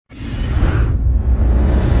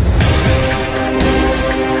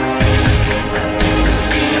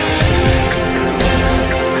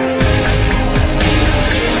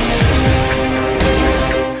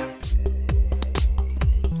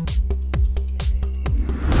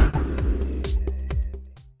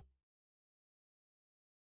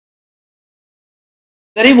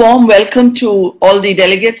Very warm welcome to all the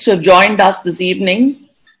delegates who have joined us this evening.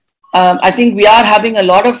 I think we are having a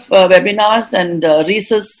lot of webinars, and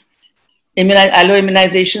Rhesus allo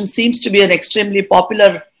immunization seems to be an extremely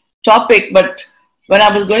popular topic. But when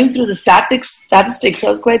I was going through the statistics, I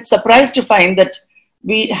was quite surprised to find that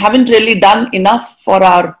we haven't really done enough for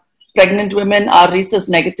our pregnant women, our Rhesus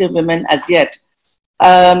negative women as yet.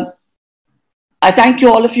 I thank you,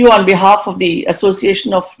 all of you, on behalf of the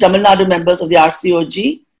Association of Tamil Nadu members of the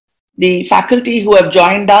RCOG, the faculty who have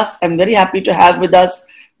joined us. I'm very happy to have with us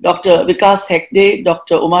Dr. Vikas Hegde,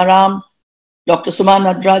 Dr. Umaram, Dr. Suma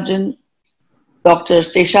Nadrajan, Dr.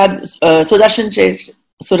 Sudarshan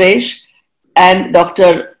Suresh, and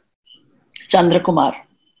Dr. Chandra Kumar.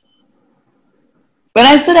 When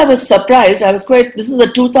I said I was surprised, this is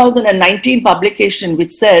a 2019 publication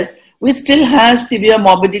which says we still have severe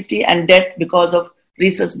morbidity and death because of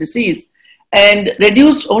Rhesus disease, and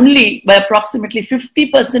reduced only by approximately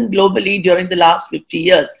 50% globally during the last 50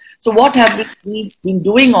 years. So what have we been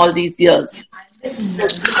doing all these years?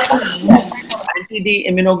 Anti-D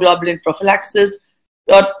immunoglobulin prophylaxis.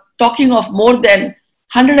 You're talking of more than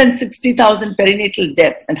 160,000 perinatal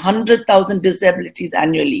deaths and 100,000 disabilities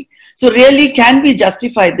annually. So really, can we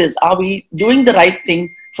justify this? Are we doing the right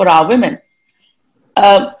thing for our women?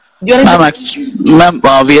 Ma'am,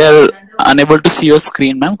 we are unable to see your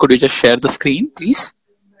screen, ma'am. Could you just share the screen, please?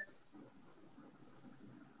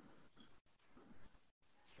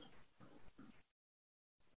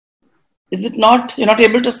 Is it not? You're not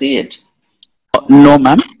able to see it? No,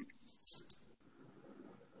 ma'am.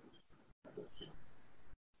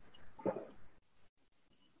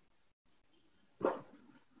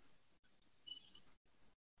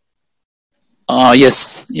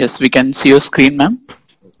 Yes, we can see your screen, ma'am.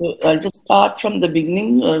 So I'll just start from the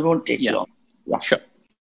beginning. It won't take long. Yeah, sure.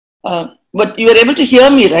 But you were able to hear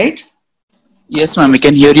me, right? Yes, ma'am. We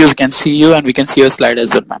can hear you. We can see you, and we can see your slide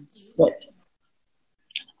as well, ma'am. Right.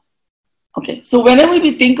 Okay. So whenever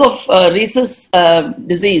we think of Rhesus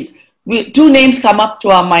disease, two names come up to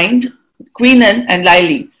our mind: Queenan and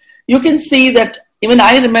Liley. You can see that even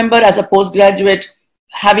I remember as a postgraduate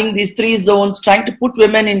having these three zones, trying to put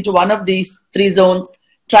women into one of these three zones,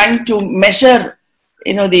 trying to measure,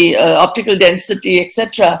 the optical density,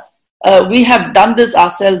 etc. We have done this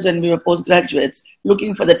ourselves when we were postgraduates,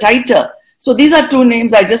 looking for the titer. So these are two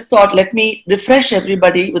names. I just thought, let me refresh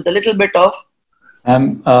everybody with a little bit of.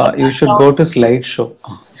 You should go to slideshow.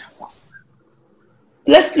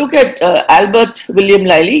 Let's look at Albert William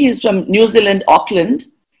Liley. He's from New Zealand, Auckland,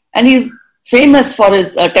 and he's famous for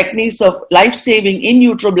his techniques of life-saving in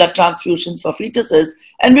utero blood transfusions for fetuses.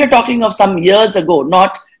 And we're talking of some years ago,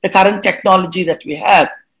 not the current technology that we have.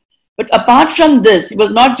 But apart from this, he was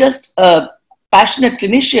not just a passionate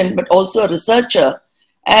clinician, but also a researcher.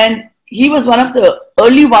 And he was one of the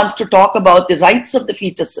early ones to talk about the rights of the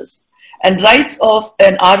fetuses. And rights of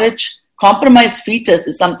an Rh compromised fetus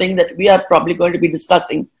is something that we are probably going to be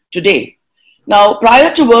discussing today. Now, prior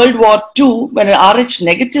to World War II, when an Rh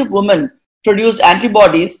negative woman produced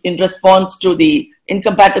antibodies in response to the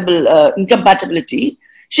incompatibility,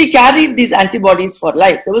 she carried these antibodies for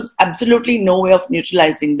life. There was absolutely no way of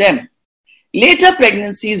neutralizing them. Later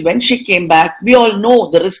pregnancies, when she came back, we all know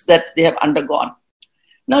the risk that they have undergone.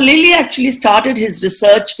 Now, Lilly actually started his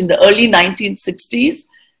research in the early 1960s.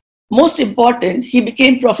 Most important, he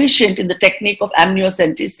became proficient in the technique of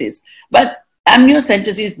amniocentesis. But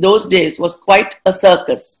amniocentesis those days was quite a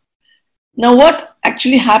circus. Now, what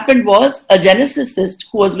actually happened was a geneticist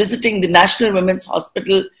who was visiting the National Women's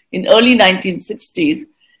Hospital in early 1960s,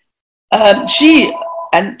 she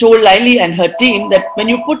told Liley and her team that when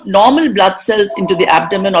you put normal blood cells into the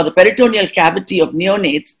abdomen or the peritoneal cavity of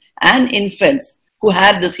neonates and infants who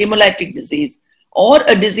had this hemolytic disease or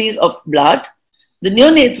a disease of blood, the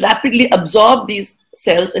neonates rapidly absorb these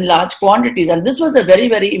cells in large quantities. And this was a very,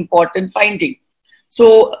 very important finding.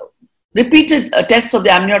 So repeated tests of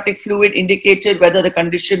the amniotic fluid indicated whether the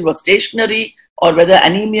condition was stationary or whether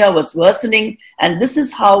anemia was worsening. And this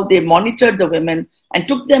is how they monitored the women and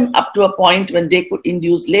took them up to a point when they could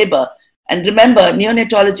induce labor. And remember,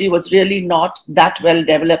 neonatology was really not that well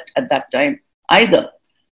developed at that time either.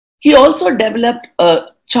 He also developed a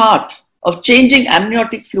chart of changing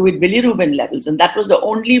amniotic fluid bilirubin levels, and that was the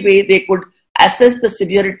only way they could assess the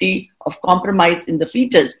severity of compromise in the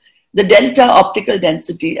fetus. The delta optical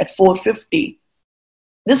density at 450.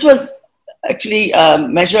 This was actually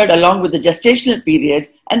measured along with the gestational period,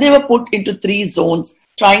 and they were put into three zones,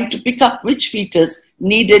 trying to pick up which fetus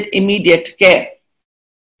needed immediate care.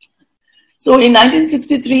 So in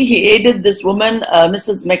 1963, he aided this woman,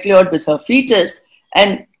 Mrs. McLeod, with her fetus,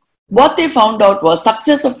 and what they found out was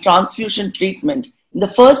success of transfusion treatment In the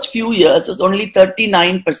first few years, it was only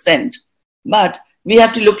 39%. But we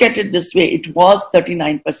have to look at it this way. It was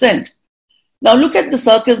 39%. Now look at the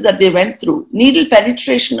circus that they went through. Needle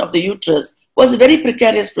penetration of the uterus was a very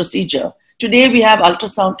precarious procedure. Today we have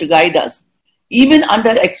ultrasound to guide us. Even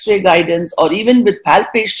under X-ray guidance or even with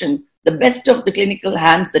palpation, the best of the clinical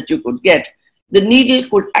hands that you could get, the needle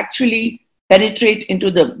could actually penetrate into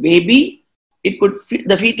the baby. It could,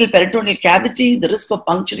 the fetal peritoneal cavity, the risk of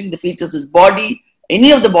puncturing the fetus's body,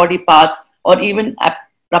 any of the body parts, or even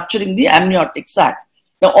rupturing the amniotic sac.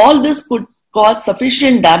 Now all this could cause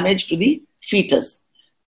sufficient damage to the fetus.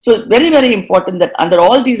 So very, very important that under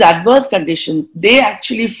all these adverse conditions, they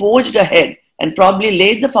actually forged ahead and probably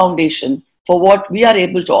laid the foundation for what we are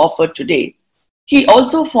able to offer today. He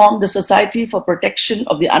also formed the Society for Protection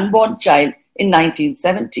of the Unborn Child in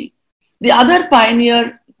 1970. The other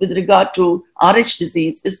pioneer with regard to Rh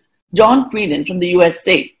disease is John Queenan from the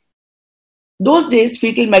USA. Those days,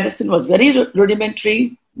 fetal medicine was very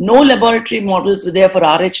rudimentary. No laboratory models were there for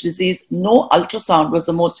Rh disease. No ultrasound was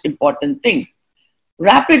the most important thing.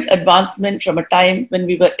 Rapid advancement from a time when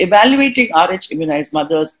we were evaluating Rh immunized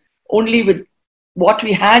mothers only with what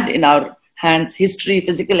we had in our hands, history,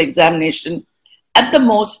 physical examination, at the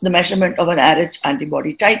most the measurement of an Rh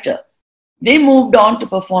antibody titer. They moved on to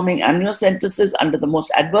performing amniocentesis under the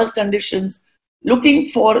most adverse conditions, looking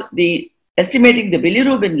for estimating the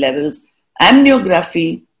bilirubin levels,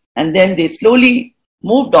 amniography, and then they slowly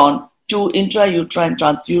moved on to intrauterine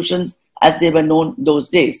transfusions as they were known those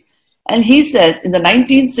days. And he says, in the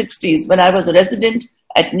 1960s, when I was a resident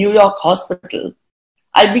at New York Hospital,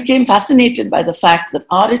 I became fascinated by the fact that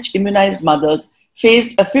Rh immunized mothers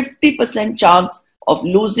faced a 50% chance of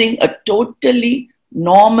losing a totally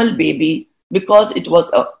normal baby because it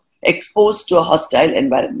was exposed to a hostile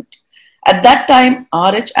environment. At that time,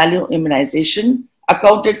 Rh alloimmunization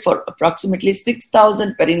accounted for approximately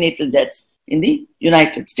 6,000 perinatal deaths in the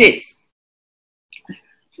United States.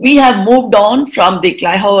 We have moved on from the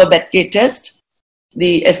Kleihauer-Betke test,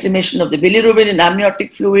 the estimation of the bilirubin in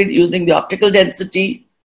amniotic fluid using the optical density,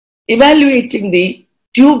 evaluating the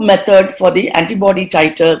tube method for the antibody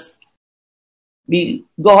titers. We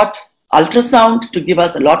got ultrasound to give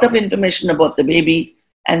us a lot of information about the baby,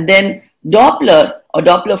 and then Doppler or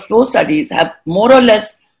Doppler flow studies have more or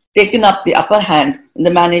less taken up the upper hand in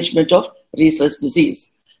the management of Rhesus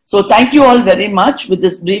disease. So thank you all very much with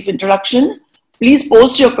this brief introduction. Please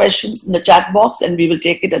post your questions in the chat box and we will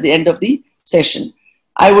take it at the end of the session.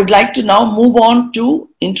 I would like to now move on to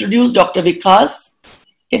introduce Dr. Vikas.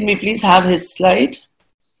 Can we please have his slide?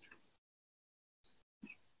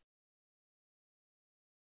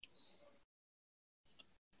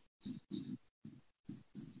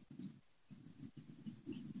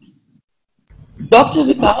 Dr.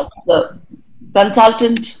 Vikas is a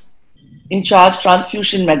consultant in charge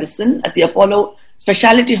transfusion medicine at the Apollo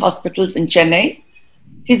Specialty Hospitals in Chennai.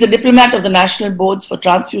 He's a diplomat of the National Boards for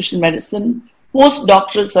Transfusion Medicine,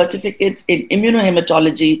 postdoctoral certificate in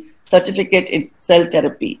immunohematology, certificate in cell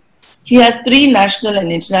therapy. He has 3 national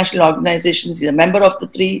and international organizations. He's a member of the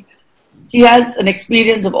 3. He has an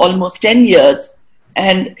experience of almost 10 years,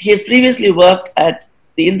 and he has previously worked at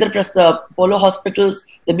the Indraprastha Apollo Hospitals,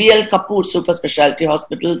 the B.L. Kapoor Super Specialty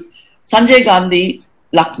Hospitals, Sanjay Gandhi,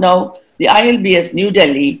 Lucknow, the ILBS New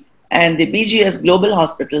Delhi, and the BGS Global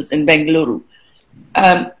Hospitals in Bengaluru.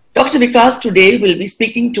 Dr. Vikas today will be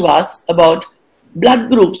speaking to us about blood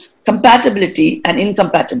groups, compatibility and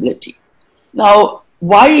incompatibility. Now,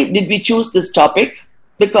 why did we choose this topic?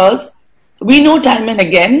 Because we know time and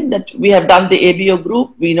again that we have done the ABO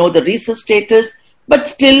group, we know the Rhesus status, but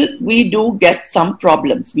still we do get some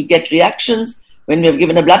problems. We get reactions when we have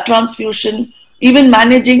given a blood transfusion. Even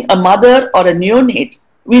managing a mother or a neonate,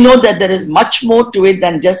 we know that there is much more to it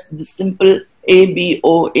than just the simple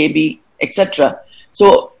ABO, AB, etc.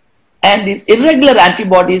 So, and these irregular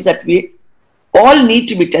antibodies that we all need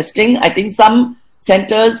to be testing. I think some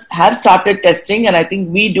centers have started testing, and I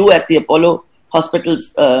think we do at the Apollo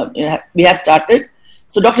hospitals, we have started.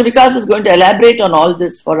 So Dr. Vikas is going to elaborate on all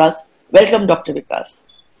this for us. Welcome, Dr. Vikas.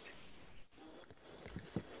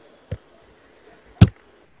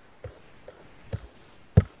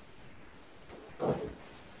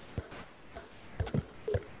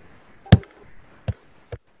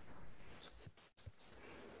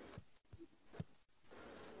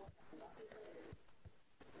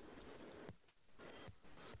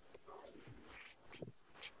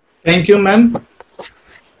 Thank you, ma'am.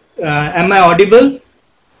 Am I audible?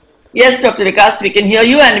 Yes, Dr. Vikas, we can hear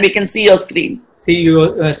you and we can see your screen.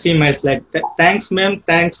 See my slide. Thanks, ma'am.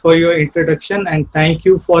 Thanks for your introduction, and thank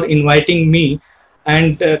you for inviting me.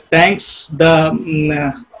 And thanks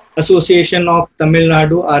the Association of Tamil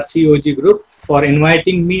Nadu RCOG Group for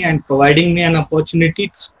inviting me and providing me an opportunity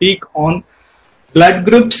to speak on blood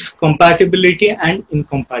groups, compatibility and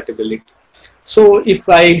incompatibility. So if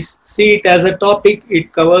I see it as a topic,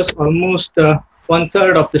 it covers almost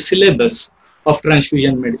 1/3 of the syllabus of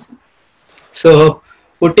transfusion medicine. So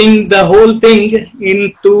putting the whole thing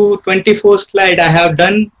into 24 slides, I have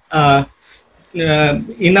done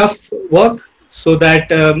enough work so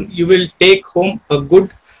that you will take home a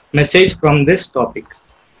good message from this topic.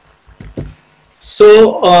 So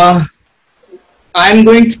I'm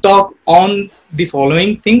going to talk on the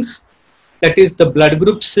following things, that is the blood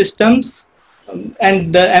group systems,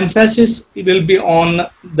 and the emphasis will be on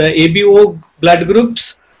the ABO blood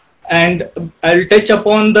groups, and I'll touch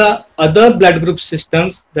upon the other blood group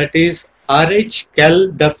systems, that is RH, Cal,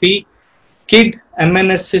 Duffy, KID,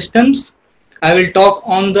 MNS systems. I will talk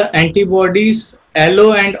on the antibodies,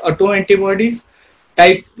 allo and auto antibodies,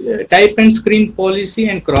 type and screen policy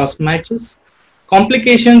and cross matches,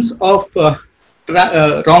 complications of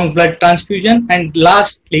wrong blood transfusion, and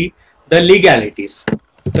lastly the legalities.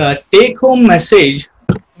 The take home message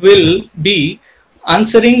will be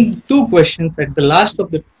answering two questions at the last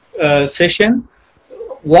of the session: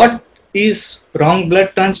 what is wrong blood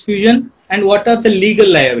transfusion and what are the legal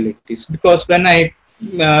liabilities? Because when I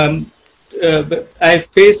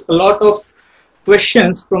face a lot of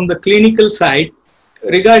questions from the clinical side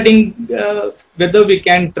regarding whether we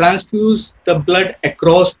can transfuse the blood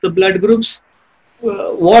across the blood groups,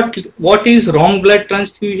 what is wrong blood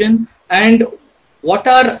transfusion, and what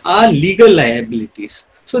are our legal liabilities.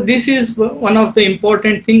 So this is one of the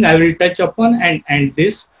important things I will touch upon and end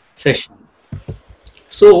this session.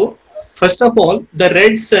 So first of all, the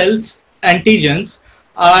red cells antigens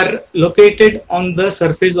are located on the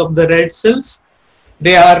surface of the red cells.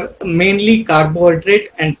 They are mainly carbohydrate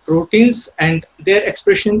and proteins, and their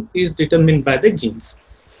expression is determined by the genes.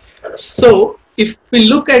 So if we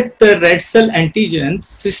look at the red cell antigen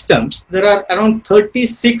systems, there are around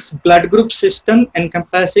 36 blood group systems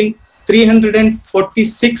encompassing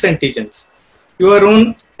 346 antigens. Your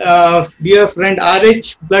own dear friend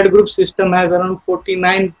RH blood group system has around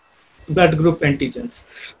 49 blood group antigens.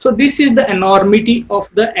 So this is the enormity of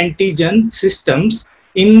the antigen systems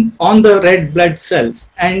on the red blood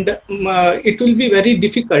cells, and it will be very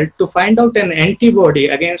difficult to find out an antibody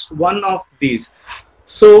against one of these.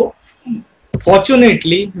 So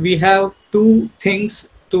fortunately, we have two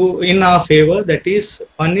things in our favor. That is,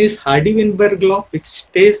 one is Hardy-Weinberg law, which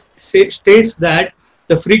states that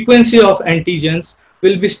the frequency of antigens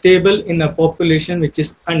will be stable in a population which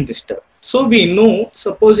is undisturbed. So we know,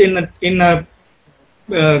 suppose in a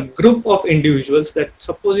group of individuals, that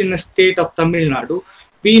suppose in a state of Tamil Nadu,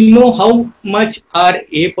 we know how much are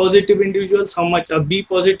A positive individuals, how much are B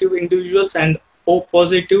positive individuals, and O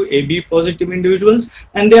positive, AB positive individuals,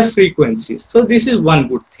 and their frequencies. So this is one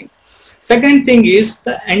good thing. Second thing is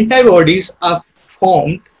the antibodies are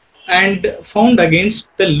formed and found against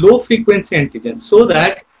the low frequency antigens, so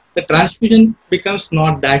that the transfusion becomes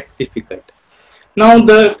not that difficult. Now,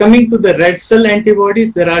 coming to the red cell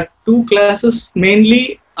antibodies, there are two classes,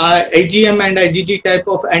 mainly IgM and IgG type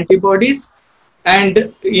of antibodies.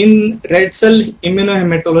 And in red cell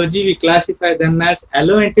immunohematology, we classify them as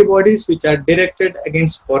alloantibodies, which are directed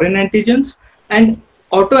against foreign antigens, and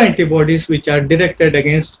autoantibodies, which are directed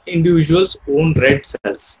against individuals' own red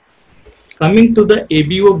cells. Coming to the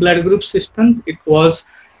ABO blood group systems, it was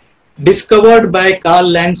discovered by Karl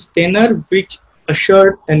Landsteiner, which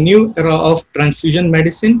ushered a new era of transfusion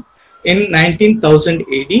medicine in 1900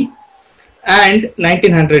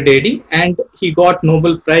 AD, and he got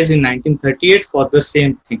Nobel Prize in 1938 for the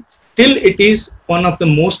same thing. Still, it is one of the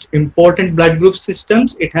most important blood group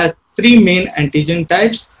systems. It has three main antigen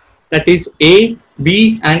types, that is A,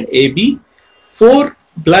 B, and AB. 4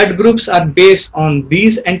 blood groups are based on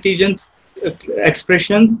these antigens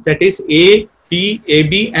expressions, that is A, B,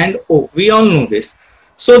 AB, and O. We all know this.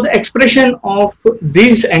 So the expression of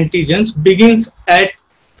these antigens begins at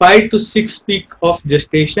 5 to 6 weeks of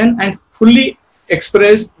gestation and fully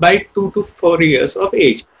expressed by 2 to 4 years of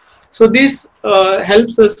age. So this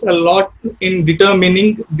helps us a lot in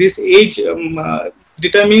determining this age,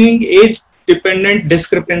 determining age-dependent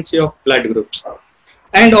discrepancy of blood groups.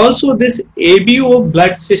 And also this ABO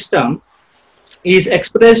blood system is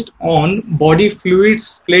expressed on body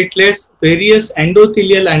fluids, platelets, various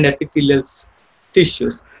endothelial and epithelial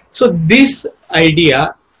tissues. So this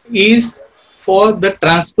idea is for the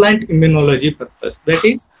transplant immunology purpose. That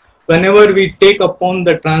is, whenever we take upon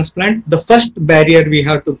the transplant, the first barrier we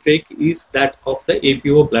have to break is that of the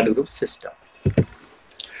ABO blood group system.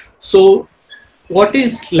 So what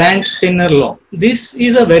is Landsteiner law? This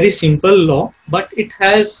is a very simple law, but it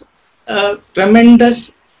has a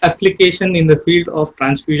tremendous application in the field of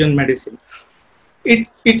transfusion medicine. It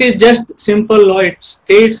is just simple law. It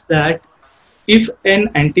states that if an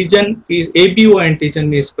antigen is ABO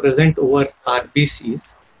antigen is present over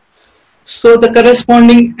RBCs, so the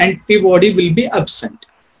corresponding antibody will be absent,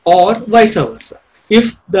 or vice versa.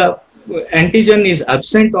 If the antigen is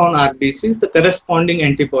absent on RBCs, the corresponding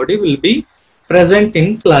antibody will be present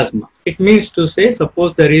in plasma. It means to say,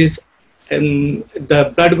 suppose there is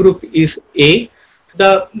the blood group is A,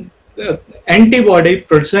 the antibody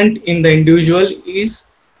present in the individual is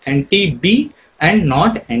anti-B and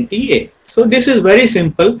not anti-A. So this is very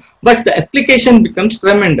simple, but the application becomes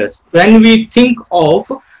tremendous when we think of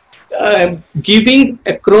giving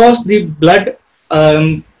across the blood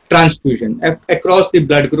transfusion, across the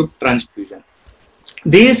blood group transfusion.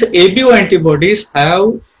 These ABO antibodies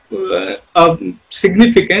have a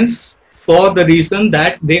significance for the reason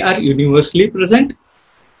that they are universally present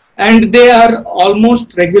and they are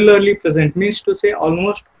almost regularly present, means to say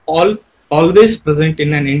almost always present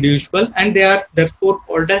in an individual, and they are therefore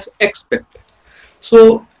called as expected.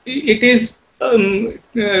 So it is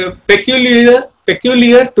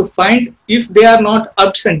peculiar to find if they are not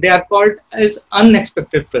absent, they are called as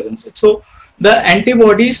unexpected presence. So the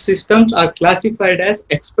antibodies systems are classified as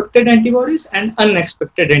expected antibodies and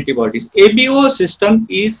unexpected antibodies. ABO system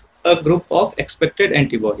is a group of expected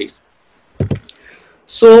antibodies.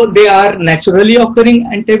 So they are naturally occurring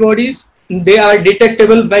antibodies. They are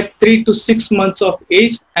detectable by 3 to 6 months of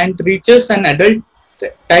age and reaches an adult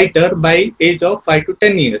titer by age of 5 to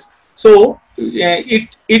 10 years. So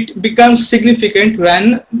it becomes significant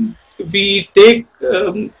when we take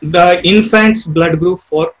the infant's blood group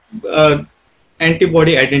for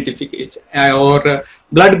antibody identification or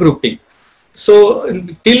blood grouping. So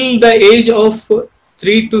till the age of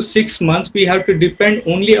 3 to 6 months, we have to depend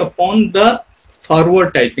only upon the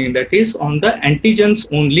forward typing, that is on the antigens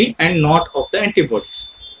only and not of the antibodies.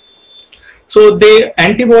 So the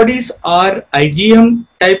antibodies are IgM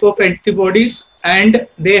type of antibodies and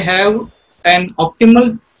they have an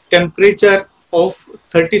optimal temperature of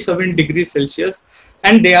 37 degrees Celsius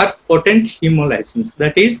and they are potent hemolysins,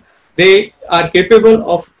 that is they are capable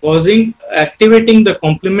of activating the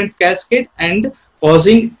complement cascade and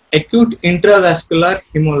causing acute intravascular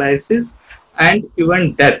hemolysis and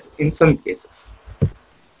even death in some cases.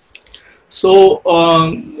 So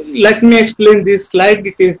let me explain this slide.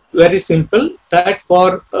 It is very simple that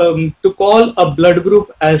for to call a blood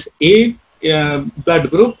group as a blood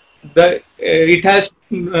group, it has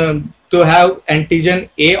to have antigen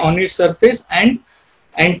A on its surface and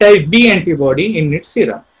anti-B antibody in its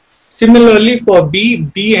serum. Similarly, for B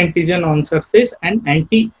antigen on surface and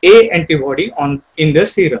anti-A antibody in the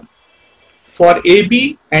serum. For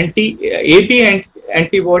AB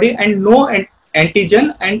antibody and no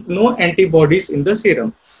antigen and no antibodies in the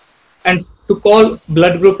serum. And to call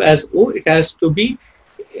blood group as O, it has to be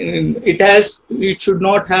it should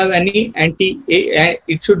not have any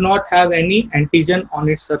it should not have any antigen on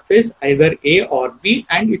its surface, either A or B,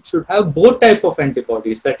 and it should have both type of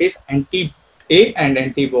antibodies, that is anti-A and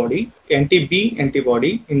anti-B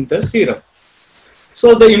antibody in the serum.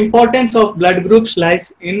 So the importance of blood groups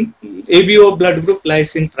lies in ABO blood group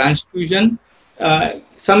lies in transfusion,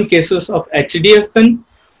 some cases of HDFN,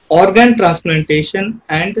 organ transplantation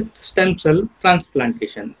and stem cell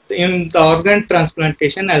transplantation. In the organ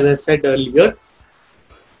transplantation, as I said earlier,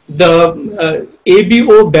 the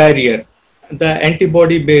ABO barrier, the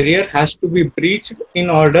antibody barrier, has to be breached in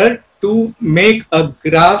order to make a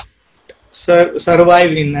graft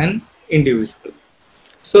survive in an individual.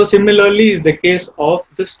 So similarly is the case of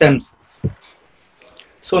the stem cells.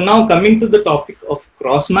 So now coming to the topic of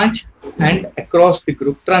cross match and across the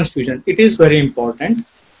group transfusion, it is very important.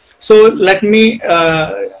 So let me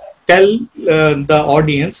tell the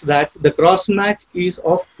audience that the cross match is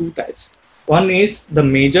of two types. One is the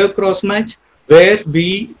major cross match, where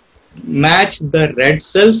we match the red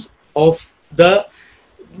cells of the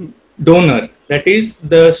donor, that is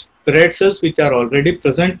the red cells which are already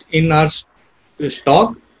present in our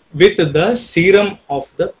stock, with the serum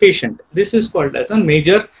of the patient. This is called as a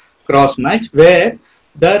major cross match, where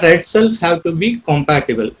the red cells have to be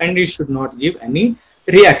compatible and it should not give any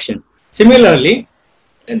reaction. Similarly,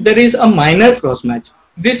 there is a minor cross match.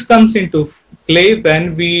 This comes into play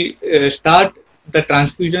when we start the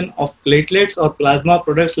transfusion of platelets or plasma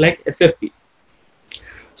products like FFP.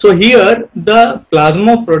 So here the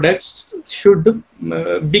plasma products should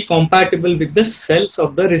be compatible with the cells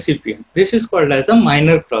of the recipient. This is called as a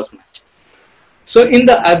minor cross match. So in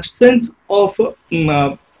the absence of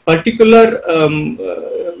particular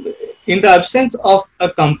in the absence of a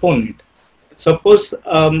component, suppose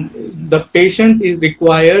the patient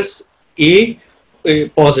requires A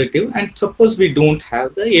positive, and suppose we don't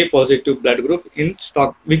have the A positive blood group in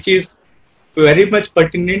stock, which is very much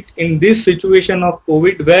pertinent in this situation of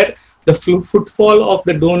COVID, where the footfall of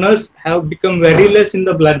the donors have become very less in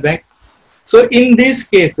the blood bank. So in these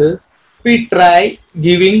cases, we try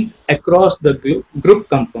giving across the group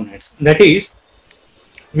components. That is,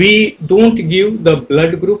 we don't give the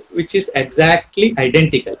blood group which is exactly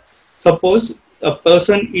identical. Suppose a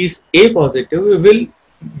person is A positive, we will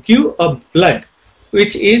give a blood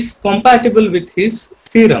which is compatible with his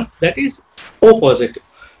serum, that is O positive.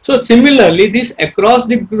 So similarly, this across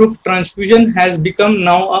the group transfusion has become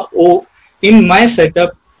now a O. In my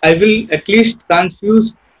setup, I will at least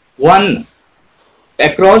transfuse one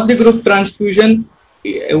across the group transfusion.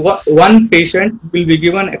 One patient will be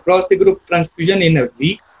given across the group transfusion in a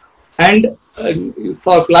week, and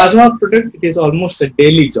for plasma product, it is almost a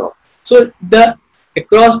daily job. So the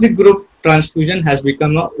across the group transfusion has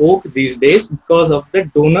become a O these days because of the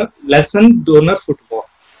lessened donor footfall.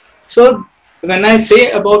 So when I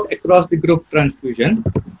say about across the group transfusion,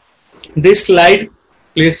 this slide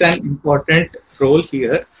plays an important role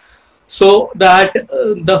here. So that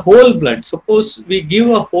the whole blood, suppose we give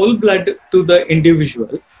a whole blood to the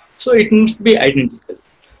individual, so it must be identical,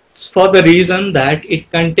 for the reason that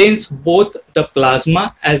it contains both the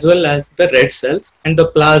plasma as well as the red cells, and the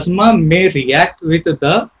plasma may react with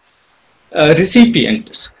the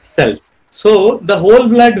recipient cells. So the whole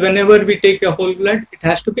blood, whenever we take a whole blood, it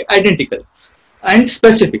has to be identical and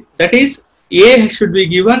specific. That is, A should be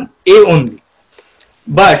given A only.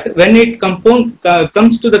 But when it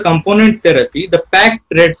comes to the component therapy, the packed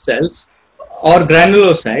red cells or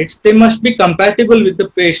granulocytes, they must be compatible with the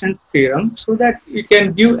patient's serum, so that you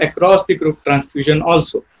can give across the group transfusion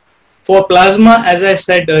also. For plasma, as I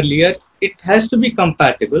said earlier, it has to be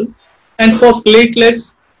compatible. And for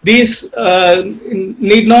platelets, these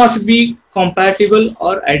need not be compatible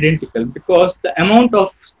or identical, because the amount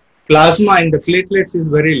of plasma in the platelets is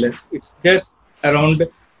very less. It's just around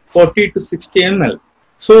 40 to 60 ml.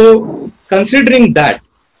 So considering that,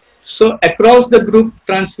 so across the group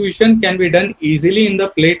transfusion can be done easily in the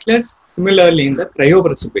platelets, similarly in the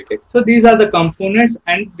cryoprecipitate. So these are the components,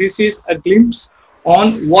 and this is a glimpse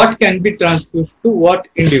on what can be transfused to what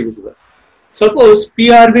individual. Suppose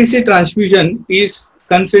PRBC transfusion is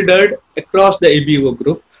considered across the ABO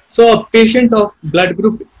group. So a patient of blood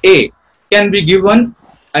group A can be given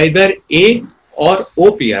either A or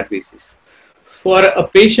O PRBCs. For a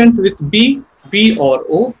patient with B or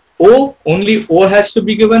O, only O has to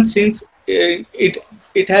be given, since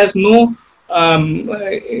it has no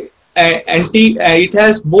it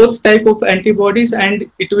has both type of antibodies, and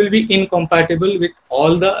it will be incompatible with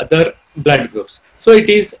all the other blood groups. So it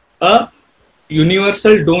is a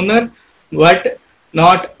universal donor, but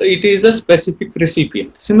not, it is a specific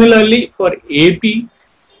recipient. Similarly, for AB,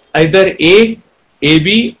 either A,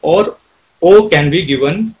 AB or O can be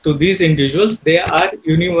given to these individuals. They are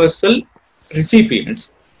universal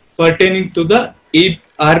recipients pertaining to the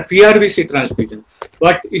PRBC transfusion.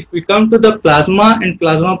 But if we come to the plasma and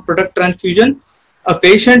plasma product transfusion, a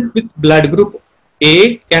patient with blood group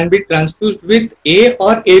A can be transfused with A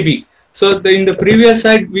or AB. So in the previous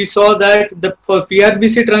slide, we saw that for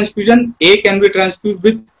PRBC transfusion, A can be transfused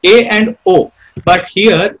with A and O. But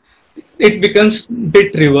here, it becomes a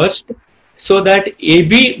bit reversed, so that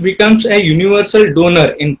AB becomes a universal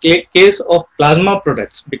donor in case of plasma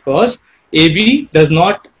products, because AB does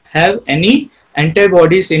not have any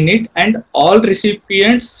antibodies in it, and all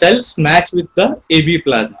recipient cells match with the AB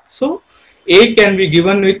plasma. So A can be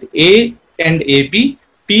given with A and AB,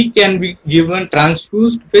 P can be given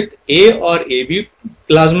transfused with A or AB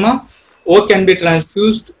plasma, O can be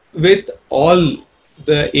transfused with all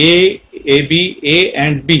the A, AB, A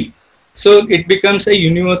and B. So it becomes a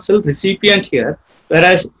universal recipient here,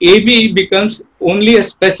 whereas AB becomes only a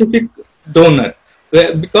specific donor,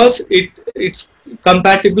 because it's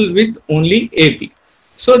compatible with only AB.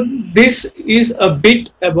 So this is a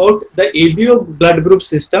bit about the ABO blood group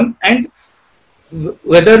system, and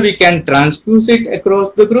whether we can transfuse it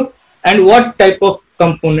across the group, and what type of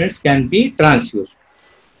components can be transfused.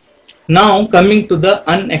 Now coming to the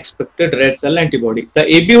unexpected red cell antibody. The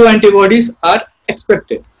ABO antibodies are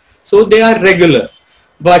expected, so they are regular,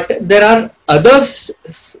 but there are other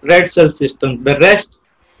red cell systems, the rest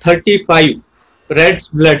 35 red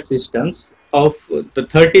blood systems of the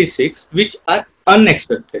 36, which are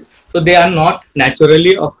unexpected. So they are not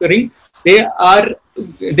naturally occurring. They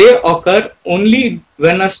occur only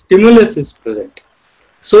when a stimulus is present.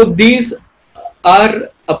 So these are,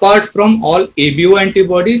 apart from all ABO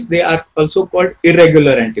antibodies, they are also called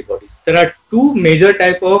irregular antibodies. There are two major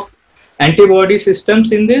type of antibody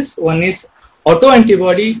systems in this. One is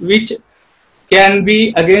autoantibody, which can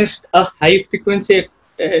be against a high frequency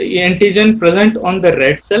antigen present on the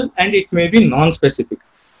red cell, and it may be non-specific.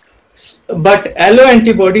 But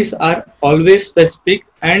alloantibodies are always specific,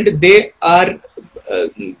 and they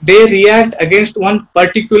react against one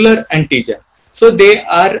particular antigen. So they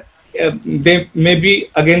may be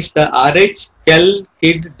against the RH, KEL,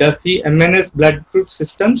 KID, Duffy, MNS blood group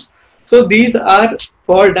systems. So these are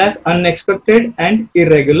called as unexpected and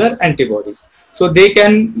irregular antibodies. So they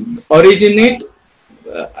can originate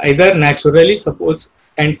either naturally, suppose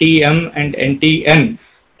anti-M and anti-N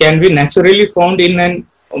can be naturally found in an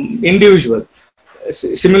individual,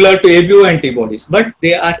 similar to ABO antibodies, but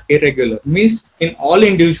they are irregular, means in all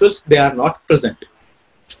individuals they are not present.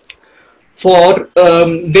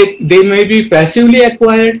 They may be passively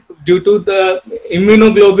acquired due to the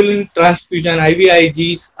immunoglobulin transfusion,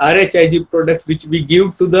 IVIGs, RHIG products which we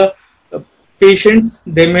give to the patients.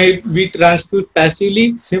 They may be transfused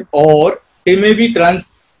passively, or they may be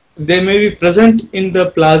present in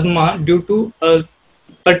the plasma due to a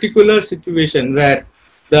particular situation where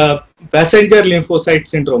the passenger lymphocyte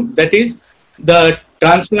syndrome, that is, the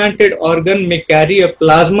transplanted organ may carry a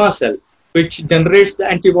plasma cell which generates the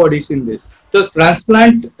antibodies in this. So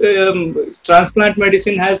transplant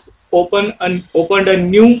medicine has opened a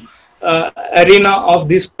new arena of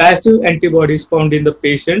these passive antibodies found in the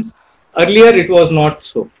patients. Earlier it was not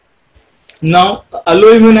so. Now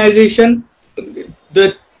alloimmunization,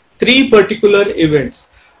 the three particular events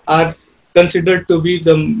are considered to be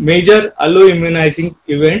the major alloimmunizing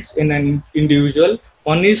events in an individual.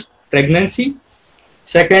 One is pregnancy,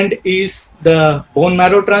 second is the bone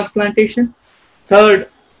marrow transplantation, third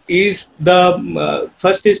is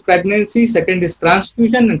first is pregnancy, second is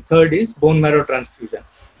transfusion, and third is bone marrow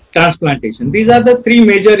transplantation. These are the three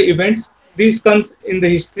major events. These come in the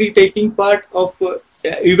history taking part of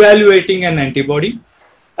evaluating an antibody.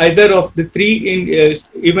 Either of the three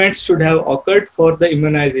events should have occurred for the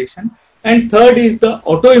immunization. And third is the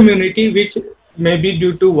autoimmunity, which may be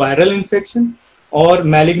due to viral infection or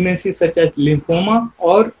malignancy such as lymphoma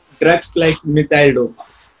or drugs like methyl dopa.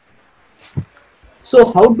 So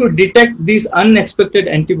how to detect this unexpected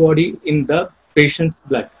antibody in the patient's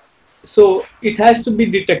blood? So it has to be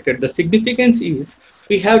detected. The significance is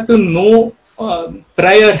we have to know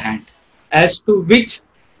prior hand as to which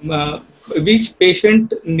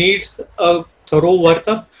patient needs a thorough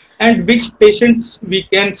workup and which patients we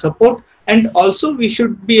can support, and also we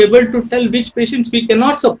should be able to tell which patients we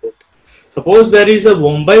cannot support. Suppose there is a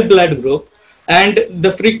Bombay blood group and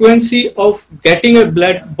the frequency of getting a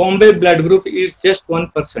Bombay blood group is just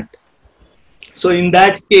 1%. So in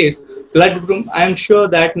that case, blood group, I am sure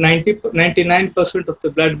that 99% of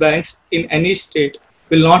the blood banks in any state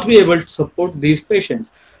will not be able to support these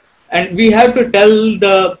patients. And we have to tell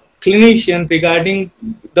the clinician regarding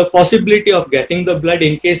the possibility of getting the blood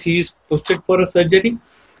in case he is posted for a surgery.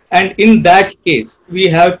 And in that case, we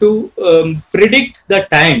have to predict the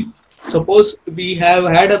time. Suppose we have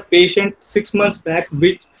had a patient 6 months back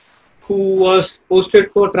who was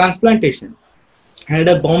posted for transplantation. Had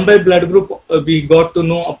a Bombay blood group, we got to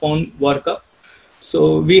know upon workup.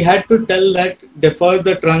 So we had to tell that defer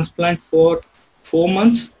the transplant for 4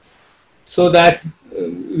 months, so that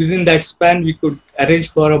within that span we could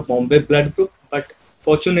arrange for a Bombay blood group. But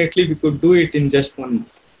fortunately, we could do it in just 1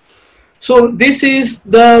 month. So this is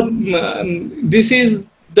the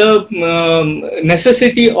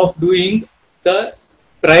necessity of doing the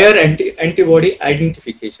prior antibody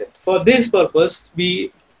identification. For this purpose,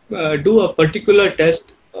 we do a particular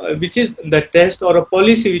test, which is the test or a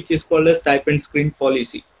policy which is called as type and screen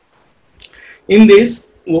policy. In this,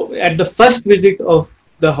 at the first visit of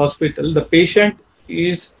the hospital, the patient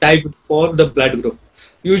is typed for the blood group.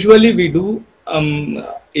 Usually we do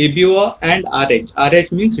ABO and RH.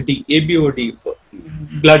 RH means D, ABOD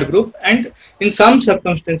blood group, and in some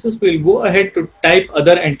circumstances we will go ahead to type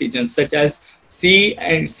other antigens such as C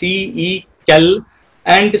and CE, KEL,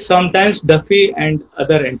 and sometimes Duffy and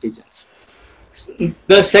other antigens.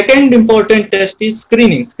 The second important test is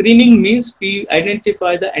screening. Screening means we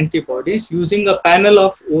identify the antibodies using a panel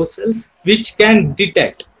of O cells which can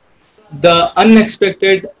detect the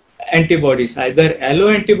unexpected antibodies, either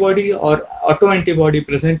alloantibody or autoantibody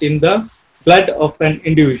present in the blood of an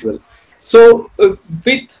individual. So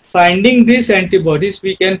with finding these antibodies,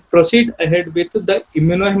 we can proceed ahead with the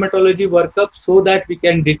immunohematology workup so that we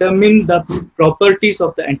can determine the properties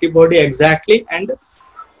of the antibody exactly and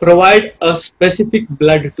provide a specific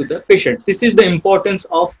blood to the patient. This is the importance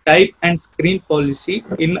of type and screen policy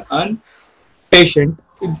in a patient.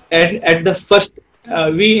 And at the first,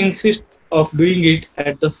 we insist of doing it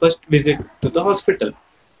at the first visit to the hospital.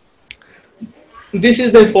 This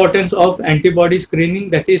is the importance of antibody screening,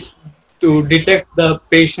 that is to detect the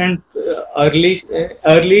patient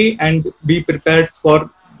early and be prepared for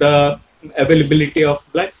the availability of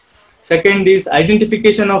blood. Second is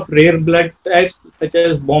identification of rare blood types such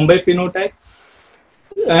as Bombay phenotype,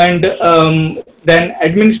 and then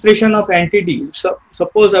administration of anti-D. So,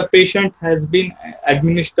 suppose a patient has been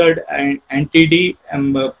administered an anti-D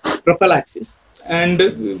prophylaxis,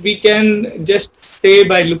 and we can just say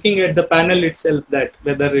by looking at the panel itself that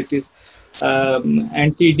whether it is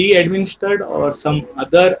anti-D administered or some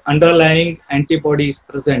other underlying antibody is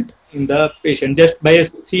present in the patient just by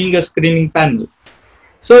seeing a screening panel.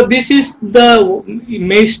 So this is the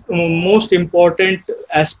most important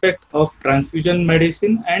aspect of transfusion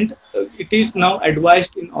medicine, and it is now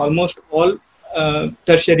advised in almost all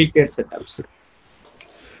tertiary care setups.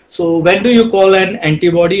 So when do you call an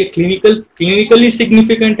antibody a clinically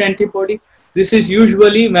significant antibody? This is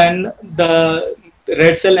usually when the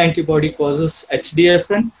red cell antibody causes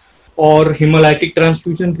HDFN or hemolytic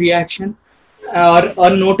transfusion reaction, or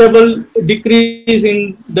a notable decrease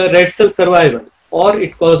in the red cell survival, or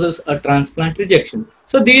it causes a transplant rejection.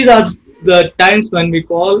 So these are the times when we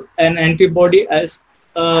call an antibody as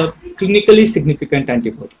a clinically significant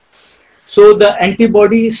antibody. So the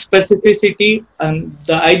antibody specificity and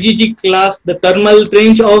the IgG class, the thermal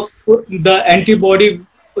range of the antibody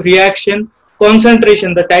reaction,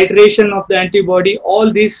 concentration, the titration of the antibody,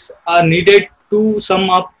 all these are needed to sum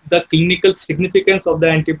up the clinical significance of the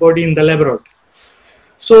antibody in the laboratory.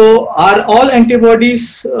 So are all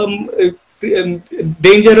antibodies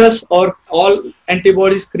dangerous, or all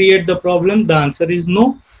antibodies create the problem? The answer is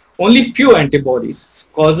no. Only few antibodies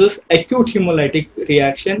causes acute hemolytic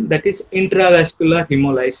reaction, that is intravascular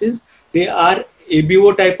hemolysis. They are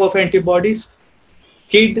ABO type of antibodies,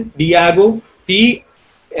 KID, Diago, P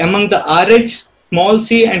among the RH, small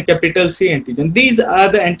c and capital C antigen. These are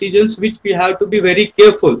the antigens which we have to be very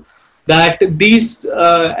careful that these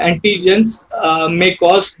antigens may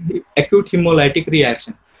cause acute hemolytic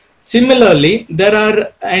reaction. Similarly, there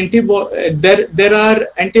are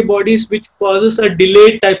antibodies which causes a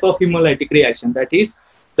delayed type of hemolytic reaction. That is,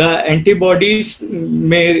 the antibodies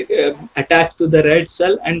may attach to the red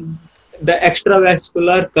cell, and the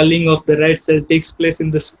extravascular culling of the red cell takes place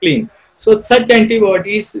in the spleen. So, such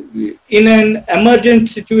antibodies, in an emergent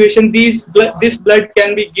situation, this blood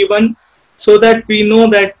can be given so that we know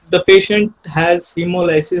that the patient has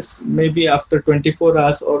hemolysis maybe after 24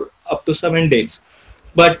 hours or up to 7 days.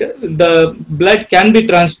 But the blood can be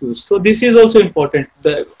transfused. So this is also important.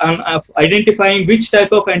 Identifying which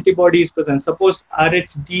type of antibody is present. Suppose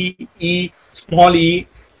RHD, E, small e,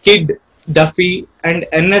 KID, Duffy, and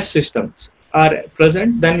NS systems are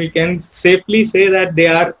present, then we can safely say that they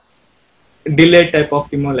are delayed type of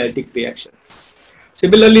hemolytic reactions.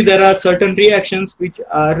 Similarly, there are certain reactions which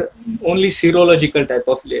are only serological type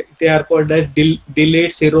of. They are called as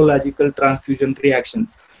delayed serological transfusion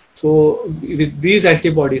reactions. So with these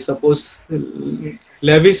antibodies, suppose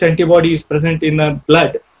Lewis antibody is present in the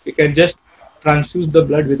blood, we can just transfuse the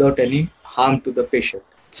blood without any harm to the patient.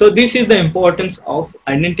 So this is the importance of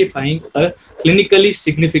identifying a clinically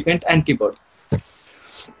significant antibody.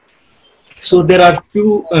 So there are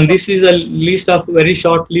few, and this is a list of very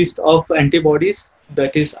short list of antibodies.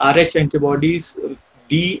 That is RH antibodies,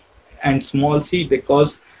 D and small c, they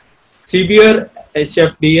cause severe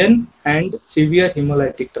HFDN and severe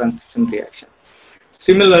hemolytic transfusion reaction.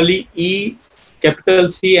 Similarly, E, capital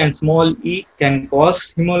C and small e can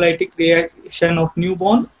cause hemolytic reaction of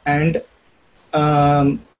newborn, and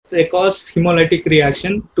they cause hemolytic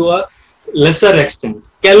reaction to a lesser extent.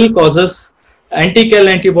 Anti-Kel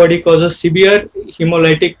antibody causes severe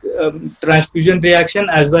hemolytic transfusion reaction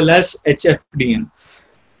as well as HFDN.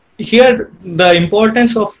 Here, the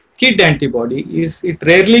importance of KID antibody is it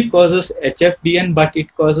rarely causes HFDN, but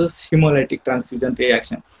it causes hemolytic transfusion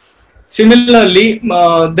reaction. Similarly,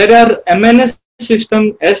 there are MNS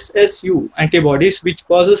system SSU antibodies which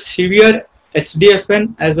causes severe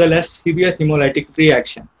HDFN as well as severe hemolytic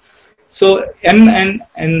reaction. So M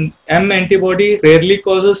antibody rarely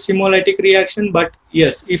causes hemolytic reaction, but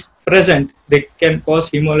yes, if present, they can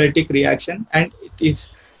cause hemolytic reaction, and it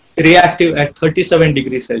is reactive at 37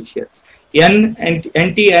 degrees Celsius.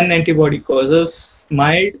 Anti-N antibody causes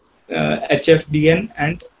mild HFDN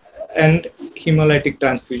and hemolytic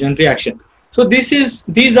transfusion reaction. So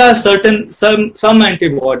these are some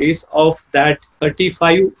antibodies of that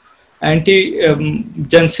 35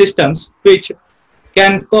 antigen systems, which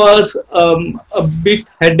can cause a bit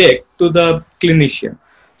headache to the clinician.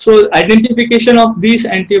 So identification of these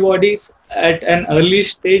antibodies at an early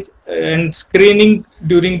stage and screening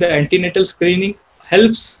during the antenatal screening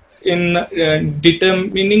helps in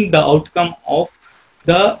determining the outcome of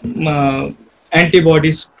the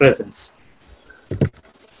antibodies presence.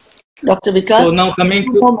 Dr. Vikas? So now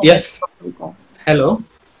coming to, yes, hello.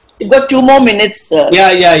 You've got 2 more minutes.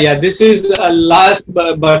 Yeah. This is last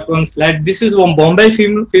but one slide. This is one Bombay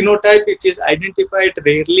phenotype, which is identified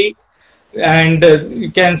rarely, and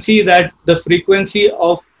you can see that the frequency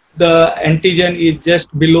of the antigen is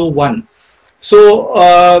just below 1. So,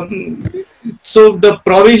 so the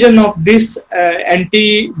provision of this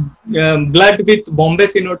blood with Bombay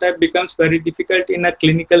phenotype becomes very difficult in a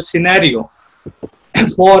clinical scenario.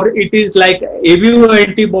 For it is like ABO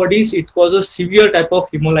antibodies, it causes severe type of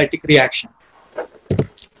hemolytic reaction.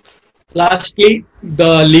 Lastly,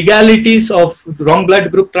 the legalities of wrong blood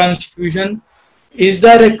group transfusion. Is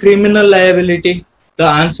there a criminal liability? The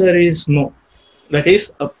answer is no. That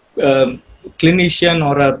is, a clinician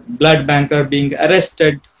or a blood banker being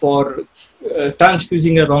arrested for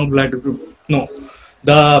transfusing a wrong blood group. No.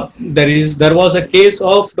 There was a case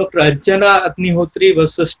of Dr. Archana Agnihotri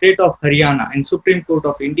versus State of Haryana in Supreme Court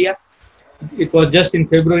of India. It was just in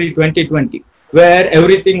February 2020, where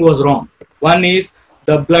everything was wrong. One is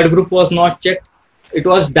the blood group was not checked. It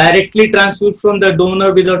was directly transfused from the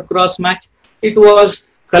donor without cross match. It was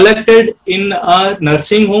collected in a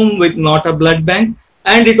nursing home with not a blood bank,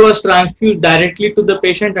 and it was transfused directly to the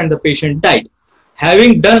patient, and the patient died.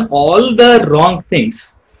 Having done all the wrong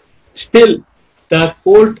things, still the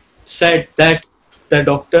court said that the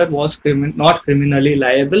doctor was not criminally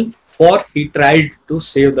liable, for he tried to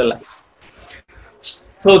save the life.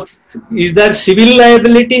 So, is there civil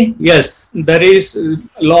liability? Yes, there is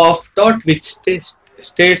law of tort which states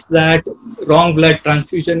that wrong blood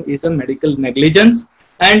transfusion is a medical negligence,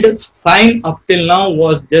 and fine up till now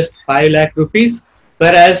was just 5 lakh rupees,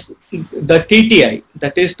 whereas the TTI,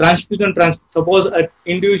 that is transfusion, suppose an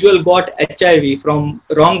individual got HIV from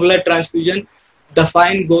wrong blood transfusion, the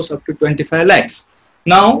fine goes up to 25 lakhs.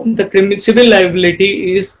 Now the civil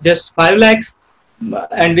liability is just 5 lakhs,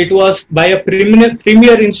 and it was by a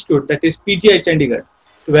premier institute, that is PGI Chandigarh,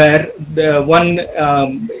 where the one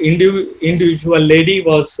individual lady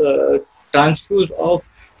was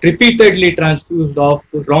repeatedly transfused of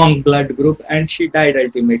wrong blood group, and she died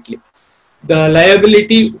ultimately. The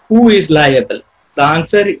liability, who is liable? The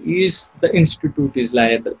answer is the institute is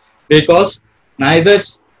liable, because neither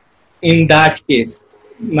in that case,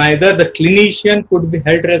 neither the clinician could be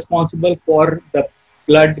held responsible for the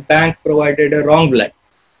blood bank provided a wrong blood,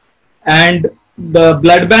 and the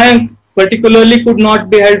blood bank particularly could not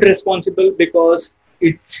be held responsible because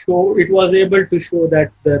it was able to show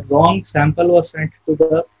that the wrong sample was sent to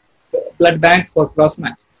the blood bank for cross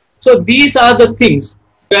match. So these are the things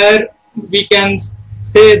where we can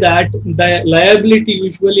say that the liability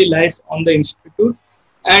usually lies on the institute.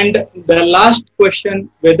 And the last question,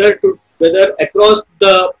 whether across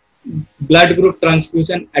the blood group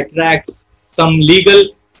transfusion attracts some legal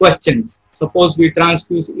questions. Suppose we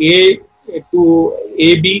transfuse A to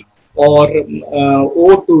AB or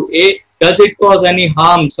O to A, does it cause any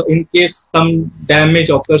harm? So in case some damage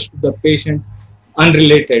occurs to the patient,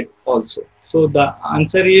 unrelated also. So the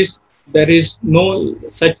answer is there is no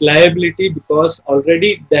such liability, because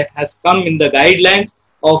already that has come in the guidelines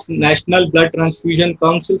of National Blood Transfusion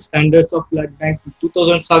Council Standards of Blood Bank in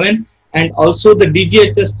 2007, and also the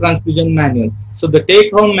DGHS transfusion manual. So the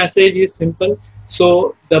take home message is simple.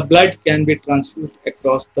 So the blood can be transfused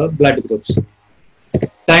across the blood groups.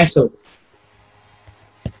 Thanks, sir.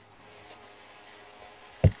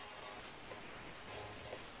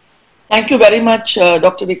 Thank you very much,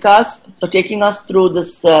 Dr. Vikas, for taking us through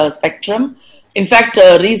this spectrum. In fact,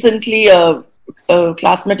 recently a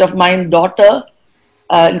classmate of mine, daughter,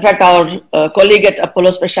 in fact, our colleague at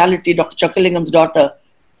Apollo Specialty, Dr. Chakkalingam's daughter,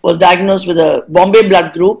 was diagnosed with a Bombay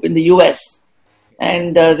blood group in the US,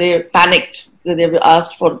 and they panicked. They were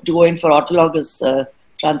asked to go in for autologous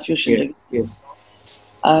transfusion. Yes.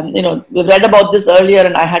 We've read about this earlier,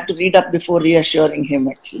 and I had to read up before reassuring him,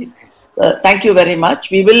 actually. Thank you very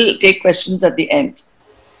much. We will take questions at the end.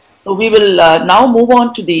 So we will now move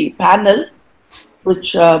on to the panel,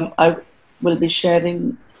 which I will be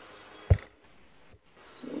sharing.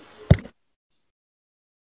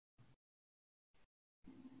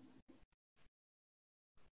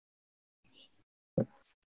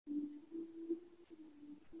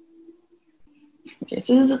 Okay,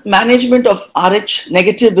 so this is management of Rh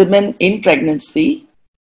negative women in pregnancy.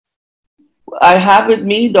 I have with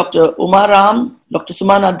me Dr. Umaram, Dr.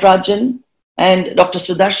 Suma Nadrajan, and Dr.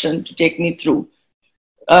 Sudarshan to take me through.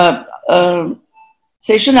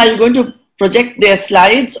 Session, are you going to project their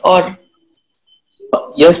slides, or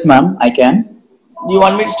Yes, ma'am, I can. you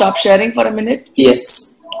want me to stop sharing for a minute?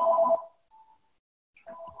 Yes.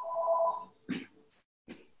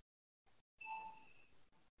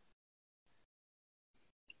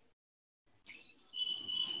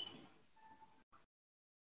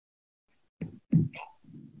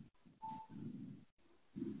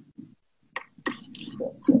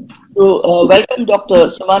 So, welcome Dr.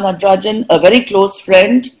 Suma Nadrajan, a very close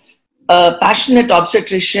friend, a passionate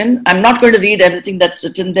obstetrician. I'm not going to read everything that's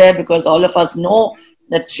written there because all of us know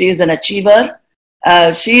that she is an achiever.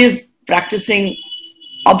 She is practicing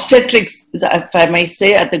obstetrics, if I may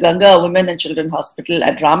say, at the Ganga Women and Children Hospital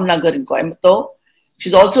at Ramnagar in Coimbatore.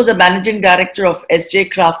 She's also the managing director of S.J.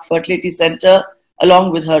 Craft Fertility Center,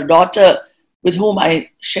 along with her daughter, with whom I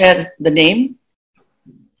share the name.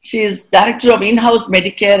 She is director of in-house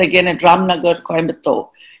Medicare again at Ramnagar, Coimbatore.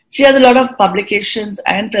 She has a lot of publications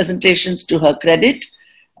and presentations to her credit.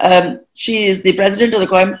 She is the president of the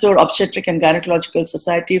Coimbatore Obstetric and Gynecological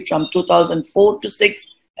Society from 2004 to 6,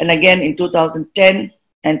 and again in 2010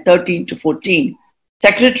 and 13 to 14.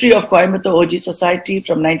 Secretary of Coimbatore OG Society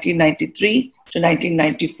from 1993 to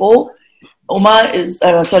 1994.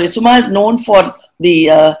 Suma is known for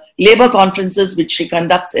the labor conferences which she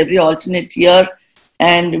conducts every alternate year.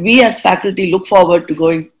 And we as faculty look forward to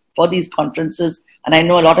going for these conferences. And I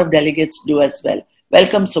know a lot of delegates do as well.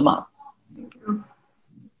 Welcome, Suma.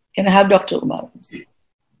 Can I have Dr. Uma?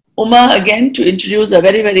 Uma, again, to introduce a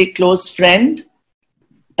very, very close friend.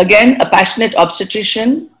 Again, a passionate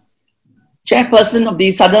obstetrician, chairperson of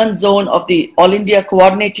the Southern Zone of the All India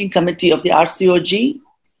Coordinating Committee of the RCOG,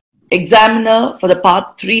 examiner for the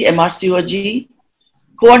Part 3 MRCOG,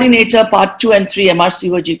 coordinator Part 2 and 3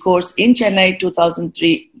 MRCOG course in Chennai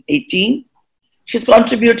 2003-18. She's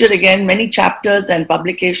contributed again many chapters and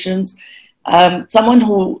publications. Someone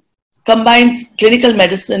who combines clinical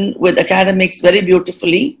medicine with academics very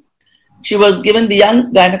beautifully. She was given the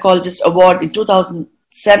Young Gynecologist Award in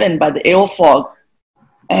 2007 by the AOFOG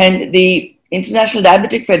and the International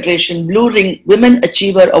Diabetic Federation Blue Ring Women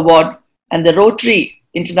Achiever Award and the Rotary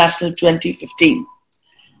International 2015.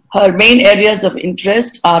 Her main areas of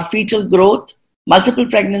interest are fetal growth, multiple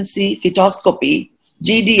pregnancy, fetoscopy,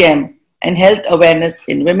 GDM, and health awareness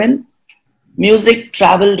in women, music,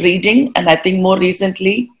 travel, reading, and I think more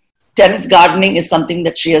recently, terrace gardening is something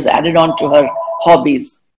that she has added on to her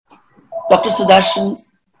hobbies. Dr. Sudarshan,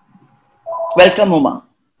 welcome, Uma.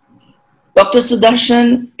 Dr.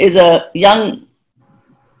 Sudarshan is a young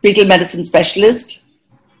fetal medicine specialist.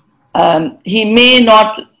 He may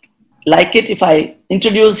not like it if I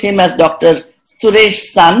introduce him as Dr.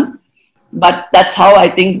 Suresh's son, but that's how I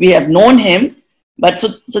think we have known him. But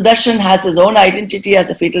Sudarshan has his own identity as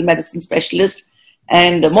a fetal medicine specialist,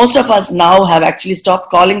 and most of us now have actually stopped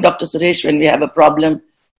calling Dr. Suresh when we have a problem.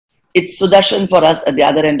 It's Sudarshan for us at the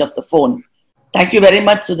other end of the phone. Thank you very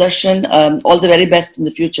much, Sudarshan. All the very best in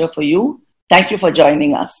the future for you. Thank you for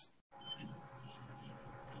joining us.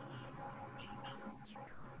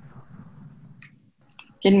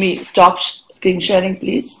 Can we stop screen sharing,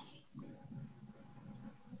 please?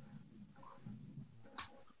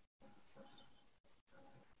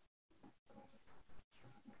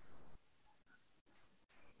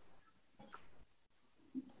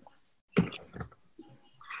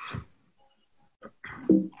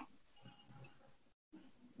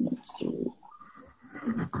 So,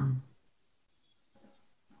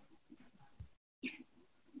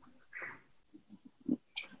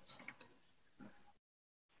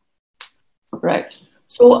 right.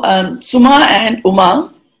 So, Suma and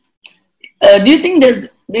Uma, do you think there's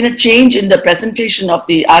been a change in the presentation of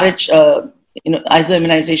the RH,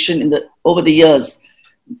 isoimmunization over the years?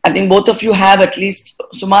 I think both of you have, at least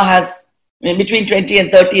Suma has between 20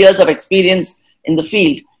 and 30 years of experience in the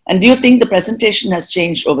field. And do you think the presentation has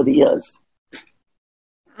changed over the years?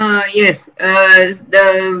 Yes,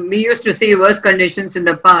 we used to see worse conditions in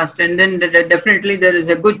the past, and then definitely there is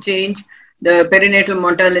a good change. The perinatal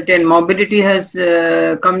mortality and morbidity has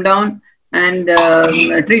come down, and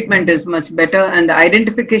treatment is much better, and the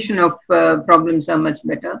identification of problems are much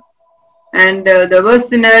better. And the worst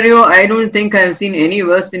scenario, I don't think I have seen any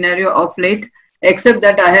worst scenario of late, except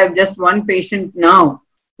that I have just one patient now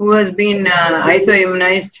who has been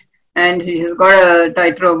isoimmunized, and she has got a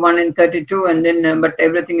titer of 1 in 32, and then but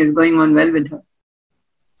everything is going on well with her.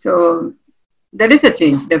 So there is a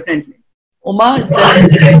change, definitely. Uma, is there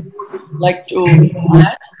anything you'd like to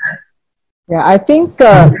add? Yeah, I think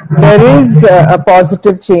there is a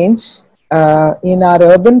positive change. in our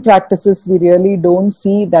urban practices, we really don't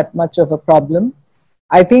see that much of a problem.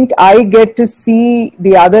 I think I get to see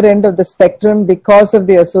the other end of the spectrum because of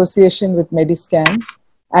the association with Mediscan,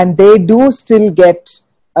 and they do still get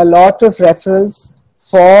a lot of referrals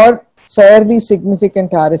for fairly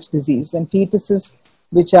significant RH disease and fetuses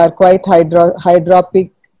which are quite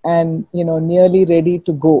hydropic and nearly ready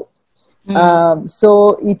to go.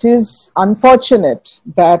 So it is unfortunate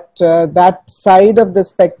that that side of the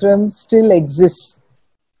spectrum still exists,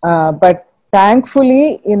 but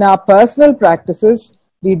thankfully in our personal practices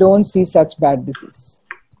we don't see such bad disease.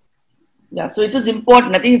 Yeah, so it is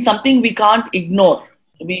important. I think it's something we can't ignore.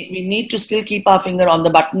 We need to still keep our finger on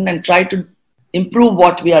the button and try to improve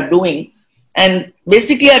what we are doing, and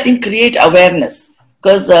basically I think create awareness,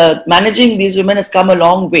 because managing these women has come a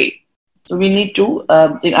long way. So we need to,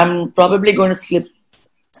 I'm probably going to skip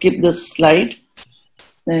this slide,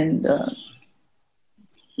 and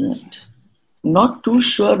not too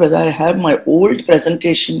sure whether I have my old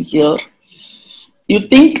presentation here. You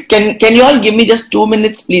think, can you all give me just 2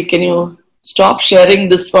 minutes, please? Can you stop sharing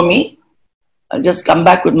this for me? I'll just come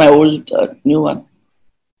back with my old new one.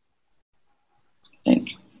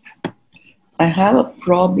 Thank you. I have a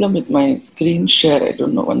problem with my screen share. I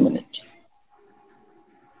don't know, 1 minute.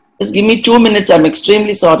 Just give me 2 minutes. I'm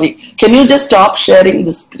extremely sorry. Can you just stop sharing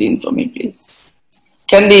the screen for me, please?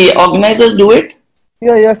 Can the organizers do it?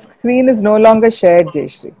 Your screen is no longer shared,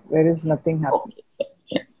 Jayashree. There is nothing happening.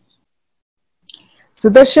 Okay.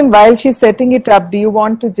 Sudarshan, while she's setting it up, do you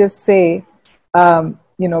want to just say,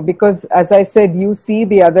 because as I said, you see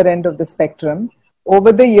the other end of the spectrum.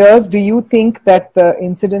 Over the years, do you think that the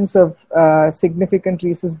incidence of significant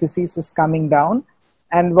Rhesus disease is coming down?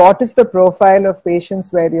 And what is the profile of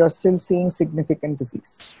patients where you're still seeing significant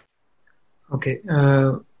disease? Okay.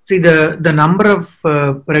 See, the number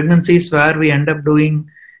of pregnancies where we end up doing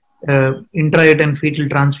intrauterine fetal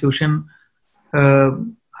transfusion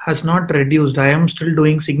has not reduced. I am still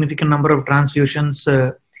doing significant number of transfusions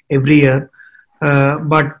every year.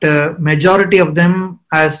 But majority of them,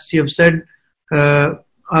 as you've said, are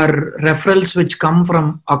referrals which come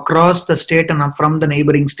from across the state and from the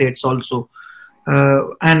neighboring states also.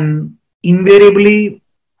 And invariably,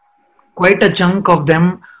 quite a chunk of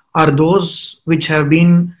them are those which have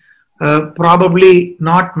been probably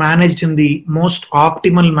not managed in the most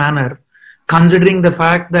optimal manner, considering the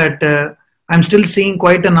fact that I'm still seeing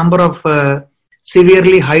quite a number of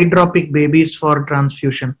severely hydropic babies for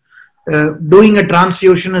transfusion. Doing a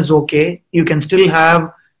transfusion is okay. You can still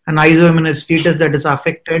have an isoimmunous fetus that is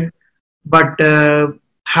affected, but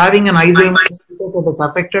having an isoimmunous fetus that is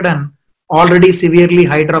affected and already severely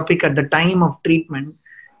hydropic at the time of treatment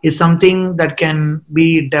is something that can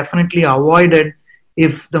be definitely avoided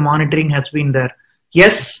if the monitoring has been there.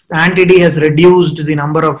 Yes, anti-D has reduced the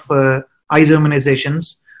number of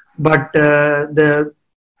isoimmunizations, but the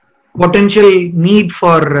potential need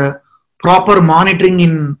for proper monitoring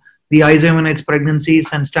in the isoimmunized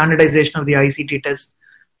pregnancies and standardization of the ICT test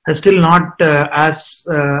is still not as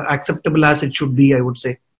acceptable as it should be, I would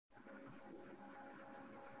say.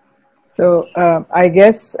 So I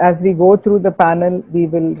guess as we go through the panel, we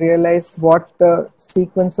will realize what the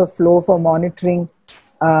sequence of flow for monitoring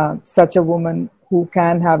such a woman who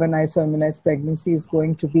can have an isoimmunized pregnancy is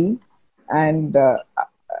going to be, and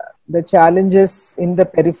the challenges in the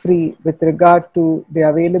periphery with regard to the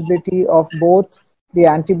availability of both the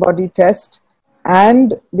antibody test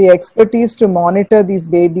and the expertise to monitor these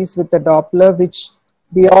babies with the Doppler, which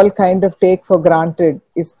we all kind of take for granted,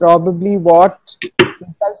 is probably what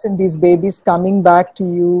results in these babies coming back to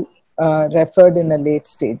you referred in a late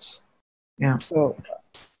stage. Yeah. So,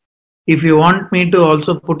 if you want me to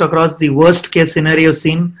also put across the worst case scenario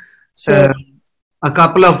scene, sure. A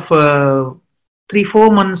couple of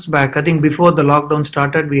 3-4 months back, I think before the lockdown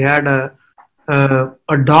started, we had a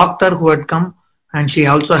doctor who had come, and she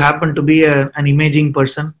also happened to be an imaging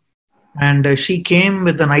person, and she came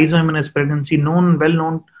with an isoimmunized pregnancy, well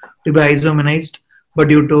known to be isoimmunized, but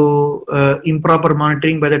due to improper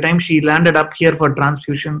monitoring, by the time she landed up here for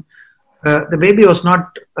transfusion, the baby was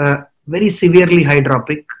not very severely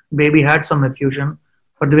hydropic. Baby had some effusion,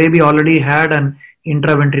 but the baby already had an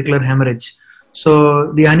intraventricular hemorrhage.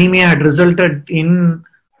 So the anemia had resulted in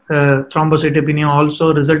thrombocytopenia,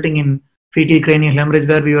 also resulting in fetal cranial hemorrhage,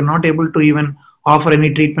 where we were not able to even offer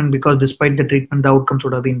any treatment because despite the treatment, the outcomes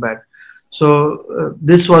would have been bad. So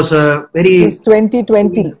this was a very... This is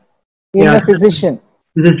 2020 in a physician.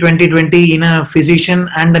 This is 2020 in a physician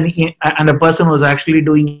and a person who was actually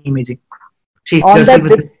doing imaging.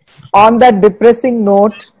 On that depressing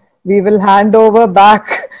note, we will hand over back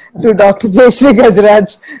to Dr. Jayashree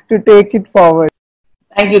Gajraj to take it forward.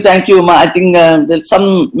 Thank you, Uma. I think there's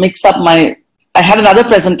some mix up. I had another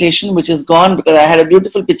presentation which is gone because I had a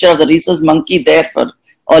beautiful picture of the Rhesus monkey there for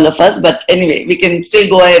all of us. But anyway, we can still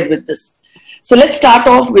go ahead with this. So let's start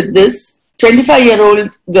off with this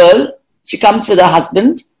 25-year-old girl. She comes with her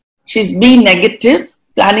husband. She's B negative,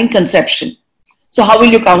 planning conception. So how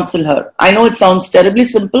will you counsel her? I know it sounds terribly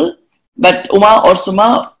simple, but Uma or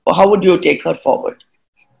Suma, how would you take her forward?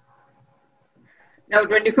 Now,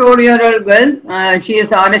 24-year-old girl, she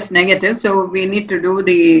is RS negative, so we need to do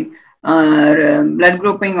the blood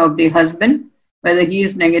grouping of the husband, whether he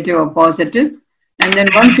is negative or positive. And then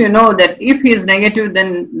once you know that if he is negative,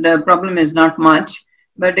 then the problem is not much.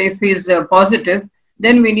 But if he is positive,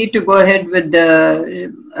 then we need to go ahead with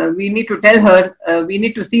we need to tell her, we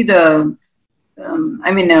need to see the,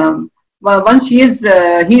 well, once he is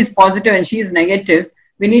positive and she is negative,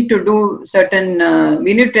 we need to do certain,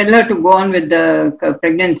 we need to tell her to go on with the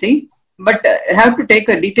pregnancy, but have to take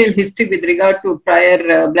a detailed history with regard to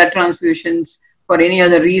prior blood transfusions for any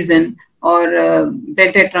other reason, or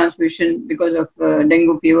platelet transfusion because of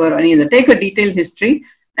dengue fever or any other. Take a detailed history,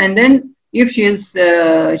 and then if she has,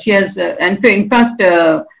 and in fact,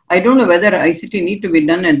 I don't know whether ICT need to be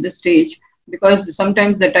done at this stage, because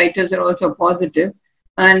sometimes the titers are also positive,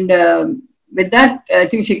 and with that, I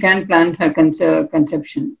think she can plan her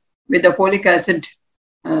conception with the folic acid,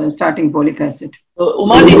 starting folic acid. So,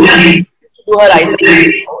 Uma, did you do her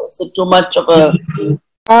ICT? Is it too much of a...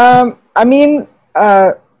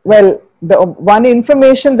 Well, the one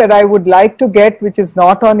information that I would like to get, which is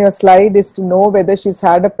not on your slide, is to know whether she's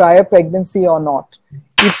had a prior pregnancy or not.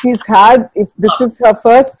 If this is her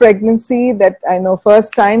first pregnancy, that I know,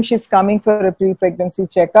 first time she's coming for a pre-pregnancy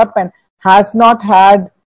checkup and has not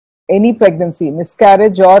had any pregnancy,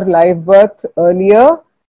 miscarriage or live birth earlier,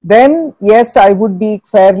 then yes, I would be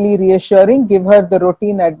fairly reassuring, give her the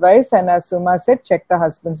routine advice, and as Suma said, check the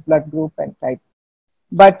husband's blood group and type.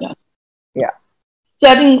 But yeah. So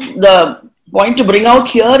I think the point to bring out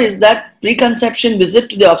here is that preconception visit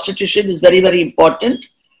to the obstetrician is very, very important.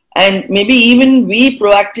 And maybe even we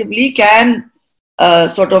proactively can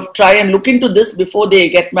sort of try and look into this before they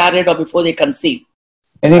get married or before they conceive.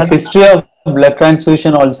 Any history of blood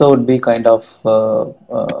transfusion also would be kind of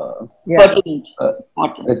pertinent.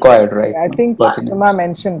 Required, right? I think Suma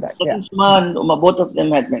mentioned that. I think Suma and Uma, both of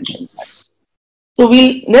them had mentioned that. So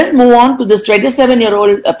let's move on to this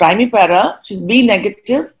 27-year-old primipara. She's B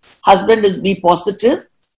negative, husband is B positive.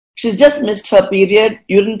 She's just missed her period,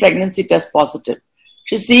 urine pregnancy test positive.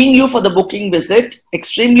 She's seeing you for the booking visit,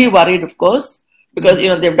 extremely worried, of course, because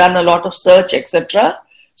they've done a lot of search, etc.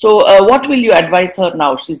 So what will you advise her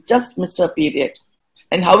now? She's just missed her period.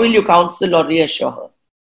 And how will you counsel or reassure her?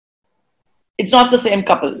 It's not the same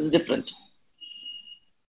couple, it's different.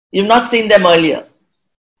 You've not seen them earlier.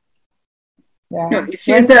 Yeah. No, if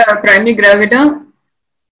she is a primary gravida,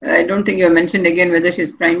 I don't think you have mentioned again whether she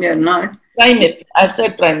is primary or not. Primate. I've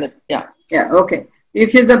said primate. Yeah. Yeah. Okay.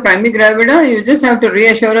 If she is a primary gravida, you just have to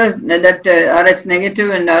reassure us that Rh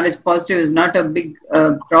negative and Rh positive is not a big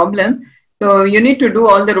problem. So you need to do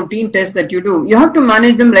all the routine tests that you do. You have to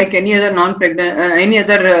manage them like any other non-pregnant, any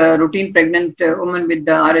other routine pregnant woman with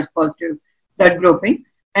the Rh positive blood grouping.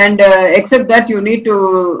 And except that, you need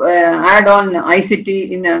to add on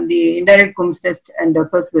ICT in the indirect Coombs test and the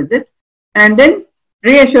first visit. And then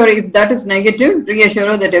reassure, if that is negative,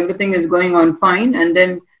 reassure her that everything is going on fine. And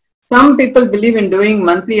then some people believe in doing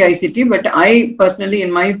monthly ICT, but I personally, in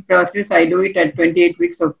my practice, I do it at 28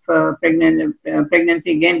 weeks of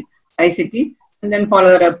pregnancy, again, ICT, and then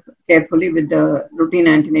follow her up carefully with the routine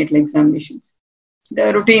antenatal examinations.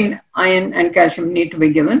 The routine iron and calcium need to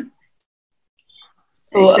be given.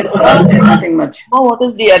 So, nothing much. What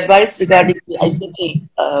is the advice regarding the ICT?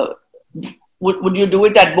 Would you do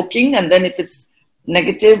it at booking, and then if it's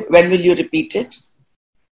negative, when will you repeat it?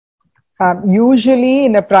 Usually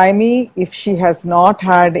in a primary, if she has not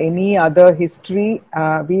had any other history,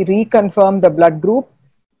 we reconfirm the blood group.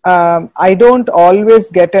 I don't always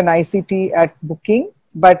get an ICT at booking,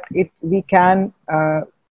 but we can,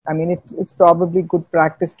 it's probably good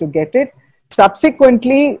practice to get it.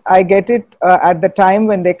 Subsequently, I get it at the time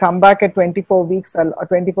when they come back at 24 weeks,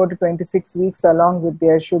 24 to 26 weeks, along with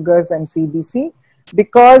their sugars and CBC,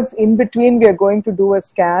 because in between we are going to do a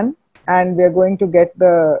scan and we are going to get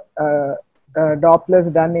the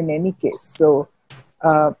Dopplers done in any case. So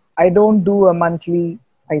I don't do a monthly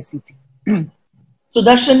ICT. So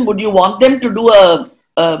Darshan, would you want them to do a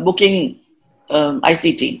booking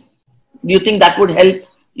ICT? Do you think that would help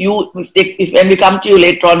you if when we come to you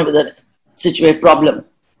later on with a problem?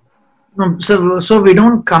 No, so we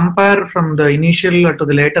don't compare from the initial to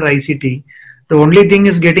the later ICT. The only thing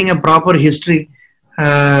is getting a proper history.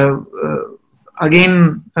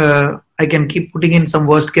 again, I can keep putting in some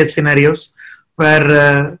worst case scenarios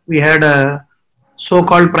where we had a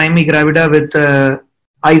so-called primary gravida with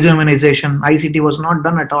isoimmunization. ICT was not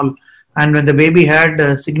done at all. And when the baby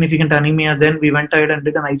had significant anemia, then we went ahead and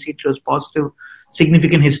did an ICT. It was positive.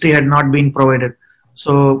 Significant history had not been provided.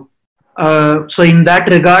 So in that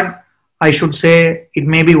regard, I should say it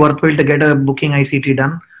may be worthwhile to get a booking ICT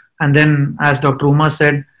done. And then, as Dr. Uma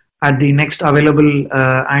said, at the next available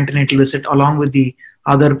antenatal visit, along with the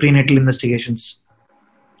other prenatal investigations.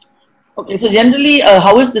 Okay, so generally,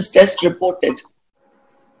 how is this test reported?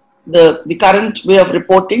 The current way of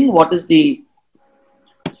reporting, what is the...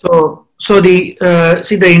 So the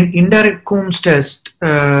indirect Coombs test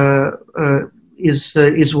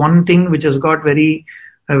is one thing which has got very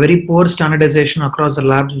poor standardization across the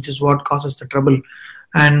labs, which is what causes the trouble.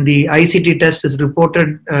 And the ICT test is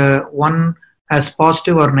reported one as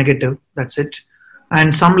positive or negative. That's it.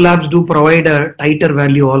 And some labs do provide a tighter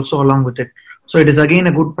value also along with it. So it is again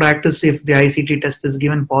a good practice if the ICT test is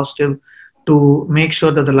given positive to make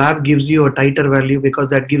sure that the lab gives you a tighter value, because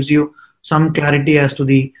that gives you some clarity as to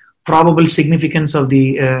the probable significance of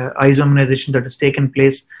the isoimmunization that has taken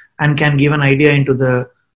place and can give an idea into the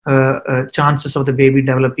chances of the baby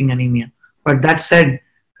developing anemia. But that said,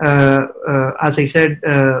 as I said,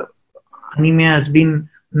 anemia has been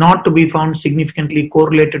not to be found significantly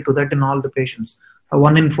correlated to that in all the patients.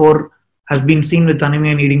 1 in 4 has been seen with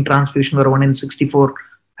anemia needing transfusion, where 1 in 64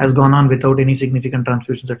 has gone on without any significant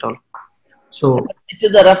transfusions at all. So it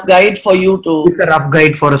is a rough guide for you to... It's a rough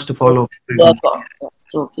guide for us to follow.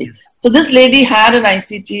 Okay. So this lady had an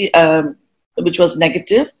ICT which was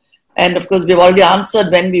negative. And of course, we've already answered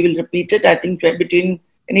when we will repeat it. I think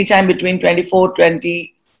anytime between 24,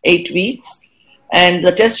 28 weeks. And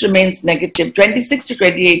the test remains negative. 26 to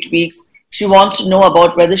 28 weeks, she wants to know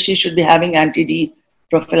about whether she should be having anti-D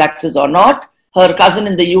prophylaxis or not. Her cousin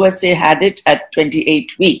in the USA had it at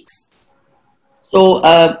 28 weeks. So,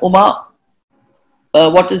 Uma,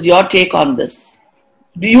 what is your take on this?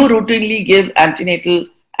 Do you routinely give antenatal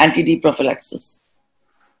anti-D prophylaxis?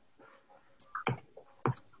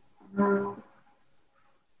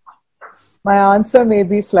 My answer may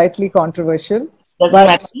be slightly controversial. Doesn't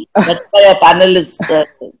matter. That's why a panel is...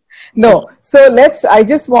 No. So I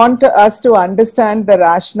just want us to understand the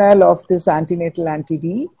rationale of this antenatal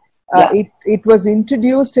anti-D. It was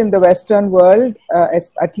introduced in the Western world,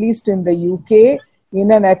 at least in the UK,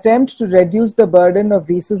 in an attempt to reduce the burden of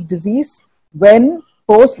Rhesus disease when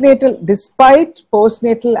despite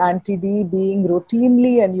postnatal anti-D being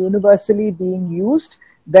routinely and universally being used,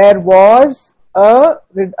 there was a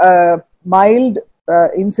mild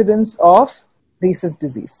incidence of Rhesus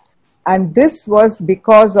disease. And this was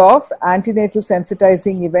because of antenatal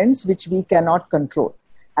sensitizing events which we cannot control.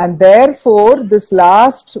 And therefore, this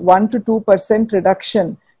last 1 to 2%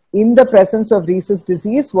 reduction in the presence of Rhesus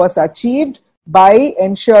disease was achieved by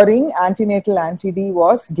ensuring antenatal anti-D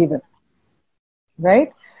was given.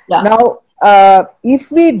 Right? Yeah. Now,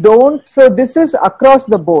 if we don't, so this is across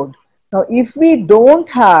the board. Now, if we don't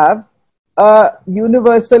have a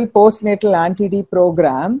universal postnatal anti-D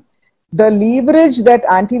program, the leverage that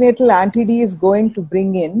antenatal anti-D is going to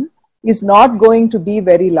bring in is not going to be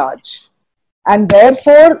very large. And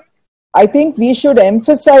therefore, I think we should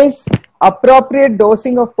emphasize appropriate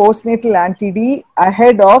dosing of postnatal anti-D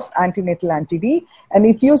ahead of antenatal anti-D. And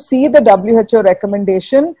if you see the WHO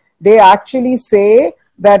recommendation, they actually say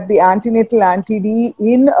that the antenatal anti-D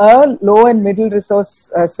in a low and middle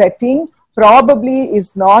resource setting probably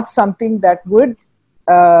is not something that would,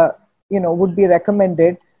 would be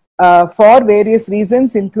recommended for various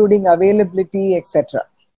reasons, including availability, etc.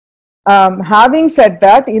 Having said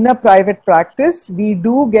that, in a private practice, we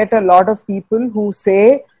do get a lot of people who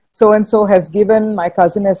say, so-and-so has given, my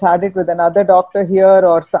cousin has had it with another doctor here,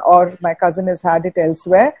 or my cousin has had it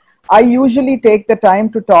elsewhere. I usually take the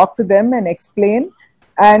time to talk to them and explain,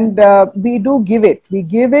 and we do give it. We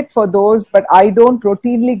give it for those, but I don't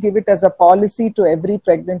routinely give it as a policy to every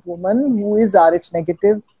pregnant woman who is Rh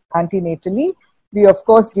negative antenatally. We of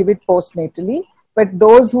course give it postnatally, but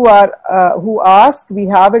those who ask, we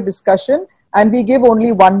have a discussion and we give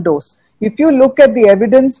only 1 dose. If you look at the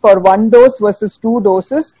evidence for 1 dose versus 2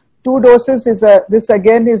 doses, 2 doses is this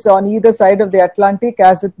again is on either side of the Atlantic.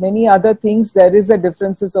 As with many other things, there is a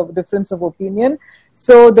difference of opinion.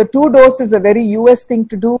 So the 2 dose is a very US thing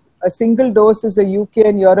to do. A single dose is a UK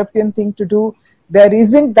and European thing to do. There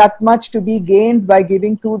isn't that much to be gained by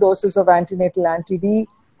giving 2 doses of antenatal anti-D.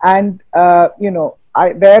 And,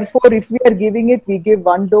 therefore, if we are giving it, we give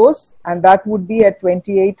 1 dose, and that would be at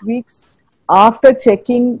 28 weeks after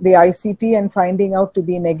checking the ICT and finding out to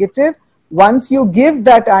be negative, once you give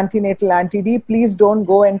that antenatal anti-D, please don't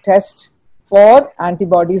go and test for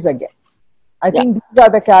antibodies again. I think these are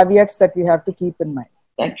the caveats that we have to keep in mind.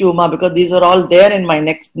 Thank you, Uma, because these were all there in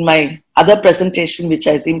my other presentation, which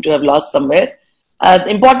I seem to have lost somewhere. The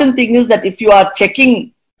important thing is that if you are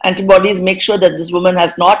checking antibodies, make sure that this woman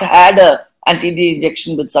has not had a anti-D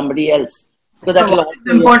injection with somebody else. So that what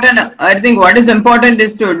is important, I think what is important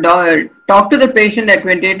is to talk to the patient at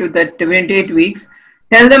 28 weeks,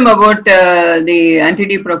 tell them about the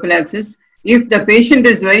anti-D prophylaxis. If the patient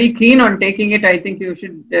is very keen on taking it, I think you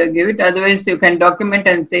should give it. Otherwise, you can document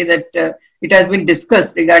and say that it has been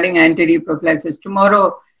discussed regarding anti-D prophylaxis.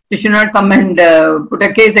 Tomorrow, you should not come and put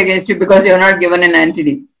a case against you because you are not given an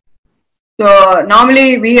anti-D. So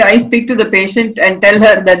normally I speak to the patient and tell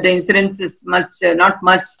her that the incidence is not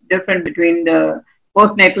much different between the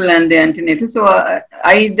postnatal and the antenatal. So I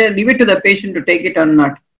either leave it to the patient to take it or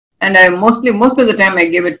not. And most of the time I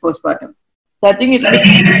give it postpartum. So I think it will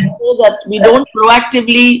be so that we don't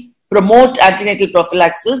proactively promote antenatal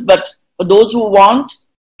prophylaxis, but for those who want,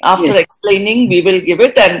 after explaining, we will give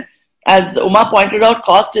it. And as Uma pointed out,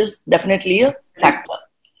 cost is definitely a factor.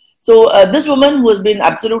 So this woman who has been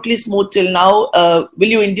absolutely smooth till now, will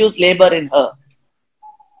you induce labor in her?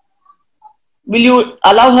 Will you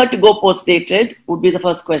allow her to go post-dated? Would be the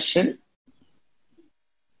first question.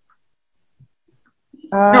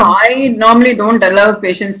 No, I normally don't allow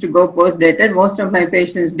patients to go post-dated. Most of my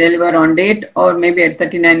patients deliver on date or maybe at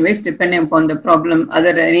 39 weeks, depending upon the problem,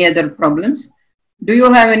 any other problems. Do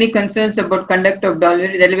you have any concerns about conduct of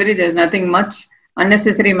delivery? There's nothing much.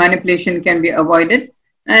 Unnecessary manipulation can be avoided.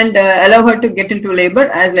 And allow her to get into labor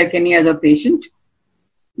as like any other patient.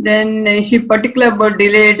 Then is she particular about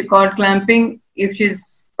delayed cord clamping? If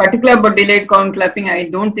she's particular about delayed cord clamping, I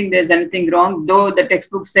don't think there's anything wrong, though the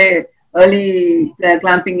textbooks say early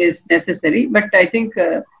clamping is necessary. But I think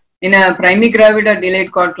in a primigravida,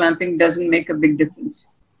 delayed cord clamping doesn't make a big difference.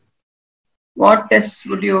 What tests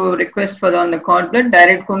would you request for on the cord blood?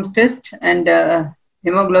 Direct Coombs test and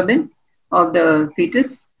hemoglobin of the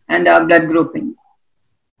fetus and blood grouping.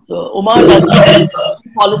 So, Uma, the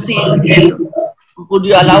policy, would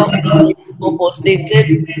you allow to go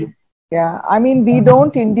post-dated? Yeah, I mean, we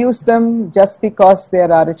don't induce them just because they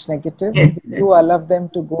are Rh negative. Yes, we do allow them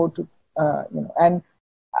to go to, and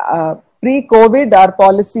pre-COVID, our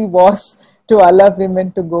policy was to allow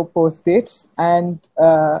women to go post-dates and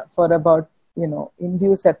for about,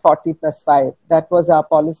 induce at 40+5. That was our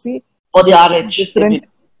policy. For the RH? Different.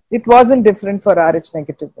 It wasn't different for Rh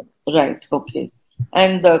negative women. Right, okay.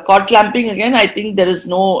 And the cord clamping, again, I think there is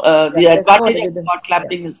no, the advantage of cord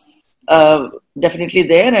clamping is definitely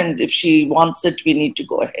there. And if she wants it, we need to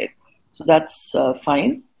go ahead. So that's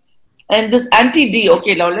fine. And this anti-D,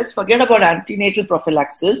 okay, now let's forget about antenatal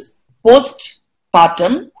prophylaxis.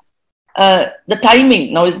 Postpartum, the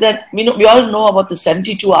timing, now is that, we all know about the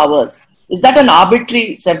 72 hours. Is that an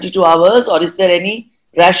arbitrary 72 hours or is there any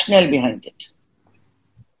rationale behind it?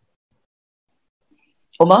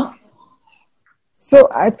 Uma? So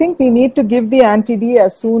I think we need to give the anti-D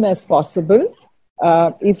as soon as possible.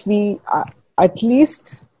 If we at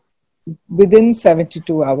least within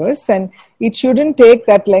 72 hours, and it shouldn't take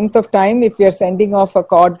that length of time. If we are sending off a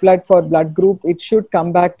cord blood for blood group, it should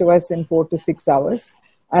come back to us in 4 to 6 hours.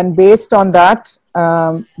 And based on that,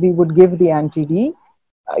 we would give the anti-D.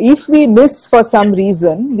 If we miss for some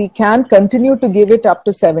reason, we can continue to give it up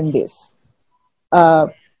to 7 days.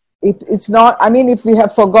 It's not, I mean, if we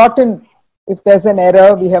have forgotten, if there's an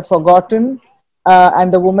error, we have forgotten,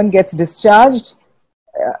 and the woman gets discharged,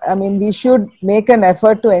 I mean, we should make an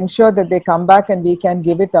effort to ensure that they come back and we can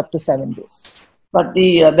give it up to 7 days. But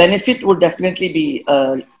the benefit would definitely be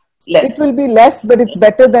less. It will be less, but it's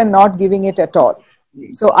better than not giving it at all.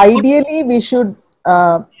 So ideally, we should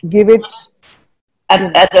give it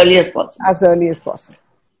as early as possible. As early as possible.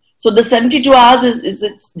 So the 72 hours, is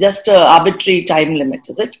it just an arbitrary time limit,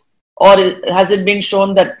 is it? Or has it been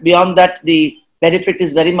shown that beyond that, the benefit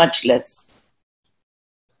is very much less?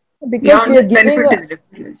 Because we are giving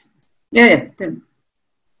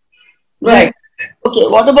Right. Okay,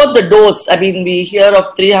 what about the dose? I mean, we hear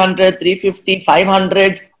of 300, 350,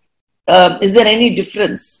 500. Is there any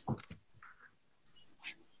difference?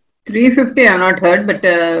 350 I have not heard, but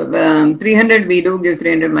 300 we do give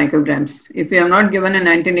 300 micrograms. If we have not given an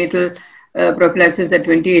antenatal prophylaxis at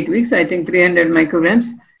 28 weeks, I think 300 micrograms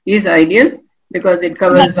is ideal because it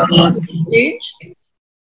covers almost. Change?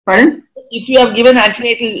 Pardon? If you have given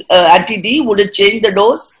antenatal anti-D, would it change the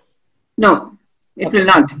dose? No, it will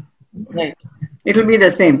not. Right. It will be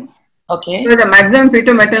the same. Okay. So the maximum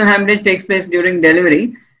fetal maternal hemorrhage takes place during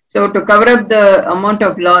delivery. So to cover up the amount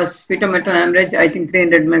of loss, fetal maternal hemorrhage, I think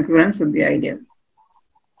 300 micrograms would be ideal.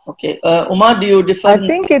 Okay, Uma, do you differ? I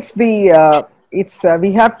think it's the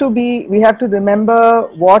we have to remember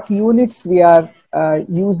what units we are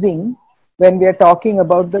using when we are talking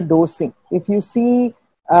about the dosing. If you see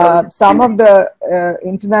some of the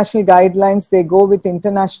international guidelines, they go with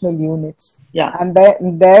international units, Yeah.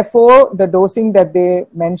 and therefore the dosing that they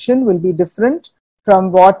mention will be different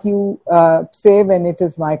from what you say when it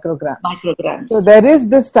is micrograms. Micrograms. So there is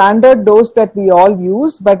this standard dose that we all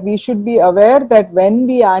use, but we should be aware that when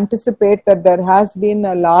we anticipate that there has been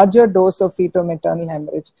a larger dose of fetal-maternal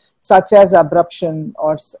hemorrhage, such as abruption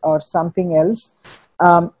or something else,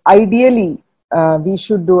 ideally we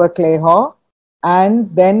should do a Clay-Haw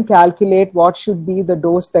and then calculate what should be the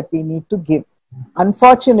dose that we need to give.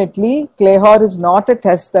 Unfortunately, Clay-Haw is not a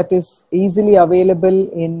test that is easily available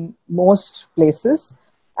in most places,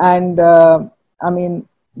 and I mean,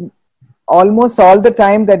 almost all the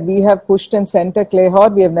time that we have pushed and sent a Clay-Haw,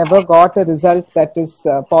 we have never got a result that is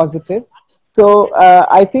positive. So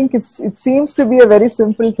I think it seems to be a very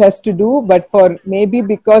simple test to do, but for maybe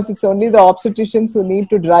because it's only the obstetricians who need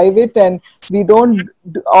to drive it, and we don't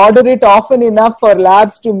order it often enough for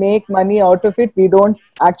labs to make money out of it, we don't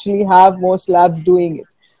actually have most labs doing it.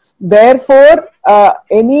 Therefore,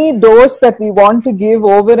 any dose that we want to give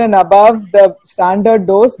over and above the standard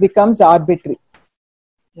dose becomes arbitrary.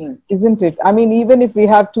 Isn't it? I mean, even if we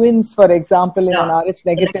have twins, for example, in an Rh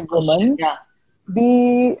negative woman,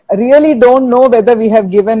 we really don't know whether we have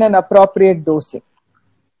given an appropriate dosing.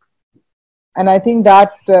 And I think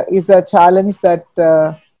that is a challenge that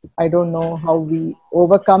I don't know how we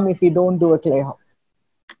overcome if we don't do a Clay-Haw.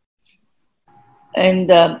 And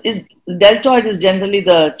deltoid is generally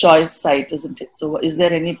the choice site, isn't it? So is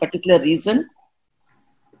there any particular reason?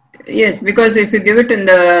 Yes, because if you give it in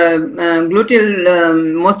the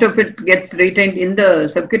gluteal, most of it gets retained in the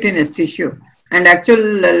subcutaneous tissue, and actual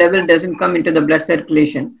level doesn't come into the blood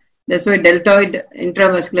circulation. That's why deltoid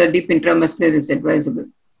intramuscular, deep intramuscular is advisable.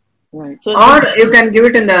 Right. So or you can give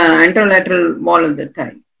it in the anterolateral wall of the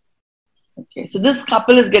thigh. Okay. So this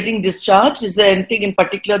couple is getting discharged. Is there anything in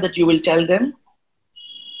particular that you will tell them?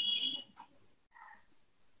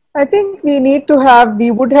 I think we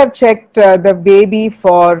would have checked the baby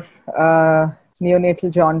for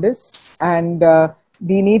neonatal jaundice, and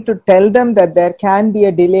we need to tell them that there can be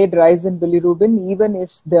a delayed rise in bilirubin even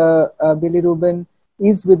if the bilirubin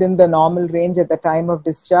is within the normal range at the time of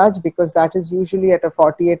discharge, because that is usually at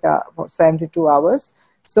a 72 hours.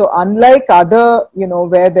 So unlike other,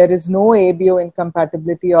 where there is no ABO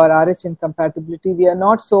incompatibility or RH incompatibility, we are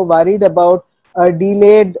not so worried about a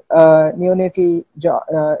delayed neonatal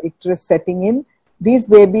icterus setting in. These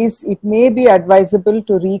babies, it may be advisable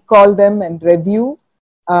to recall them and review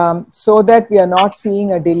so that we are not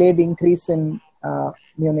seeing a delayed increase in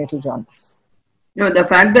neonatal jaundice. No, the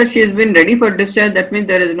fact that she has been ready for discharge, that means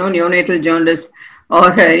there is no neonatal jaundice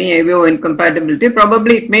or any ABO incompatibility.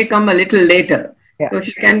 Probably it may come a little later. Yeah. So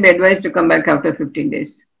she can be advised to come back after 15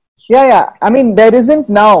 days. Yeah. I mean, there isn't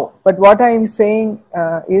now, but what I am saying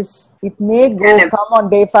is it may come on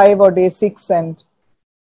day 5 or day 6. And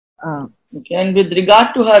okay. And with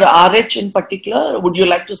regard to her RH in particular, would you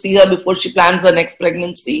like to see her before she plans her next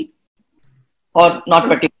pregnancy, or not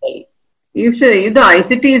particularly? If the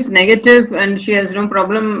ICT is negative and she has no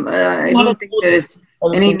problem, I don't think there is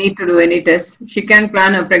any need to do any test. She can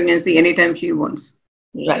plan her pregnancy anytime she wants.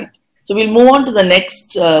 Right. So we'll move on to the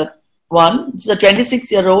next one. She's a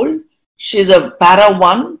 26-year-old. She's a para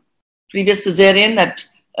 1, previous cesarean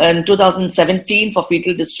in 2017 for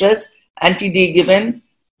fetal distress, anti-D given.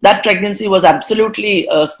 That pregnancy was absolutely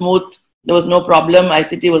smooth. There was no problem.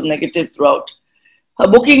 ICT was negative throughout. Her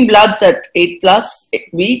booking bloods at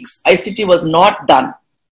 8+ weeks. ICT was not done.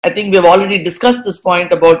 I think we've already discussed this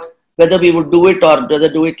point about whether we would do it or whether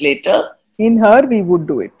do it later. In her, we would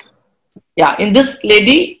do it. Yeah. In this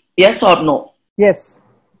lady, yes or no? Yes.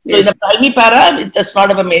 So in a primary para, it's not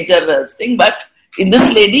of a major thing, but in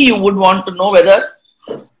this lady, you would want to know whether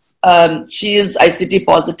she is ICT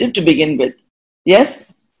positive to begin with. Yes?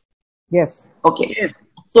 Yes. Okay. Yes.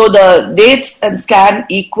 So the dates and scan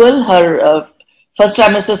equal. Her first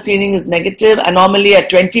trimester screening is negative. Anomaly at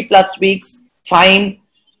 20+ weeks, fine.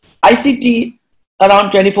 ICT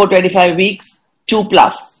around 24-25 weeks,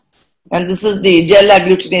 2+. And this is the gel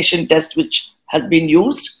agglutination test which has been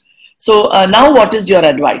used. So now what is your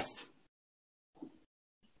advice?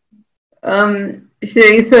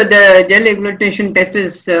 If the gel agglutination test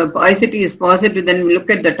is ICT is positive, then we look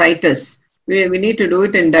at the titers. We need to do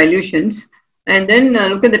it in dilutions, and then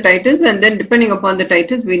look at the titers, and then depending upon the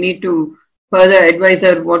titers, we need to further advise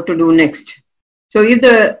her what to do next. So if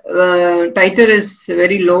the titer is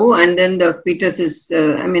very low and then the fetus is,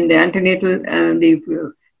 the antenatal,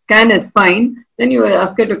 the scan is fine, then you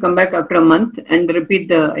ask her to come back after a month and repeat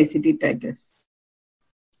the ICT titers.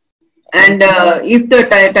 And if the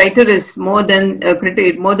titer is more than the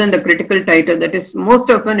critical titer, that is most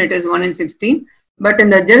often it is 1 in 16. But in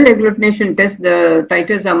the gel agglutination test, the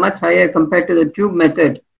titers are much higher compared to the tube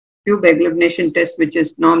method, tube agglutination test, which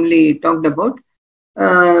is normally talked about.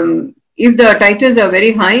 If the titers are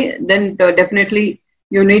very high, then definitely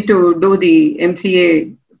you need to do the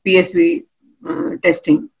MCA PSV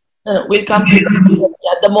testing. We'll come to that.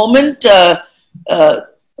 At the moment,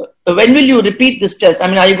 when will you repeat this test? I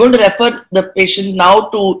mean, are you going to refer the patient now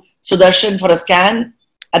to Sudarshan for a scan?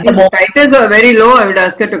 At the moment, titers are very low. I would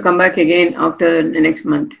ask her to come back again after the next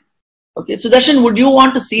month. Okay, Sudarshan, would you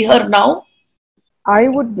want to see her now? I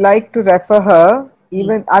would like to refer her.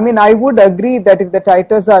 I would agree that if the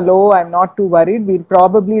titers are low, I'm not too worried. We'll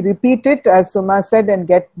probably repeat it, as Suma said, and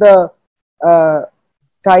get the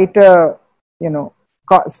titer,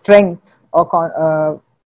 strength.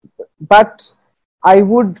 But I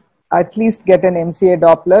would at least get an MCA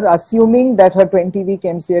Doppler, assuming that her 20-week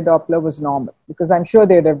MCA Doppler was normal, because I'm sure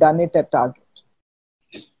they'd have done it at target.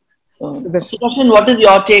 Sudarshan, what is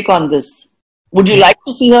your take on this? Would you like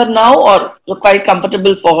to see her now, or you're quite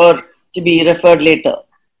comfortable for her to be referred later?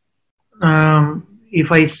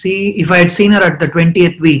 If I had seen her at the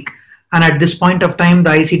 20th week, and at this point of time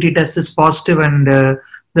the ICT test is positive and the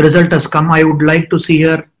result has come, I would like to see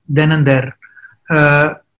her then and there.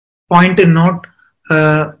 Point in note,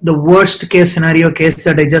 the worst case scenario case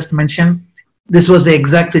that I just mentioned, this was the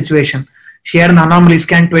exact situation. She had an anomaly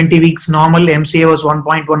scan, 20 weeks normal, MCA was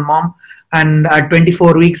 1.1 mom, and at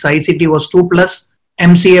 24 weeks ICT was 2+,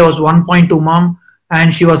 MCA was 1.2 mom,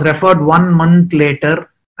 and she was referred 1 month later,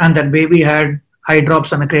 and that baby had high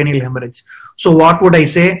drops and a cranial hemorrhage. So what would I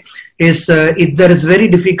say is, there is very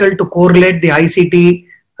difficult to correlate the ICT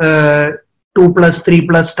 2+,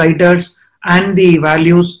 3+ titers and the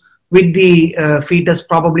values with the fetus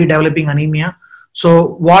probably developing anemia. So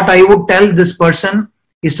what I would tell this person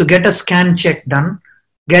is to get a scan check done,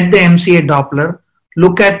 get the MCA Doppler,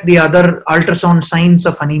 look at the other ultrasound signs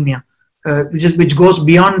of anemia, which goes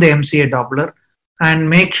beyond the MCA Doppler, and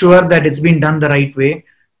make sure that it's been done the right way.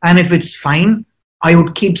 And if it's fine, I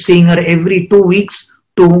would keep seeing her every 2 weeks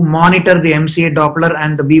to monitor the MCA Doppler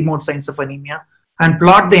and the B mode signs of anemia, and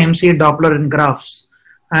plot the MCA Doppler in graphs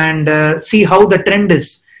and see how the trend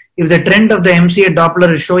is. If the trend of the MCA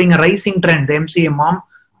Doppler is showing a rising trend, the MCA mom,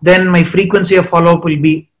 then my frequency of follow-up will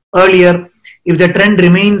be earlier. If the trend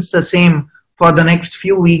remains the same for the next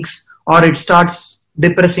few weeks, or it starts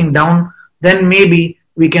depressing down, then maybe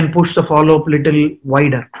we can push the follow-up little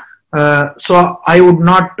wider. So I would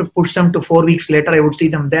not push them to 4 weeks later. I would see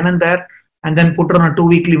them then and there, and then put her on a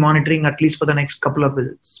 2-weekly monitoring at least for the next couple of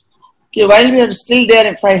visits. Okay, while we are still there,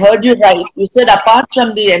 if I heard you right, you said apart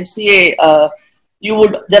from the MCA,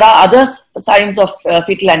 there are other signs of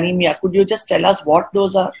fetal anemia. Could you just tell us what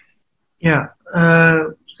those are? Yeah,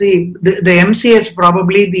 see, the MCA is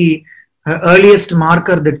probably the earliest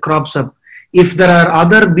marker that crops up. If there are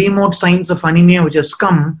other B mode signs of anemia which has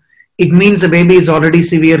come, it means the baby is already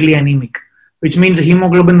severely anemic, which means the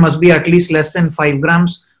hemoglobin must be at least less than 5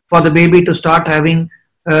 grams for the baby to start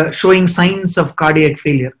showing signs of cardiac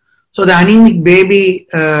failure. So the anemic baby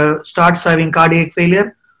starts having cardiac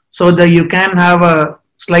failure, so that you can have a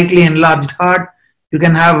slightly enlarged heart, you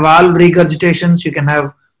can have valve regurgitations, you can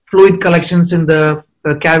have fluid collections in the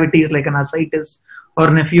cavities like an ascites or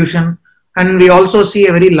an effusion. And we also see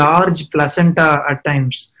a very large placenta at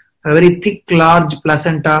times, a very thick, large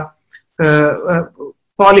placenta.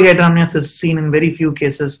 Polyhydramnios is seen in very few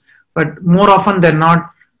cases, but more often than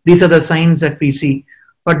not, these are the signs that we see.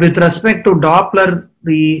 But with respect to Doppler,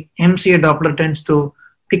 the MCA Doppler tends to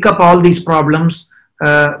pick up all these problems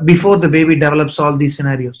before the baby develops all these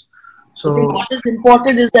scenarios. So what is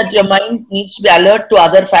important is that your mind needs to be alert to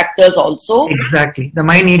other factors also. Exactly. The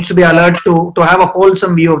mind needs to be alert to have a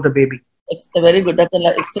wholesome view of the baby. It's very good. That's an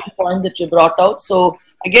excellent point that you brought out. So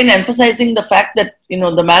again, emphasizing the fact that,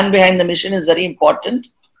 the man behind the mission is very important.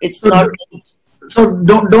 It's not. So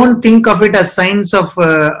don't think of it as signs of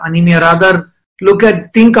anemia. Rather,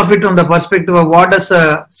 think of it from the perspective of what does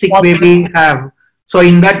a sick baby have. So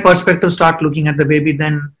in that perspective, start looking at the baby,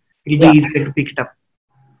 then it'll be easier to pick it up.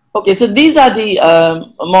 Okay, so these are the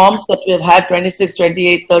moms that we have had 26,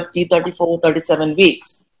 28, 30, 34, 37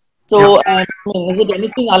 weeks. So is it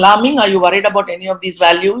anything alarming? Are you worried about any of these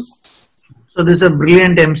values? So these are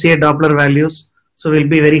brilliant MCA Doppler values. So we'll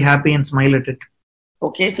be very happy and smile at it.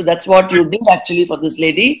 Okay, so that's what you did actually for this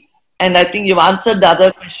lady. And I think you've answered the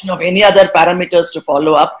other question of any other parameters to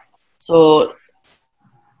follow up. So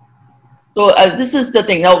this is the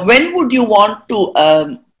thing. Now, when would you want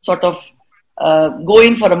to sort of go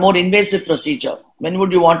in for a more invasive procedure? When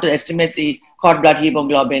would you want to estimate the cord blood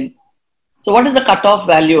hemoglobin? So what is the cutoff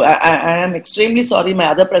value? I am extremely sorry. My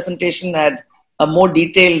other presentation had a more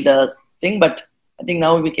detailed thing, but I think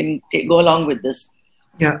now we can go along with this.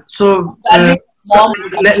 Yeah. So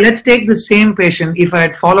let's take the same patient. If I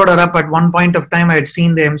had followed her up at one point of time, I had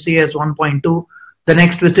seen the MCA as 1.2. The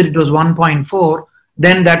next visit it was 1.4.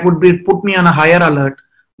 Then that would put me on a higher alert.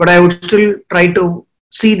 But I would still try to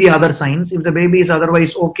see the other signs. If the baby is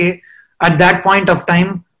otherwise okay, at that point of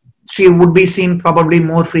time, she would be seen probably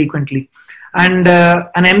more frequently. And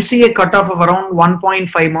an MCA cutoff of around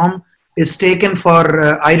 1.5 mom is taken for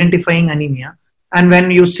identifying anemia. And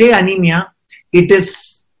when you say anemia, it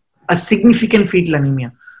is a significant fetal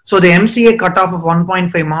anemia. So the MCA cutoff of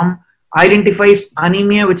 1.5 mom identifies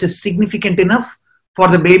anemia which is significant enough for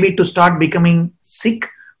the baby to start becoming sick,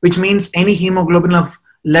 which means any hemoglobin of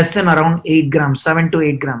less than around 8 grams, 7 to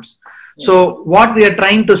 8 grams. So what we are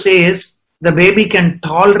trying to say is the baby can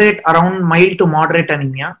tolerate around mild to moderate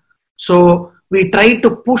anemia. So we try to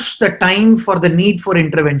push the time for the need for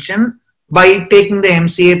intervention by taking the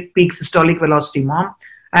MCA peak systolic velocity mom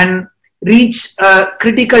and reach a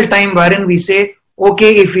critical time wherein we say,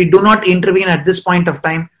 okay, if we do not intervene at this point of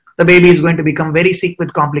time, the baby is going to become very sick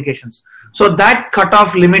with complications. So that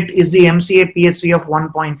cutoff limit is the MCA PSV of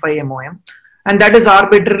 1.5 MOM. And that is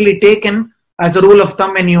arbitrarily taken as a rule of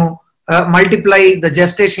thumb when you multiply the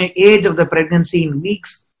gestational age of the pregnancy in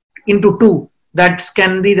weeks into 2. That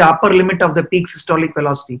can be the upper limit of the peak systolic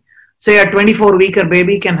velocity. Say a 24-weeker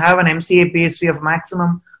baby can have an MCA PSV of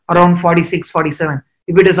maximum around 46, 47.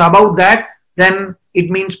 If it is above that, then it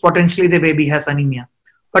means potentially the baby has anemia.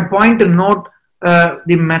 But point to note,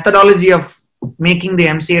 the methodology of making the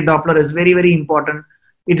MCA Doppler is very, very important.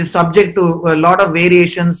 It is subject to a lot of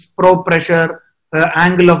variations, probe pressure,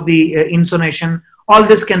 angle of the insonation. All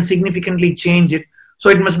this can significantly change it. So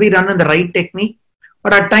it must be done in the right technique.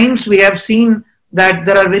 But at times we have seen that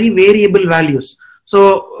there are very variable values.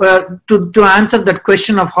 So to answer that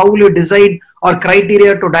question of how will you decide or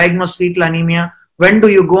criteria to diagnose fetal anemia, when do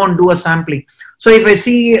you go and do a sampling? So if I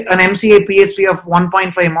see an MCA PSV of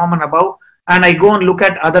 1.5 mom and above, and I go and look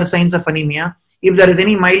at other signs of anemia, if there is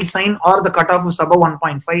any mild sign or the cutoff is above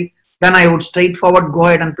 1.5, then I would straightforward go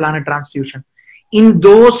ahead and plan a transfusion. In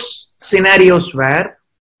those scenarios where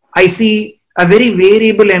I see a very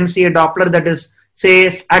variable MCA Doppler that is,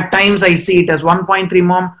 says at times I see it as 1.3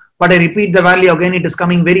 mom, but I repeat the value again, it is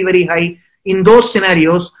coming very, very high. In those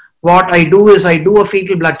scenarios, what I do is I do a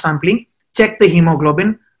fetal blood sampling, check the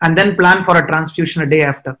hemoglobin, and then plan for a transfusion a day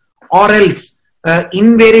after. Or else,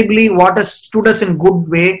 invariably, what has stood us in good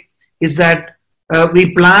way is that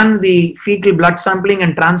we plan the fetal blood sampling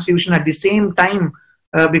and transfusion at the same time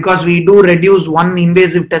because we do reduce one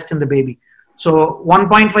invasive test in the baby. So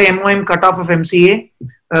 1.5 MOM cutoff of MCA,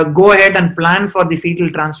 go ahead and plan for the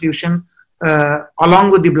fetal transfusion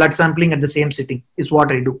along with the blood sampling at the same sitting is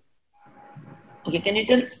what I do. Okay, can you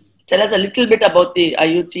tell us a little bit about the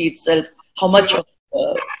IUT itself? How much of,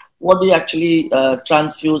 what do you actually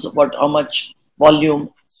transfuse? How much volume?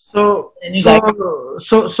 So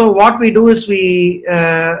what we do is we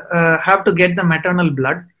have to get the maternal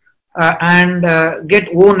blood and get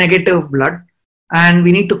O negative blood, and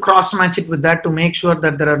we need to cross match it with that to make sure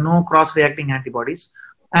that there are no cross reacting antibodies.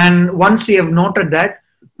 And once we have noted that,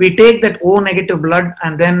 we take that O negative blood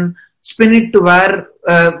and then spin it to where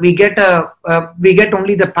we get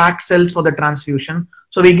only the packed cells for the transfusion.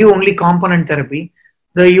 So we give only component therapy.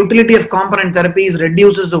 The utility of component therapy is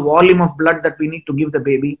reduces the volume of blood that we need to give the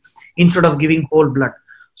baby instead of giving whole blood.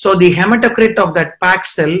 So the hematocrit of that packed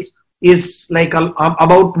cells is like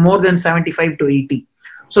about more than 75 to 80.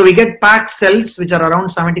 So we get packed cells which are around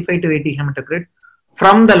 75 to 80 hematocrit.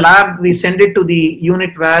 From the lab, we send it to the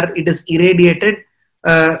unit where it is irradiated.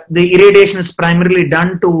 The irradiation is primarily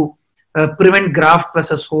done to prevent graft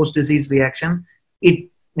versus host disease reaction. It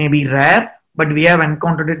may be rare, but we have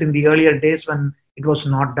encountered it in the earlier days when it was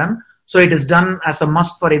not done. So it is done as a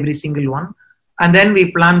must for every single one. And then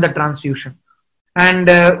we plan the transfusion. And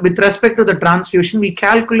with respect to the transfusion, we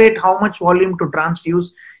calculate how much volume to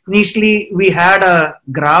transfuse. Initially, we had a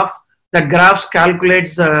graph. That graph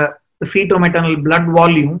calculates the fetal-maternal blood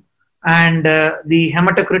volume and the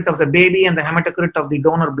hematocrit of the baby and the hematocrit of the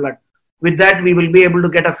donor blood. With that, we will be able to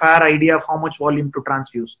get a fair idea of how much volume to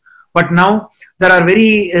transfuse. But now, there are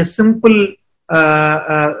very simple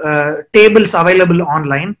tables available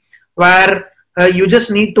online where you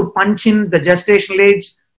just need to punch in the gestational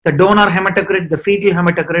age, the donor hematocrit, the fetal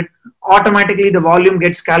hematocrit, automatically the volume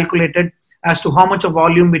gets calculated as to how much of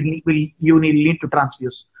volume will you need to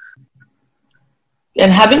transfuse.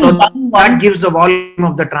 And having So done one, that gives the volume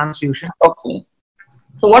of the transfusion. okay.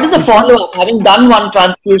 So what is the follow-up? Having done one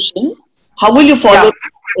transfusion, how will you follow?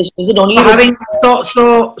 Yeah. Is it only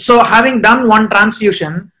So having done one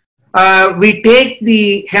transfusion, we take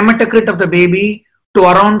the hematocrit of the baby to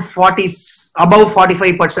around above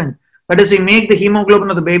 45%. That is, we make the hemoglobin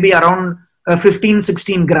of the baby around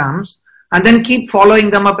 15-16 grams, and then keep following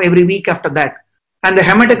them up every week after that. And the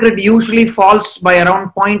hematocrit usually falls by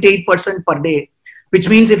around 0.8% per day, which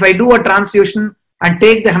means if I do a transfusion and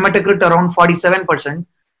take the hematocrit around 47%,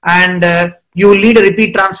 and you will need a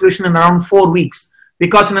repeat transfusion in around 4 weeks,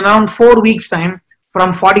 because in around 4 weeks time,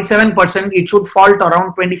 from 47%, it should fall to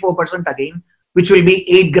around 24% again, which will be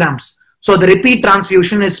 8 grams. So the repeat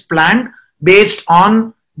transfusion is planned based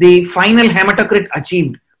on the final hematocrit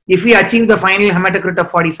achieved. If we achieve the final hematocrit of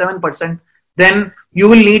 47%, then you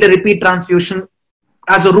will need a repeat transfusion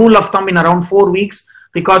as a rule of thumb in around 4 weeks,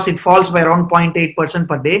 because it falls by around 0.8%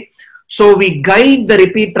 per day. So we guide the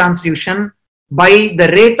repeat transfusion by the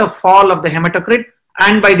rate of fall of the hematocrit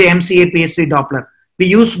and by the MCA PSV Doppler. We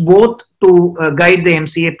use both to guide the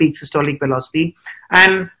MCA peak systolic velocity,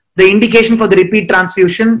 and the indication for the repeat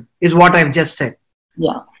transfusion is what I've just said.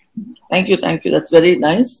 Yeah, thank you. That's very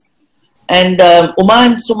nice. And Uma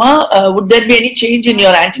and Suma, would there be any change in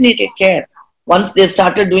your antenatal care once they've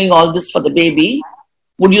started doing all this for the baby?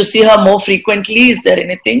 Would you see her more frequently? Is there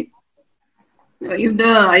anything? If the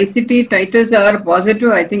ICT titers are positive,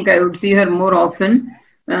 I think I would see her more often,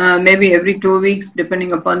 maybe every 2 weeks,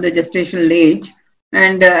 depending upon the gestational age.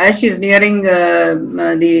 And as she's nearing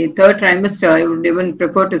the 3rd trimester, I would even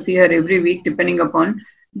prefer to see her every week, depending upon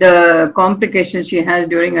the complications she has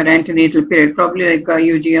during her antenatal period, probably like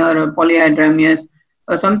UGR or polyhydramnias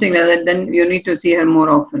or something like that. Then you need to see her more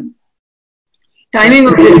often. Timing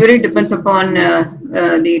of delivery depends upon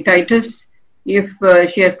the titers. If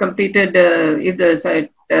she has completed, if the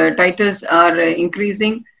titers are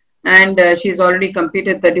increasing and she's already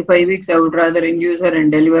completed 35 weeks, I would rather induce her and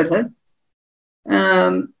deliver her.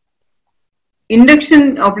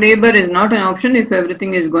 Induction of labor is not an option. If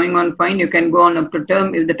everything is going on fine, you can go on up to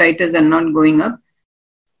term if the titers are not going up.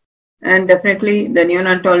 And definitely the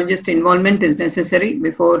neonatologist involvement is necessary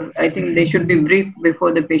before, I think they should be briefed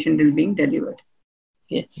before the patient is being delivered.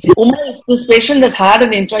 Okay. Uma, if this patient has had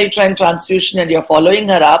an intrauterine transfusion and you're following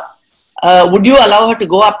her up, would you allow her to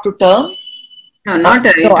go up to term? No, not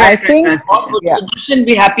a No, I think, Would Sudarshan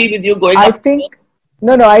be happy with you going up?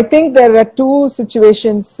 I think there are two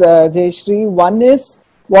situations, Jayashree. One is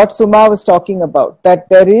what Suma was talking about, that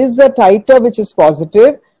there is a titer which is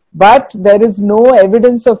positive, but there is no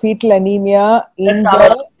evidence of fetal anemia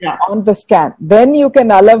on the scan. Then you can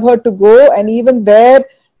allow her to go, and even there,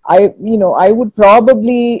 I would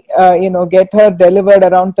probably, get her delivered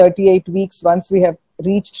around 38 weeks once we have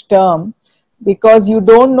reached term, because you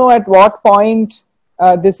don't know at what point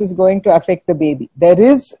this is going to affect the baby.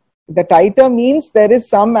 The titer means there is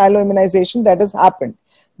some alloimmunization that has happened,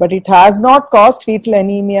 but it has not caused fetal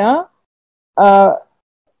anemia. But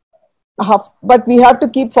we have to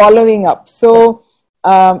keep following up. So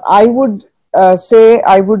I would say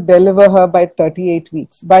I would deliver her by 38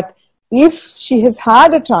 weeks. But if she has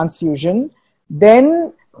had a transfusion,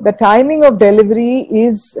 then the timing of delivery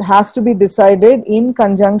has to be decided in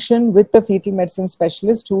conjunction with the fetal medicine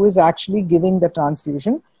specialist who is actually giving the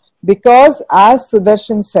transfusion. Because, as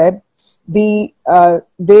Sudarshan said, they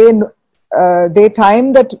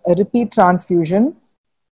time that repeat transfusion,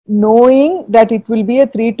 knowing that it will be a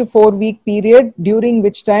 3 to 4 week period during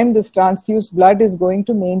which time this transfused blood is going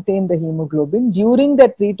to maintain the hemoglobin. During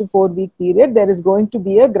that 3 to 4 week period, there is going to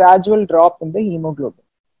be a gradual drop in the hemoglobin.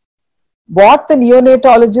 What the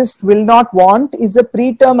neonatologist will not want is a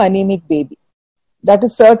preterm anemic baby. That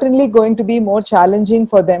is certainly going to be more challenging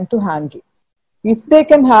for them to handle. If they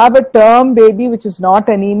can have a term baby which is not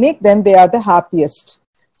anemic, then they are the happiest.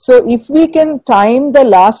 So if we can time the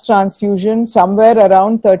last transfusion somewhere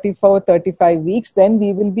around 34-35 weeks, then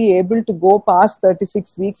we will be able to go past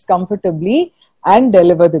 36 weeks comfortably and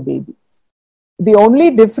deliver the baby. The only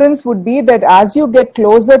difference would be that as you get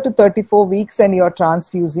closer to 34 weeks and you're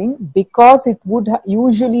transfusing, because it would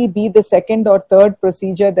usually be the 2nd or 3rd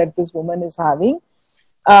procedure that this woman is having,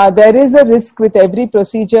 there is a risk with every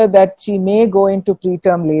procedure that she may go into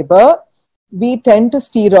preterm labor. We tend to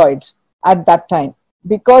steroid at that time,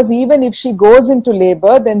 because even if she goes into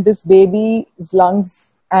labor, then this baby's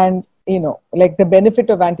lungs and, like the benefit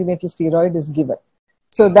of antenatal steroid is given.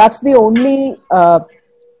 So that's the only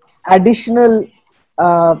additional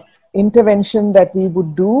intervention that we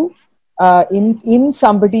would do in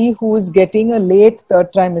somebody who is getting a late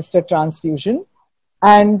third trimester transfusion.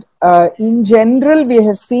 And in general, we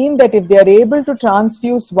have seen that if they are able to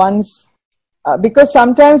transfuse once, because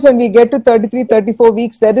sometimes when we get to 33, 34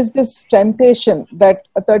 weeks, there is this temptation that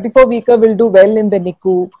a 34-weeker will do well in the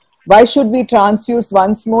NICU. Why should we transfuse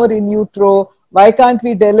once more in utero? Why can't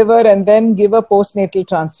we deliver and then give a postnatal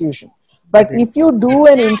transfusion? But if you do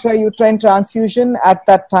an intrauterine transfusion at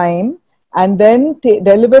that time and then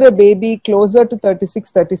deliver a baby closer to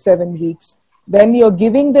 36, 37 weeks, then you're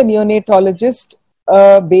giving the neonatologist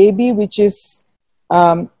a baby which is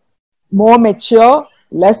more mature,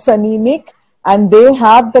 less anemic, and they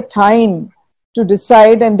have the time to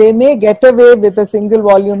decide, and they may get away with a single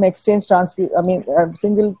volume exchange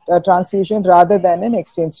transfusion, transfusion rather than an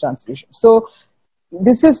exchange transfusion. So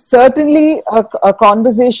this is certainly a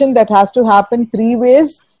conversation that has to happen three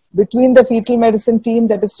ways between the fetal medicine team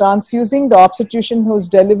that is transfusing, the obstetrician who's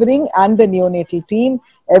delivering, and the neonatal team.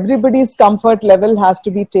 Everybody's comfort level has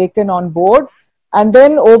to be taken on board. And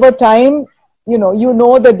then over time, you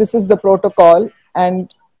know that this is the protocol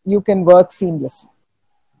and you can work seamlessly.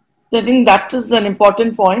 I think that is an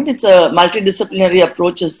important point. It's a multidisciplinary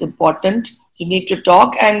approach is important. You need to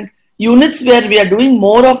talk, and units where we are doing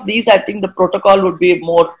more of these, I think the protocol would be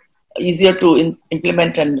more easier to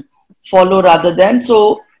implement and follow rather than.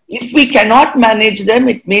 So if we cannot manage them,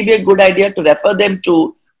 it may be a good idea to refer them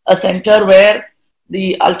to a center where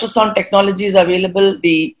the ultrasound technology is available,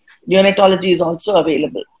 the neonatology is also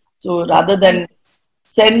available. So rather than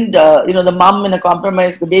send the mom in a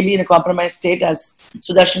compromised, the baby in a compromised state, as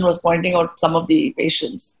Sudarshan was pointing out some of the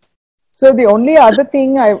patients. So the only other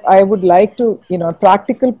thing I would like to,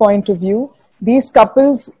 practical point of view, these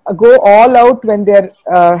couples go all out when they're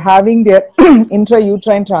having their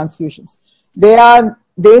intrauterine transfusions.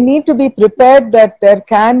 They need to be prepared that there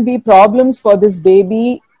can be problems for this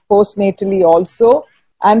baby postnatally also,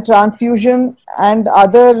 and transfusion and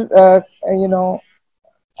other,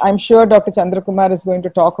 I'm sure Dr. Chandrakumar is going to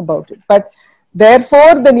talk about it. But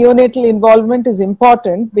therefore, the neonatal involvement is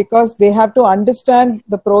important because they have to understand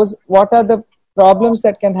the pros, what are the problems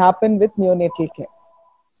that can happen with neonatal care.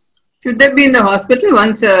 Should they be in the hospital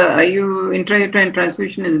once intrauterine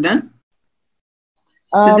transfusion is done?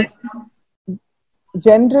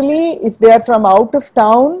 Generally, if they are from out of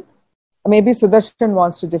town, maybe Sudarshan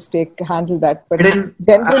wants to just handle that. But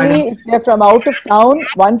generally, if they are from out of town,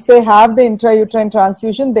 once they have the intrauterine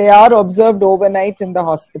transfusion, they are observed overnight in the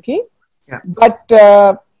hospital. Yeah. But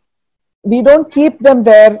we don't keep them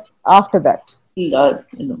there after that.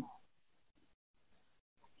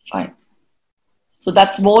 Fine. So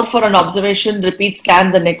that's more for an observation, repeat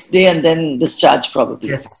scan the next day and then discharge probably.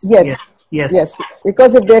 Yes.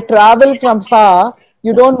 Because if they travel from far,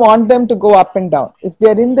 you don't want them to go up and down. If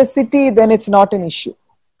they're in the city, then it's not an issue.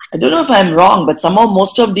 I don't know if I'm wrong, but somehow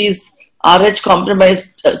most of these RH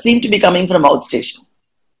compromised seem to be coming from outstation.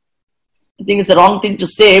 I think it's a wrong thing to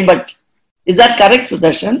say, but is that correct,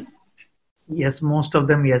 Sudarshan? Yes, most of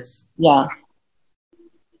them, yes. Yeah.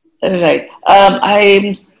 Right.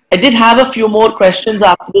 I did have a few more questions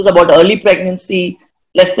after this about early pregnancy,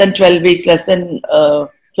 less than 12 weeks, less than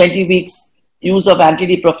 20 weeks use of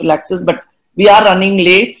anti-D prophylaxis, but we are running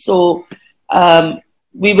late, so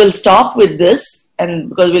we will stop with this, and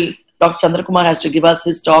because Dr. Chandrakumar has to give us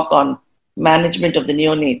his talk on management of the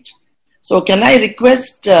neonate. So can I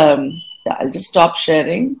request, I'll just stop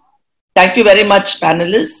sharing. Thank you very much,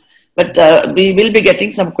 panelists, but we will be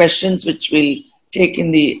getting some questions which we'll take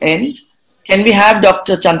in the end. Can we have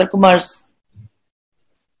Dr. Chandrakumar's?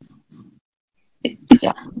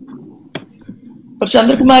 Yeah. Dr.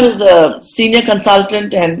 Chandrakumar is a senior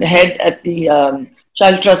consultant and head at the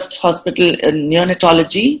Child Trust Hospital in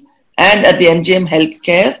Neonatology and at the MGM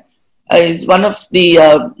Healthcare. He's one of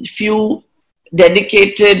the few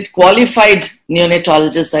dedicated, qualified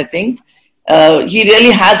neonatologists, I think. He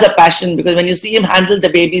really has a passion, because when you see him handle the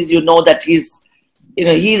babies, you know that he's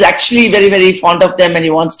actually very, very fond of them and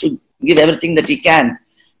he wants to give everything that he can.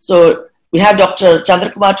 So we have Dr.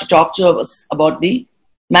 Chandrakumar to talk to us about the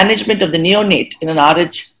management of the neonate in an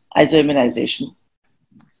RH isoimmunization.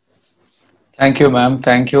 Thank you, ma'am.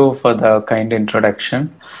 Thank you for the kind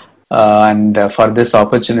introduction and for this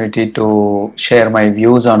opportunity to share my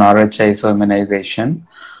views on RH isoimmunization.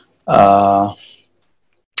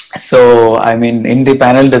 So, in the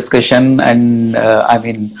panel discussion and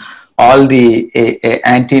all the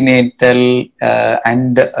antenatal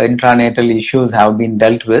and intranatal issues have been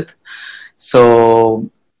dealt with. So,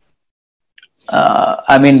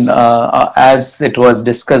 I mean, as it was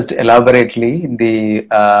discussed elaborately in the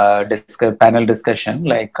panel discussion,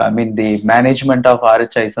 like, I mean, the management of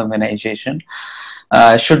RH isoimmunization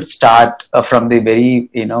should start from the very,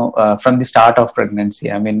 from the start of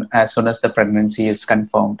pregnancy. I mean, as soon as the pregnancy is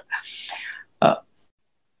confirmed.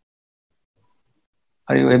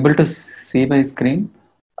 Are you able to see my screen?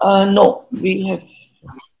 No, we have.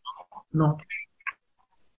 No.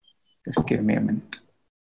 Just give me a minute.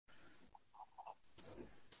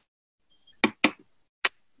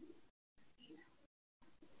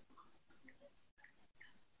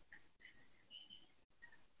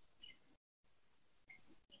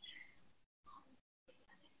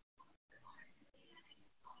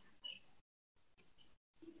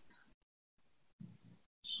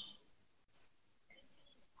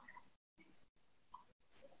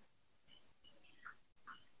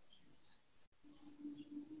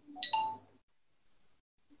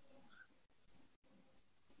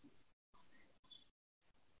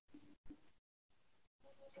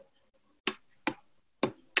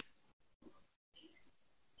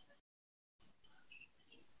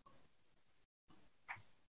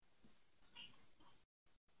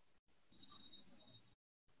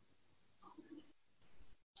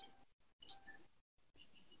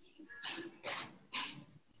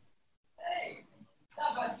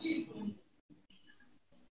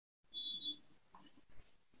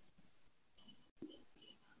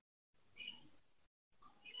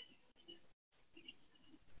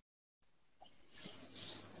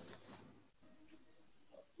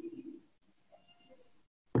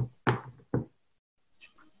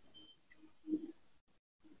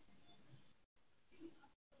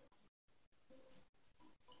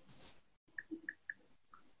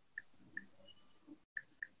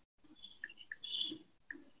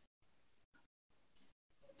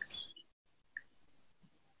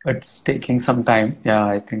 It's taking some time. Yeah,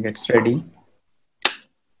 I think it's ready.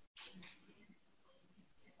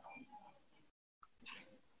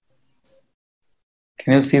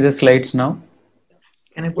 Can you see the slides now?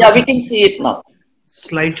 Can I put Yeah, we can see it now.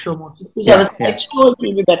 slideshow mode? If it's on a slideshow, it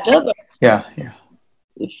will be better. But Yeah.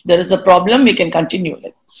 if there is a problem, we can continue.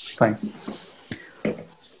 Fine.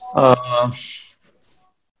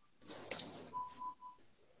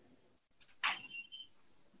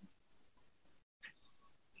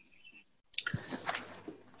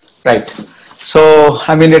 Right. So,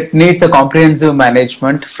 I mean, it needs a comprehensive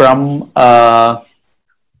management from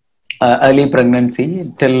early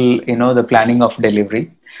pregnancy till, the planning of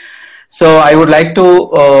delivery. So I would like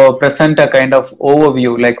to present a kind of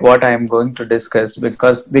overview, like what I am going to discuss,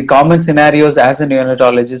 because the common scenarios as a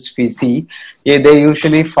neonatologist we see, they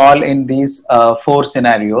usually fall in these 4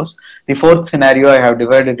 scenarios. The 4th scenario I have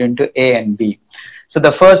divided into A and B. So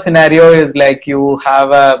the first scenario is like you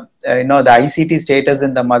have the ICT status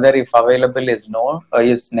in the mother, if available, is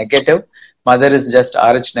negative. Mother is just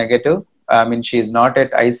RH negative. I mean, she is not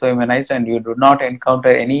yet isoimmunized, and you do not encounter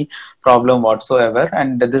any problem whatsoever,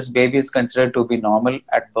 and this baby is considered to be normal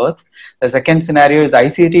at birth. The second scenario is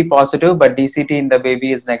ICT positive, but DCT in the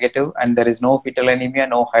baby is negative, and there is no fetal anemia,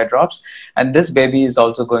 no high drops, and this baby is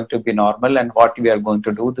also going to be normal. And what we are going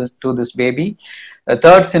to do to this baby. The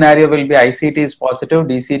third scenario will be ICT is positive,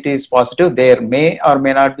 DCT is positive. There may or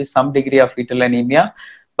may not be some degree of fetal anemia,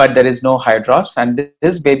 but there is no high drops, and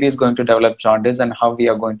this baby is going to develop jaundice, and how we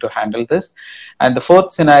are going to handle this. And the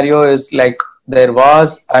fourth scenario is like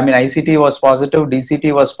ICT was positive,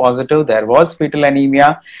 DCT was positive, there was fetal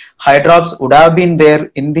anemia, high drops would have been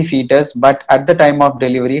there in the fetus, but at the time of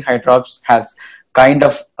delivery, high drops has kind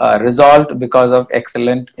of resolved because of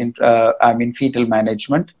excellent fetal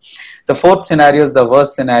management. The fourth scenario is the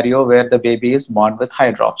worst scenario, where the baby is born with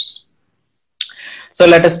high drops. So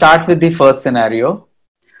let us start with the first scenario.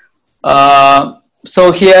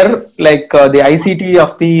 So here, like the ICT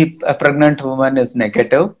of the pregnant woman is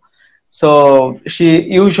negative. So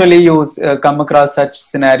usually you come across such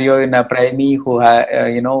scenario in a preemie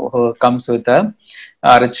who comes with a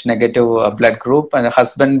RH negative blood group, and the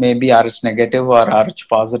husband may be RH negative or RH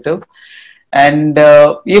positive. And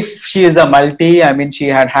if she is a multi, I mean, she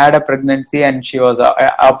had a pregnancy and she was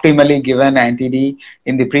optimally given anti-D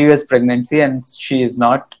in the previous pregnancy, and she is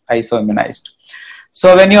not isoimmunized.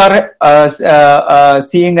 So when you are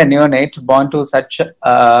seeing a neonate born to such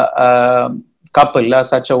a couple or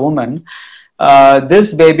such a woman,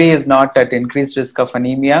 this baby is not at increased risk of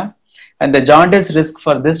anemia, and the jaundice risk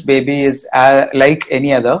for this baby is like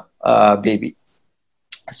any other baby.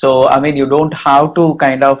 So, I mean, you don't have to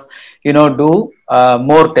kind of, do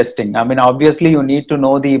more testing. I mean, obviously, you need to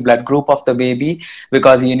know the blood group of the baby,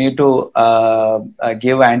 because you need to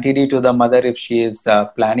give anti-D to the mother if she is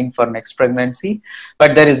planning for next pregnancy.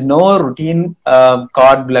 But there is no routine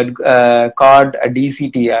cord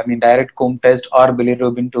DCT, I mean, direct comb test or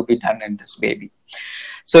bilirubin to be done in this baby.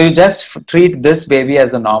 So you just treat this baby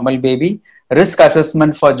as a normal baby. Risk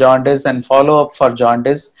assessment for jaundice and follow-up for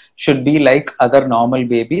jaundice should be like other normal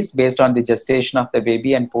babies based on the gestation of the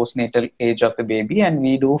baby and postnatal age of the baby. And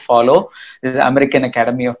we do follow the American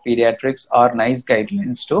Academy of Pediatrics or NICE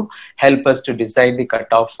guidelines to help us to decide the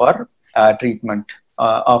cutoff for treatment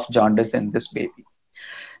of jaundice in this baby.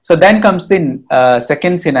 So then comes the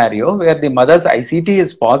second scenario where the mother's ICT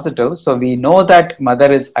is positive. So we know that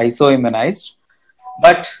mother is isoimmunized,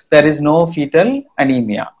 but there is no fetal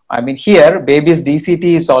anemia. I mean, here baby's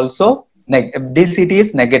DCT is also DCT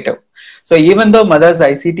is negative. So even though mother's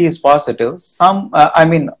ICT is positive,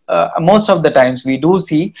 most of the times we do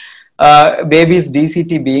see baby's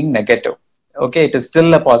DCT being negative. Okay, it is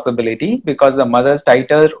still a possibility because the mother's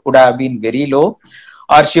titer would have been very low,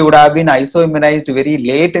 or she would have been isoimmunized very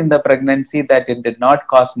late in the pregnancy that it did not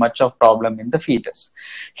cause much of problem in the fetus.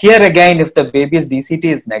 Here again, if the baby's DCT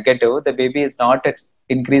is negative, the baby is not at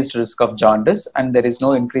increased risk of jaundice and there is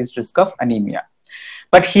no increased risk of anemia.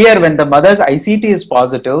 But here, when the mother's ICT is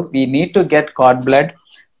positive, we need to get cord blood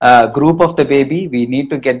group of the baby. We need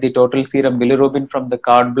to get the total serum bilirubin from the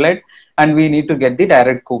cord blood, and we need to get the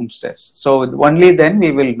direct Coombs test. So only then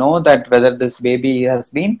we will know that whether this baby has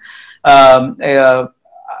been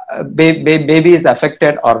baby is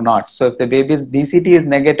affected or not. So if the baby's DCT is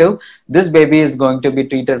negative, this baby is going to be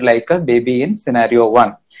treated like a baby in scenario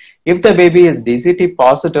 1. If the baby is DCT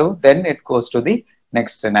positive, then it goes to the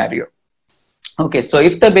next scenario. Okay, so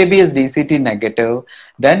if the baby is DCT negative,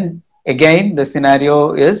 then again the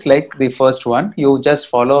scenario is like the first one. You just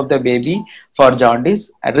follow up the baby for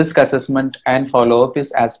jaundice. A risk assessment and follow up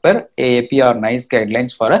is as per AAP or NICE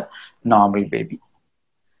guidelines for a normal baby.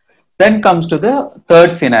 Then comes to the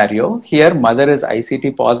third scenario. Here mother is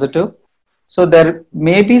ICT positive. So there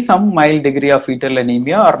may be some mild degree of fetal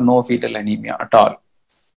anemia or no fetal anemia at all.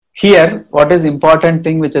 Here, what is important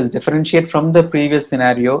thing which is differentiate from the previous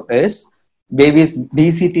scenario is baby's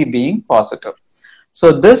DCT being positive.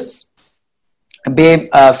 So this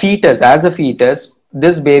fetus, as a fetus,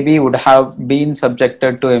 this baby would have been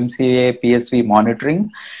subjected to MCA PSV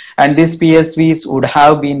monitoring, and these PSVs would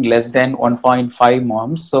have been less than 1.5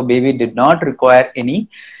 moms. So baby did not require any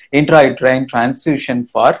intrauterine transfusion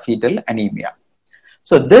for fetal anemia.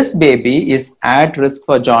 So this baby is at risk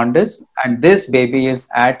for jaundice and this baby is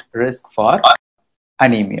at risk for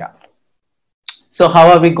anemia. So how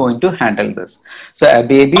are we going to handle this? So a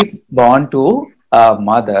baby born to a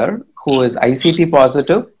mother who is ICT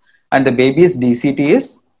positive and the baby's DCT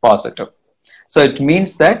is positive. So it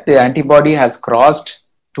means that the antibody has crossed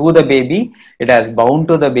to the baby, it has bound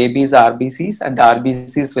to the baby's RBCs and the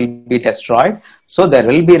RBCs will be destroyed. So there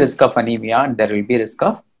will be risk of anemia and there will be risk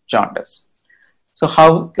of jaundice. So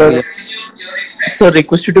how? So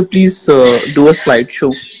request you to please do a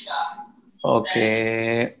slideshow.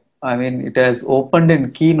 Okay. I mean, it has opened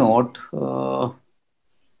in Keynote.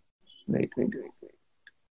 Wait.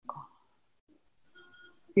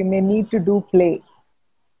 You may need to do play.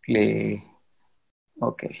 Play.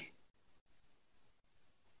 Okay.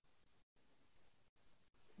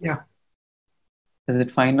 Yeah. Is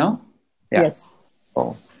it fine now? Yeah. Yes.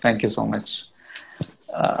 Oh, thank you so much.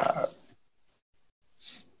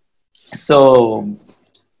 So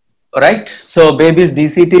baby's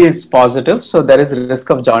DCT is positive, so there is risk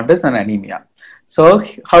of jaundice and anemia. So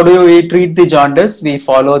how do we treat the jaundice? We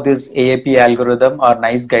follow this AAP algorithm or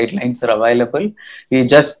NICE guidelines are available. We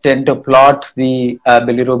just tend to plot the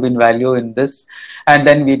bilirubin value in this and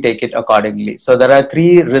then we take it accordingly. So there are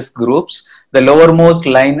 3 risk groups. The lowermost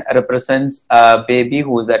line represents a baby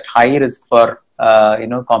who is at high risk for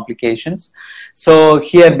complications. So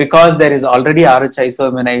here, because there is already RH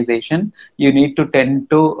isoimmunization, you need to tend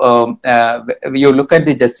to you look at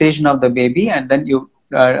the gestation of the baby and then you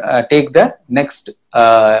take the next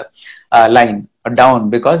line down,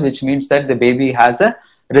 because which means that the baby has a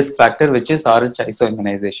risk factor which is RH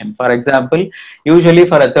isoimmunization. For example, usually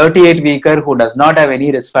for a 38-weeker who does not have any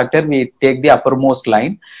risk factor, we take the uppermost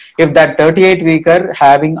line. If that 38-weeker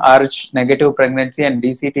having RH negative pregnancy and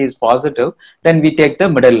DCT is positive, then we take the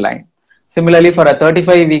middle line. Similarly, for a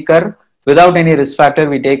 35-weeker without any risk factor,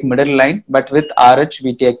 we take middle line, but with RH,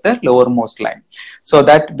 we take the lowermost line. So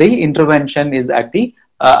that the intervention is at the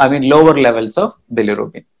lower levels of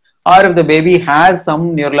bilirubin. or if the baby has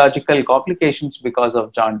some neurological complications because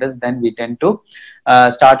of jaundice, then we tend to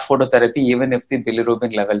start phototherapy even if the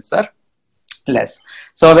bilirubin levels are less.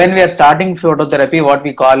 So when we are starting phototherapy, what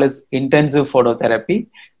we call is intensive phototherapy.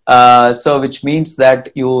 So which means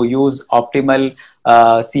that you use optimal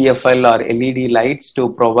CFL or LED lights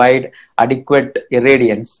to provide adequate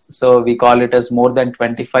irradiance. So we call it as more than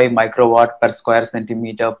 25 microwatt per square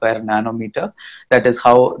centimeter per nanometer. That is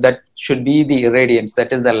how that should be the irradiance.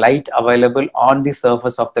 That is the light available on the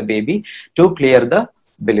surface of the baby to clear the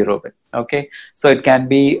bilirubin. Okay, so it can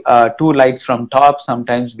be 2 lights from top.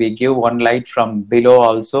 Sometimes we give 1 light from below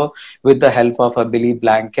also with the help of a bili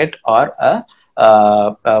blanket or a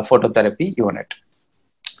phototherapy unit.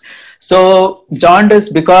 So jaundice,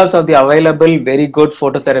 because of the available very good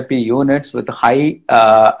phototherapy units with high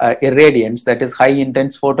irradiance, that is high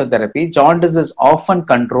intense phototherapy, jaundice is often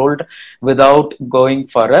controlled without going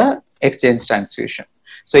for a exchange transfusion.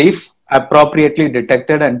 So if appropriately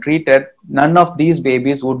detected and treated, none of these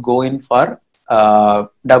babies would go in for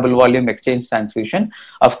double volume exchange transfusion.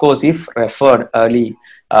 Of course, if referred early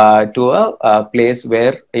to a place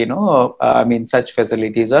where, such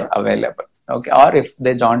facilities are available. Okay, or if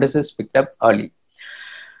the jaundice is picked up early.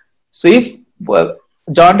 So if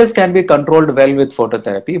jaundice can be controlled well with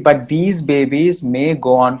phototherapy, but these babies may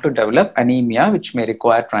go on to develop anemia, which may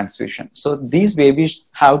require transfusion. So these babies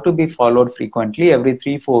have to be followed frequently every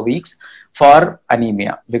 3-4 weeks for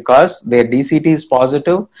anemia, because their DCT is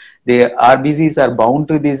positive, their RBCs are bound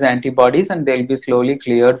to these antibodies, and they'll be slowly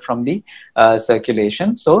cleared from the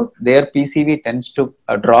circulation. So their PCV tends to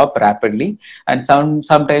drop rapidly, and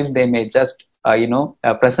sometimes they may just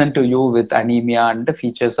present to you with anemia and the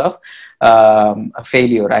features of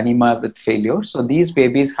failure, anemia with failure. So these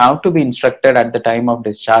babies have to be instructed at the time of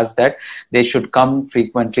discharge that they should come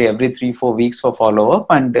frequently every 3-4 weeks for follow-up,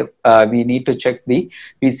 and we need to check the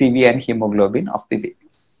PCV and hemoglobin of the baby.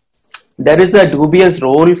 There is a dubious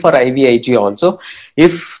role for IVIG also.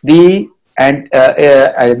 If the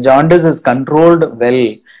jaundice is controlled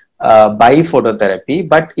well by phototherapy,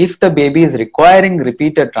 but if the baby is requiring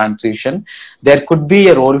repeated transfusion, there could be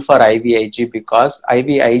a role for IVIG, because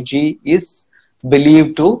IVIG is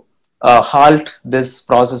believed to halt this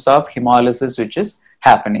process of hemolysis which is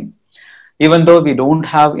happening. Even though we don't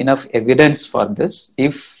have enough evidence for this,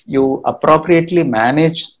 if you appropriately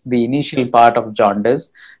manage the initial part of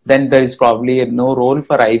jaundice, then there is probably no role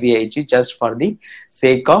for IVIG, just for the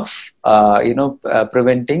sake of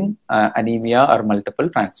preventing anemia or multiple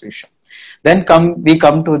transfusion. Then we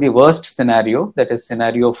come to the worst scenario, that is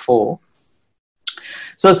scenario 4.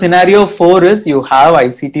 So scenario 4 is you have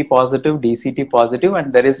ICT positive, DCT positive,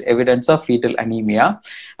 and there is evidence of fetal anemia.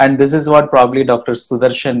 And this is what probably Dr.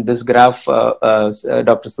 Sudarshan, this graph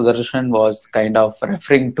Dr. Sudarshan was kind of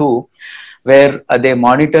referring to, where they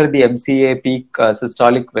monitor the MCA peak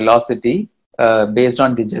systolic velocity based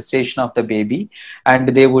on the gestation of the baby, and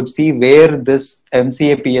they would see where this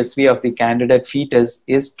MCA PSV of the candidate fetus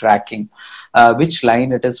is tracking, which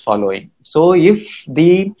line it is following. So if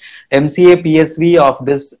the MCA PSV of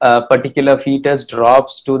this particular fetus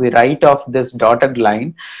drops to the right of this dotted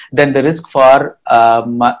line, then the risk for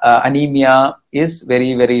anemia is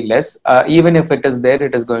very, very less. Even if it is there,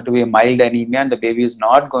 it is going to be a mild anemia, and the baby is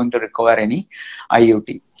not going to require any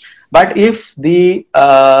IUT. But if the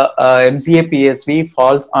MCA PSV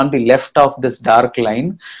falls on the left of this dark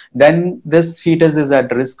line, then this fetus is at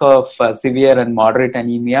risk of severe and moderate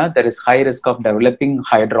anemia. There is high risk of developing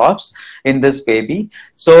hydrops in this baby.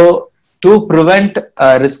 So to prevent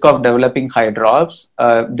risk of developing hydrops,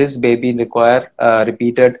 this baby require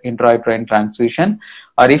repeated intrauterine transfusion.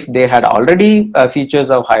 Or if they had already features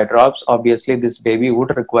of hydrops, obviously this baby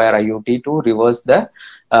would require IUT to reverse the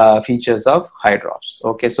features of hydrops.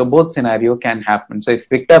 Okay, so both scenario can happen. So if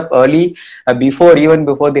picked up early, even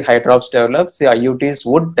before the hydrops develops, the IUTs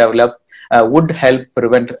would help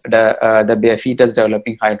prevent the fetus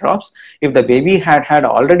developing hydrops. If the baby had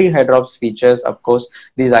already hydrops features, of course,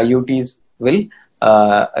 these IUTs will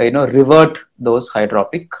revert those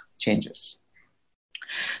hydropic changes.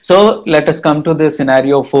 So let us come to the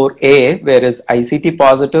scenario 4A, where is ICT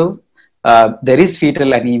positive, there is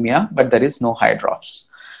fetal anemia, but there is no hydrops.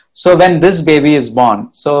 So when this baby is born,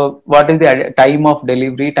 so what is the time of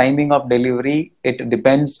delivery? Timing of delivery, it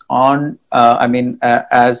depends on,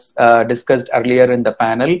 as discussed earlier in the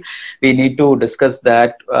panel, we need to discuss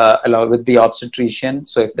that along with the obstetrician.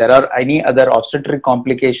 So if there are any other obstetric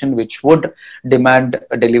complication which would demand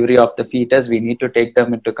a delivery of the fetus, we need to take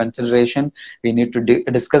them into consideration. We need to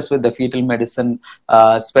discuss with the fetal medicine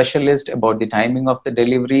specialist about the timing of the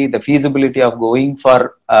delivery, the feasibility of going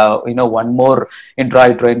for one more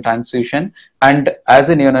intrauterine transfusion. And as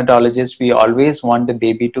a neonatologist, we always want the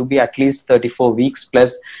baby to be at least 34 weeks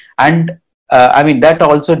plus. And I mean, that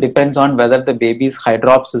also depends on whether the baby's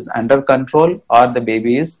hydrops is under control or the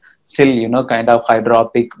baby is still, you know, kind of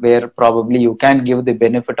hydropic, where probably you can give the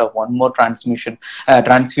benefit of one more transfusion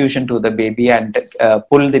to the baby and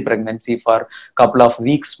pull the pregnancy for a couple of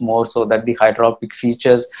weeks more, so that the hydropic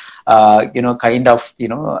features, you know, kind of, you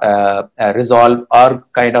know, resolve or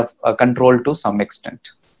kind of control to some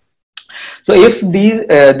extent. So if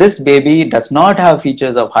this baby does not have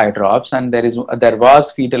features of hydrops and there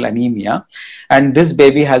was fetal anemia, and this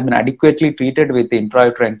baby has been adequately treated with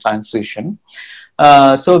intrauterine transfusion,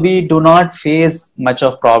 so we do not face much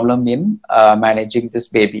of problem in managing this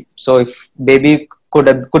baby. So if baby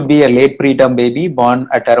could be a late preterm baby born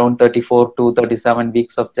at around 34 to 37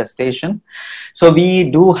 weeks of gestation. So we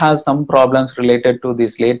do have some problems related to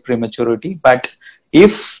this late prematurity. But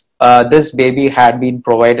if this baby had been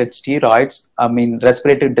provided steroids, I mean,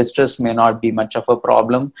 respiratory distress may not be much of a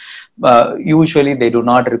problem. Usually they do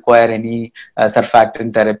not require any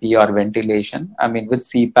surfactant therapy or ventilation. I mean, with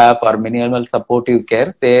CPAP or minimal supportive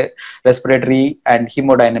care, their respiratory and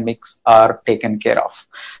hemodynamics are taken care of.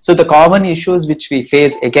 So the common issues which we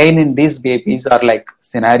face again in these babies are like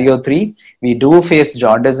scenario 3. We do face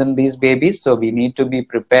jaundice in these babies, so we need to be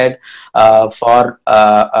prepared for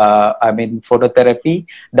I mean, phototherapy.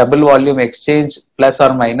 Double volume exchange plus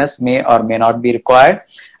or minus may or may not be required.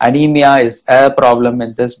 Anemia is a problem in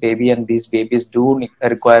this baby, and these babies do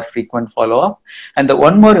require frequent follow-up. And the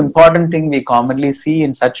one more important thing we commonly see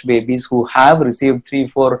in such babies who have received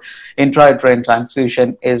 3-4 intrauterine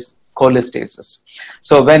transfusion is cholestasis.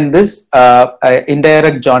 So when this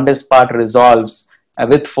indirect jaundice part resolves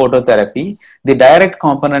with phototherapy, the direct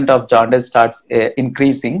component of jaundice starts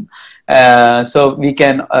increasing. So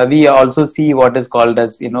we also see what is called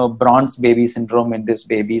as, you know, bronze baby syndrome in these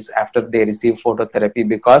babies after they receive phototherapy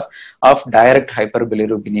because of direct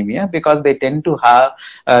hyperbilirubinemia, because they tend to have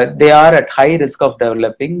they are at high risk of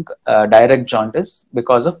developing direct jaundice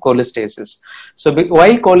because of cholestasis. So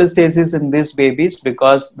why cholestasis in these babies?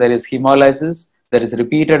 Because there is hemolysis, there is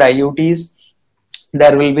repeated IUTs,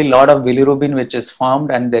 there will be a lot of bilirubin which is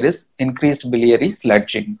formed, and there is increased biliary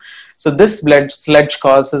sludging. So this blood sludge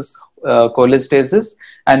causes cholestasis,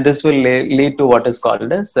 and this will lead to what is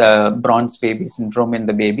called as bronze baby syndrome in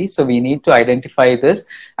the baby. So we need to identify this,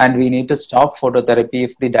 and we need to stop phototherapy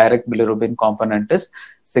if the direct bilirubin component is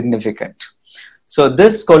significant. So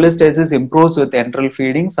this cholestasis improves with enteral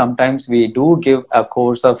feeding. Sometimes we do give a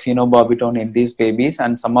course of phenobarbital in these babies,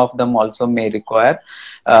 and some of them also may require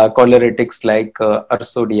cholerytics like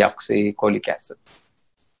ursodeoxycholic acid.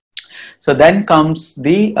 So then comes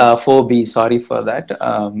the 4B, sorry for that,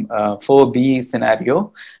 4B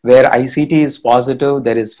scenario, where ICT is positive,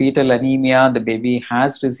 there is fetal anemia, the baby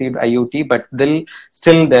has received IUT, but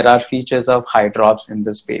still there are features of hydrops in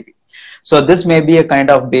this baby. So this may be a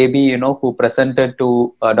kind of baby, you know, who presented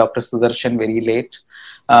to Dr. Sudarshan very late.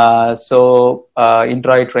 So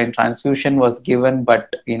intrauterine transfusion was given,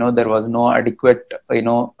 but, you know, there was no adequate, you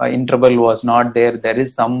know, interval was not there. There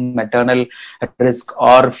is some maternal risk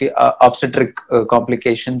or obstetric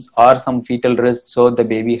complications or some fetal risk. So the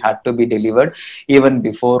baby had to be delivered even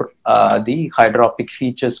before the hydropic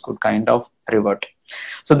features could kind of revert.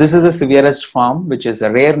 So this is the severest form, which is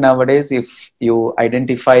rare nowadays. If you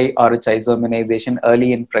identify RH isoimmunization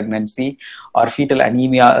early in pregnancy or fetal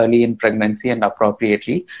anemia early in pregnancy and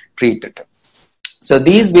appropriately treat it. So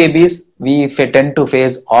these babies, we tend to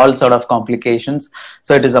face all sort of complications.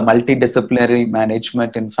 So it is a multidisciplinary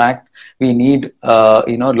management. In fact, we need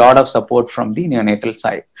you know, a lot of support from the neonatal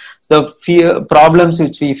side. The few problems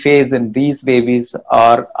which we face in these babies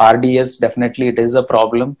are RDS. Definitely it is a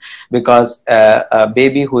problem, because a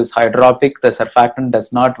baby who is hydropic, the surfactant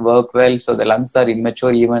does not work well. So the lungs are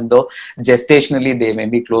immature, even though gestationally they may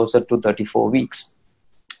be closer to 34 weeks.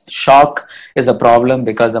 Shock is a problem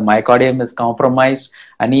because the myocardium is compromised,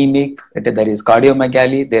 anemic, there is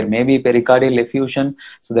cardiomegaly, there may be pericardial effusion,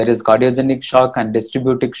 so there is cardiogenic shock and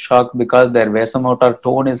distributic shock because their vasomotor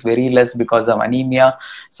tone is very less because of anemia,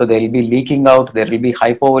 so they will be leaking out, there will be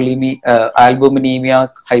hypovolemia, albuminemia,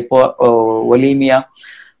 hypovolemia.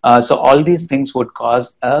 So all these things would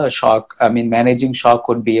cause a shock. I mean, managing shock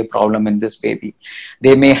would be a problem in this baby.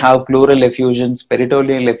 They may have pleural effusions,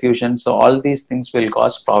 peritoneal effusions. So all these things will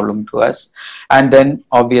cause problem to us. And then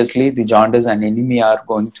obviously the jaundice and anemia are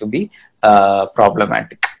going to be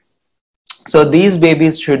problematic. So these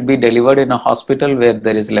babies should be delivered in a hospital where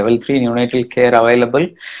there is level 3 neonatal care available.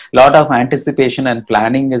 Lot of anticipation and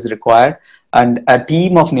planning is required, and a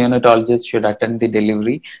team of neonatologists should attend the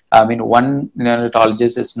delivery. I mean, one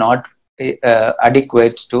neonatologist is not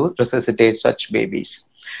adequate to resuscitate such babies.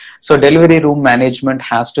 So delivery room management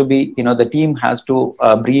has to be, the team has to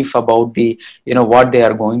brief about the, what they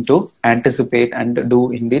are going to anticipate and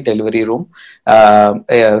do in the delivery room.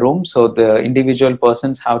 So the individual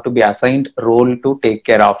persons have to be assigned role to take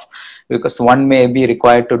care of, because one may be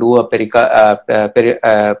required to do a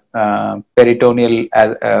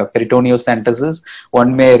peritoneocentesis,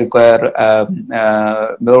 one may require,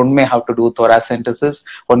 one may have to do thoracentesis,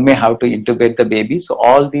 one may have to intubate the baby. So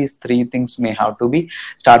all these three things may have to be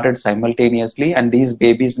started simultaneously, and these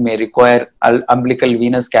babies may require umbilical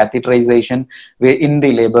venous catheterization in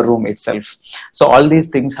the labor room itself. So all these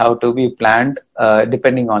things have to be planned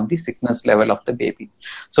depending on the sickness level of the baby.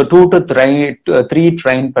 So 2 to 3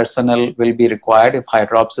 trained personnel will be required if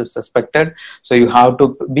hydrops is suspected. So you have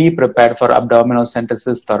to be prepared for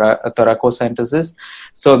abdominocentesis, thoracocentesis.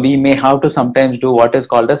 So we may have to sometimes do what is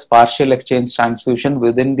called as partial exchange transfusion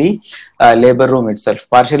within the labor room itself.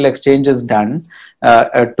 Partial exchange is done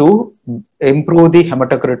to improve the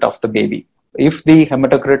hematocrit of the baby. If the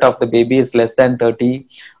hematocrit of the baby is less than 30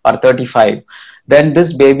 or 35, then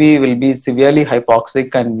this baby will be severely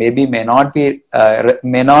hypoxic and maybe may not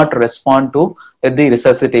respond to the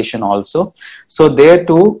resuscitation also. So there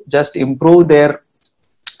to just improve their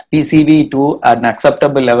PCV to an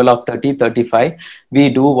acceptable level of 30-35, we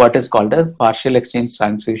do what is called as partial exchange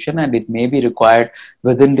transfusion, and it may be required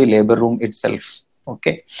within the labor room itself.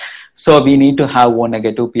 Okay, so we need to have O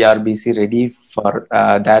negative PRBC ready for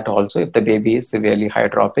that also if the baby is severely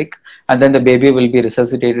hydropic, and then the baby will be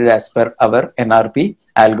resuscitated as per our NRP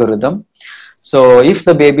algorithm. So if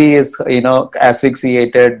the baby is,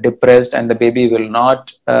 asphyxiated, depressed, and the baby will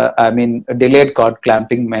not, delayed cord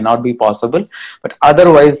clamping may not be possible, but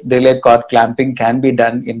otherwise delayed cord clamping can be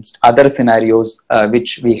done in other scenarios,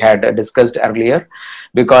 which we had discussed earlier,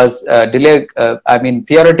 because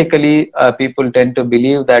theoretically, people tend to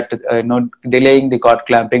believe that, delaying the cord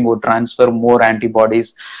clamping would transfer more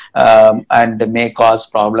antibodies and may cause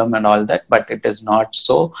problem and all that, but it is not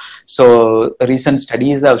so. So recent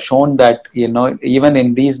studies have shown that, even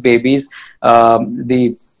in these babies,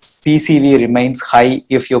 the PCV remains high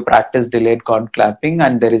if you practice delayed cord clamping,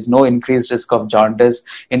 and there is no increased risk of jaundice,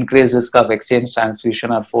 increased risk of exchange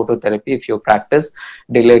transfusion or phototherapy if you practice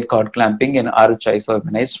delayed cord clamping in RH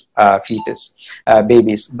organized fetus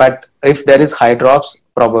babies. But if there is hydrops,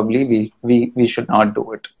 probably we should not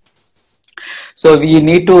do it. So we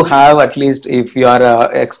need to have, at least if you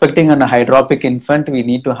are expecting a hydropic infant, we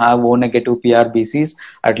need to have O negative PRBCs,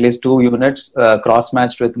 at least 2 units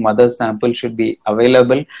cross-matched with mother's sample should be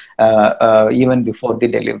available even before the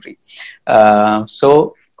delivery.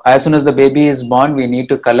 So as soon as the baby is born, we need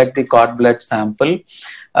to collect the cord blood sample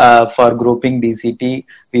for grouping DCT.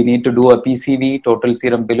 We need to do a PCV, total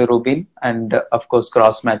serum bilirubin, and of course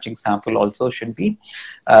cross-matching sample also should be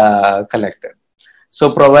collected.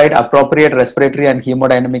 So provide appropriate respiratory and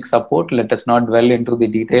hemodynamic support. Let us not dwell into the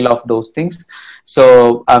detail of those things.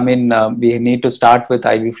 So, we need to start with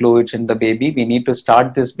IV fluids in the baby. We need to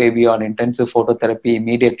start this baby on intensive phototherapy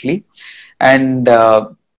immediately. And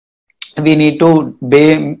we need to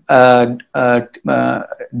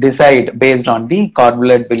decide based on the cord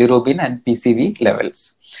blood bilirubin and PCV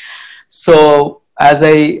levels. So, as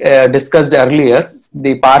I discussed earlier,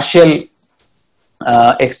 the partial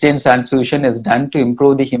exchange transfusion is done to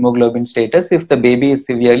improve the hemoglobin status if the baby is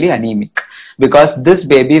severely anemic, because this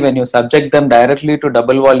baby, when you subject them directly to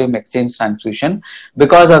double volume exchange transfusion,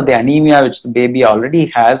 because of the anemia which the baby already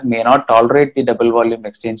has, may not tolerate the double volume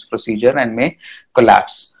exchange procedure and may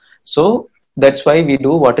collapse. So that's why we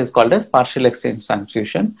do what is called as partial exchange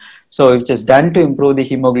transfusion. So it is done to improve the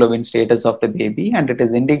hemoglobin status of the baby, and it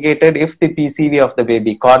is indicated if the PCV of the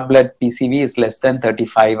baby, cord blood PCV, is less than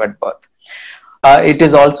 35 at birth. It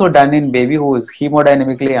is also done in baby who is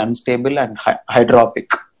hemodynamically unstable and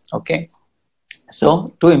hydropic. Okay,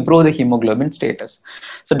 so to improve the hemoglobin status.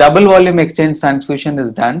 So double volume exchange transfusion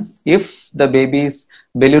is done if the baby's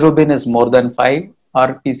bilirubin is more than 5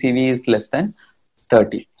 or PCV is less than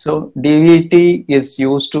 30. So DVT is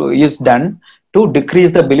done to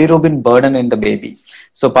decrease the bilirubin burden in the baby.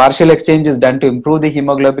 So partial exchange is done to improve the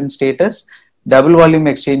hemoglobin status. Double volume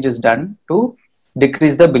exchange is done to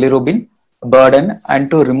decrease the bilirubin burden and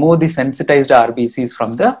to remove the sensitized RBCs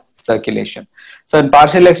from the circulation. So in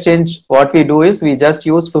partial exchange, what we do is we just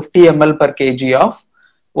use 50 ml per kg of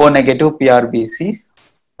O negative PRBCs.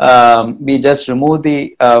 We just remove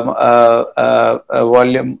the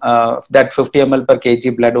volume, that 50 ml per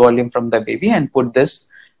kg blood volume from the baby, and put this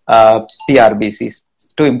PRBCs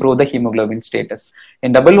to improve the hemoglobin status.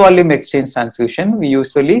 In double volume exchange transfusion, we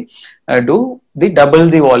usually do the double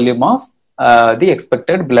the volume of the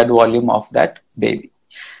expected blood volume of that baby.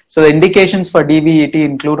 So the indications for DVET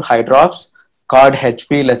include high drops, cord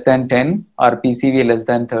HP less than 10 or PCV less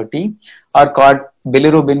than 30, or cord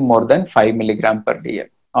bilirubin more than 5 milligram per DL.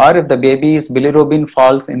 Or if the baby's bilirubin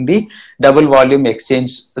falls in the double volume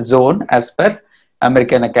exchange zone as per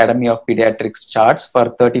American Academy of Pediatrics charts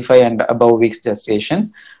for 35 and above weeks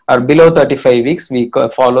gestation, or below 35 weeks, we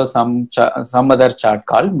follow some other chart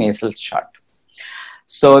called Masel's chart.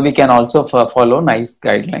 So we can also follow NICE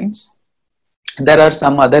guidelines. There are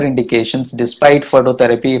some other indications despite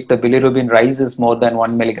phototherapy. If the bilirubin rise is more than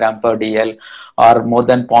 1 milligram per DL or more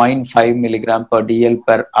than 0.5 milligram per DL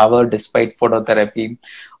per hour despite phototherapy,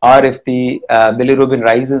 or if the bilirubin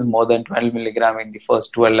rise is more than 12 milligram in the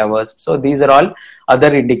first 12 hours. So these are all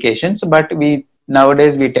other indications, but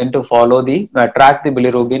nowadays we tend to follow the track the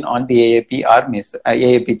bilirubin on the AAP or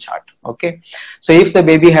AAP chart. Okay, so if the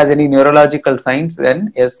baby has any neurological signs,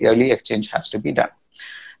 then yes, early exchange has to be done.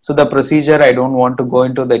 So the procedure, I don't want to go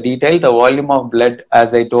into the detail. The volume of blood,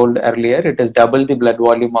 as I told earlier, it is double the blood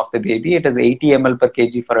volume of the baby. It is 80 ml per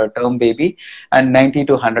kg for a term baby and 90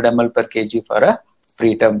 to 100 ml per kg for a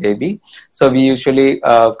preterm baby. So we usually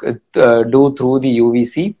do through the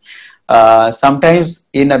UVC. Sometimes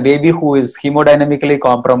in a baby who is hemodynamically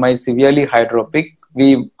compromised, severely hydropic,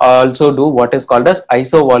 we also do what is called as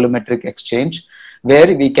isovolumetric exchange,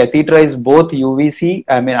 where we catheterize both UVC,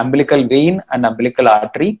 umbilical vein and umbilical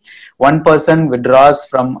artery. One person withdraws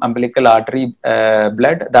from umbilical artery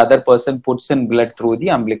blood, the other person puts in blood through the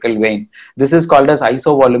umbilical vein. This is called as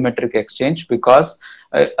isovolumetric exchange because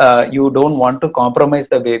you don't want to compromise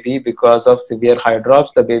the baby because of severe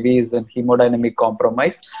hydrops. The baby is in hemodynamic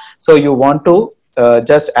compromise. So you want to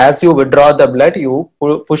just as you withdraw the blood, you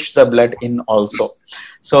push the blood in also.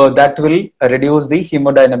 So that will reduce the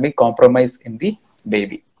hemodynamic compromise in the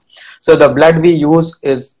baby. So the blood we use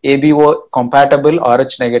is ABO compatible,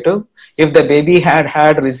 RH negative. If the baby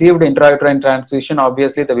had received intrauterine transfusion,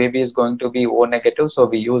 obviously the baby is going to be O negative. So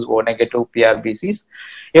we use O negative PRBCs.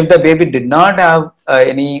 If the baby did not have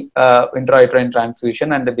any intrauterine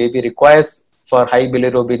transfusion and the baby requires for high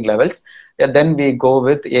bilirubin levels, then we go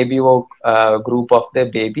with ABO group of the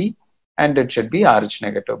baby, and it should be RH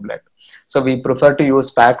negative blood. So we prefer to use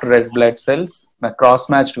packed red blood cells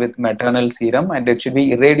cross-matched with maternal serum, and it should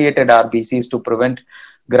be irradiated RBCs to prevent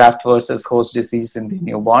graft versus host disease in the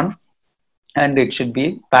newborn. And it should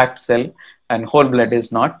be packed cell, and whole blood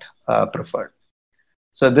is not preferred.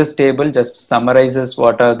 So this table just summarizes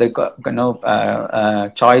what are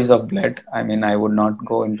the choice of blood. I would not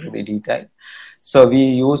go into the detail. So we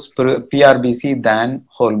use PRBC than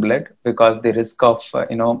whole blood because the risk of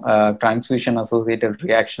transfusion associated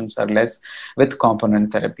reactions are less with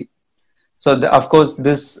component therapy. So of course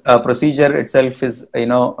this procedure itself is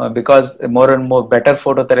because more and more better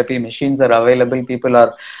phototherapy machines are available, people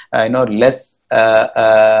are less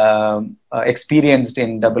experienced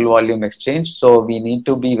in double volume exchange. So we need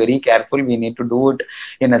to be very careful. We need to do it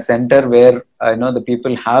in a center where the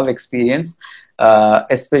people have experience.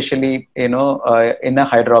 Especially in a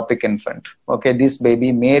hydropic infant. Okay, this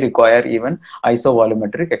baby may require even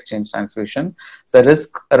isovolumetric exchange transfusion. The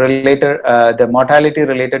risk related, the mortality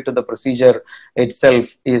related to the procedure itself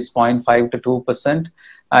is 0.5 to 2%,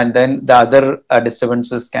 and then the other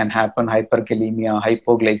disturbances can happen: hyperkalemia,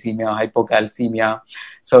 hypoglycemia, hypocalcemia.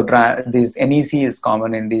 So this NEC is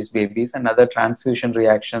common in these babies, and other transfusion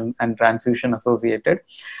reaction and transfusion associated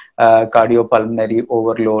cardiopulmonary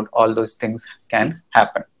overload, all those things can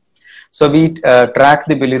happen. So we track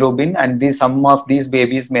the bilirubin, and some of these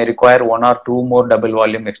babies may require 1 or 2 more double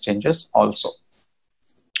volume exchanges also.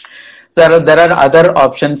 So there are other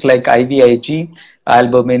options like IVIG,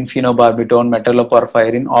 albumin, phenobarbital,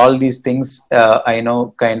 metalloporphyrin, all these things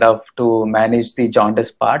kind of to manage the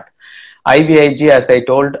jaundice part. IVIG, as I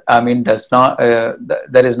told, does not.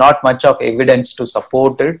 There is not much of evidence to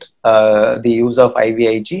support it, the use of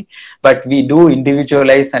IVIG, but we do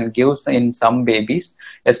individualize and give in some babies,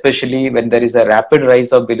 especially when there is a rapid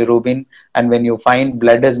rise of bilirubin, and when you find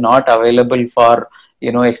blood is not available for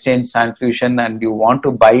exchange transfusion, and you want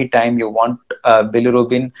to buy time, you want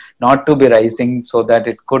bilirubin not to be rising so that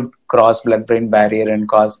it could cross blood-brain barrier and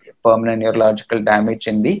cause permanent neurological damage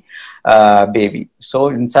in the baby. So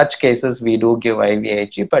in such cases, we do give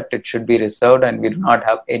IVIG, but it should be reserved, and we do not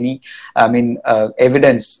have any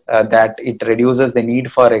evidence that it reduces the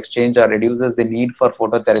need for exchange or reduces the need for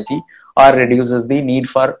phototherapy or reduces the need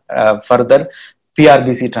for further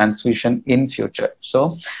PRBC transfusion in future.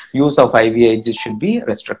 So use of IVIG should be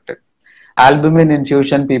restricted. Albumin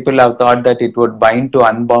infusion, people have thought that it would bind to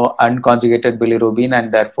unconjugated bilirubin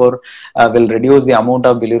and therefore will reduce the amount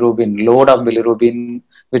of bilirubin, load of bilirubin,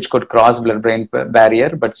 which could cross blood-brain barrier,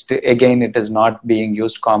 but again, it is not being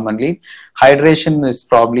used commonly. Hydration is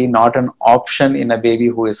probably not an option in a baby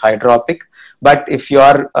who is hydropic, but if you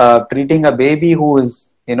are treating a baby who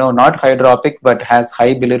is not hydropic but has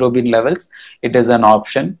high bilirubin levels, it is an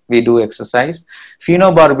option. We do exercise.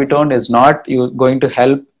 Phenobarbital is not going to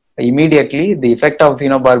help immediately. The effect of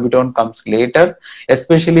phenobarbital comes later.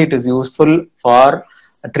 Especially it is useful for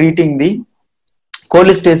treating the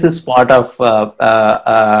cholestasis part of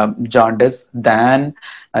jaundice than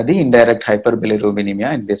the indirect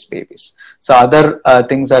hyperbilirubinemia in these babies. So other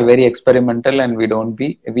things are very experimental, and we won't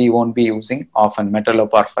be using often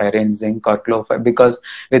metalloporphyrin, zinc, or chlorofile, because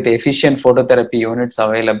with efficient phototherapy units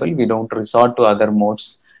available, we don't resort to other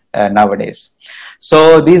modes nowadays.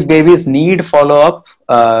 So these babies need follow-up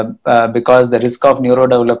because the risk of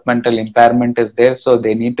neurodevelopmental impairment is there, so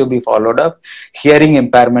they need to be followed up. Hearing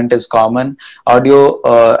impairment is common. Auditory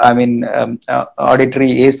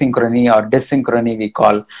asynchrony or dysynchrony we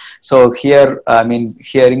call. So here,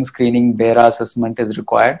 hearing screening, BERA assessment is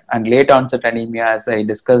required, and late onset anemia, as I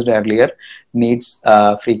discussed earlier, needs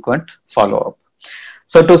frequent follow-up.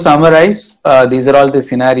 So to summarize, these are all the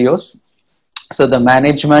scenarios. So the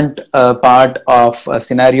management part of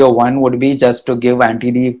scenario 1 would be just to give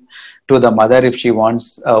anti-D to the mother if she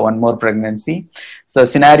wants one more pregnancy. So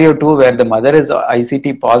scenario 2, where the mother is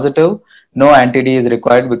ICT positive, no anti-D is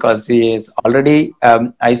required because she is already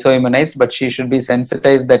isoimmunized, but she should be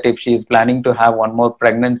sensitized that if she is planning to have one more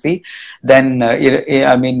pregnancy, then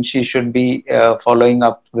she should be following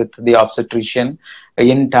up with the obstetrician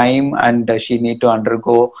in time, and she need to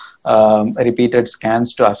undergo repeated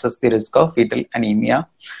scans to assess the risk of fetal anemia.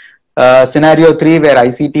 Scenario 3, where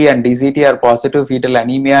ICT and DCT are positive, fetal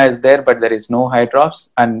anemia is there, but there is no high drops,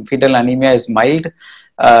 and fetal anemia is mild.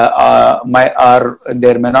 There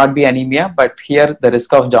may not be anemia, but here the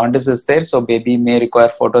risk of jaundice is there, so baby may require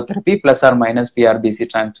phototherapy plus or minus PRBC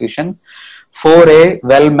transfusion. 4A,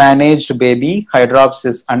 well managed baby, high drops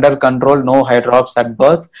is under control, no high drops at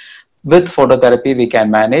birth. With phototherapy we can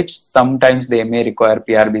manage. Sometimes they may require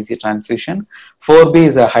PRBC transfusion. 4B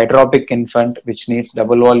is a hydropic infant which needs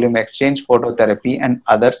double volume exchange, phototherapy, and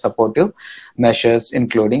other supportive measures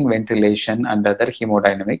including ventilation and other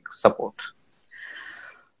hemodynamic support.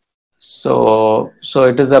 So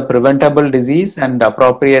it is a preventable disease, and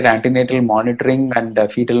appropriate antenatal monitoring and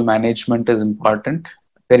fetal management is important.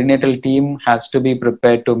 Perinatal team has to be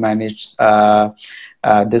prepared to manage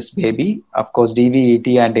this baby. Of course, DVET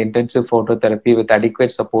and intensive phototherapy with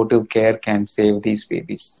adequate supportive care can save these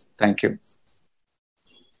babies. Thank you.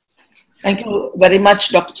 Thank you very much,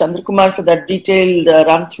 Dr. Chandrakumar, for that detailed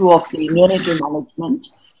run-through of the neonatal management.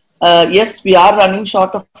 Yes, we are running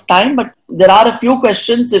short of time, but there are a few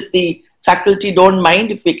questions. If the faculty don't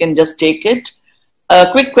mind, if we can just take it. A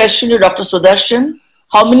quick question to Dr. Sudarshan.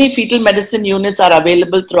 How many fetal medicine units are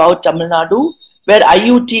available throughout Tamil Nadu where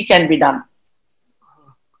IUT can be done?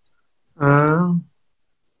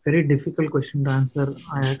 Very difficult question to answer.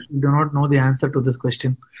 I actually do not know the answer to this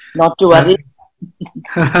question. Not to worry.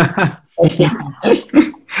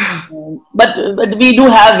 But we do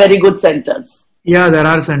have very good centers. Yeah, there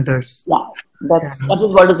are centers. Yeah, that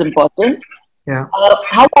is what is important. Yeah.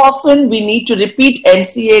 How often we need to repeat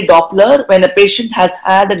NCA Doppler when a patient has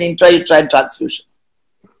had an intrauterine transfusion?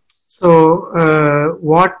 So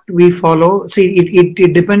what we follow, see,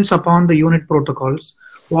 it depends upon the unit protocols.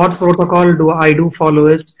 What protocol I do follow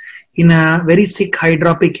is, in a very sick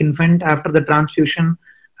hydropic infant after the transfusion,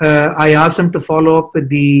 I ask them to follow up with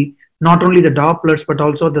not only the Dopplers but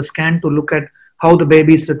also the scan to look at how the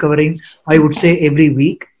baby is recovering. I would say every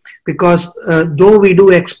week, because though we do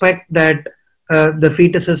expect that the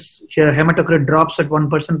fetuses hematocrit drops at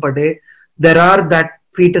 1% per day, there are that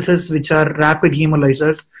fetuses which are rapid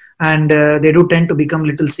hemolyzers, and they do tend to become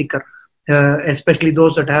little sicker, especially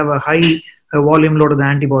those that have a high volume load of the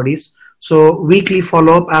antibodies. So weekly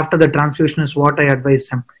follow-up after the transfusion is what I advise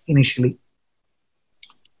them initially.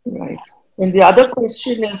 Right. And the other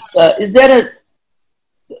question is there a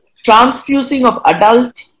transfusing of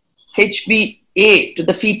adult HbA to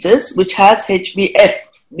the fetus which has HbF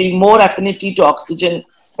being more affinity to oxygen?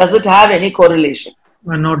 Does it have any correlation?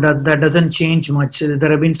 No, that doesn't change much.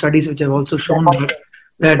 There have been studies which have also shown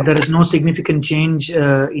that there is no significant change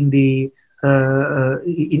in the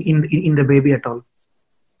baby at all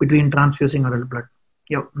between transfusing adult blood.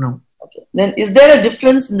 Yeah, no. Okay. Then is there a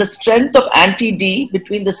difference in the strength of anti-D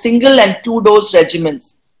between the single and 2-dose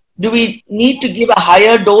regimens? Do we need to give a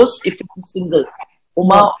higher dose if it is single?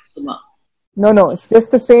 Uma? No, it's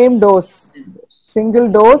just the same dose, single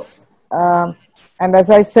dose. And as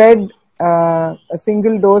I said, a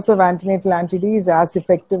single dose of antenatal anti-D is as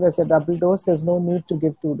effective as a double dose. There's no need to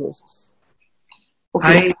give 2 doses.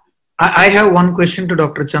 Okay. I have one question to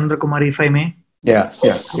Dr. Chandra Kumar, if I may. Yeah,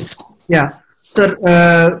 please. Yeah,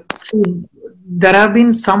 sir. See, there have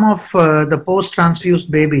been some of the post-transfused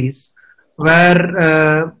babies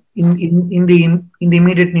where in the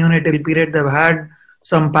immediate neonatal period they've had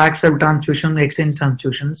some packs of transfusion, exchange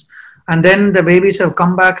transfusions, and then the babies have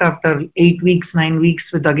come back after 8 weeks, 9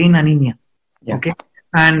 weeks with again anemia. Yeah. Okay,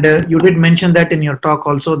 and you did mention that in your talk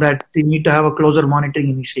also that you need to have a closer monitoring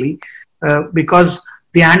initially because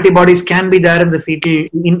the antibodies can be there in the fetal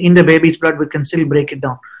in the baby's blood. We can still break it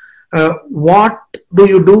down. What do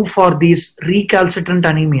you do for these recalcitrant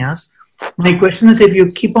anemias? My question is, if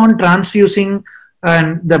you keep on transfusing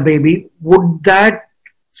the baby, would that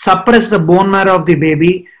suppress the bone marrow of the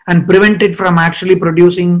baby and prevent it from actually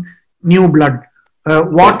producing new blood?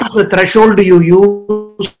 What is the threshold do you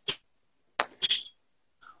use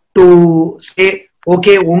to say,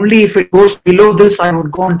 okay, only if it goes below this, I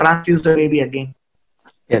would go and transfuse the baby again?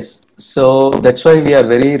 Yes, so that's why we are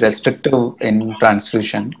very restrictive in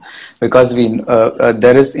transfusion, because we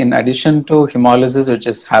there is, in addition to hemolysis which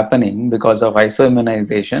is happening because of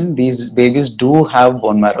isoimmunization, these babies do have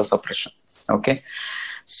bone marrow suppression. Okay,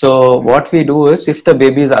 so what we do is, if the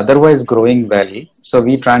baby is otherwise growing well, so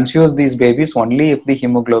we transfuse these babies only if the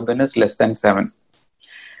hemoglobin is less than 7,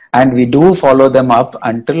 and we do follow them up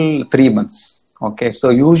until 3 months. Okay, so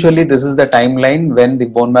usually this is the timeline when the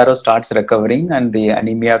bone marrow starts recovering and the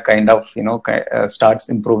anemia kind of, starts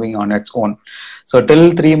improving on its own. So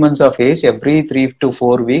till 3 months of age, every 3 to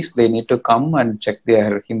 4 weeks, they need to come and check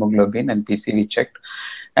their hemoglobin and PCV checked.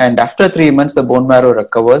 And after 3 months, the bone marrow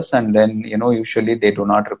recovers, and then, usually they do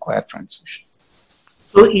not require transfusion.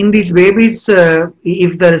 So in these babies,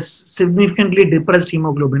 if there is significantly depressed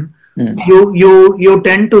hemoglobin, you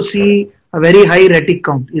tend to see a very high retic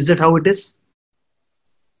count. Is that how it is?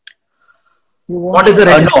 What is the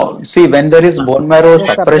retic count? No, see, when there is bone marrow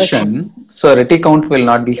suppression, so retic count will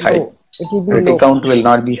not be high. Retic count will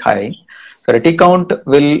not be high. So retic count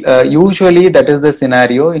will, usually that is the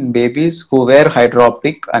scenario in babies who were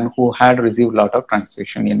hydropic and who had received a lot of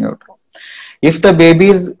transfusion in utero. If the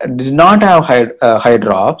babies did not have high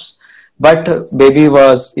drops, but baby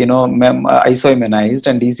was, isoimmunized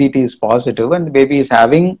and DCT is positive, and the baby is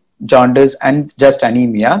having jaundice and just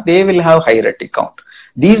anemia, they will have high retic count.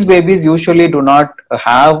 These babies usually do not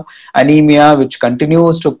have anemia which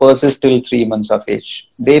continues to persist till 3 months of age.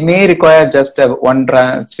 They may require just one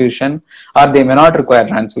transfusion, or they may not require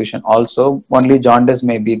transfusion also. Only jaundice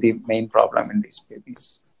may be the main problem in these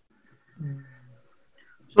babies.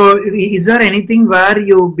 So is there anything where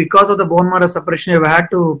you, because of the bone marrow suppression, you had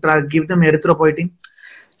to give them erythropoietin?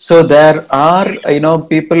 So there are,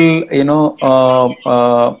 people,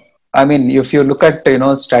 if you look at,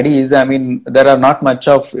 studies, there are not much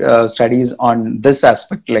of studies on this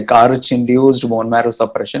aspect, like RH-induced bone marrow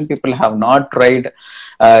suppression. People have not tried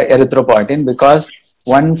erythropoietin because,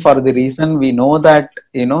 one, for the reason we know that,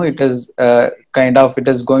 it is it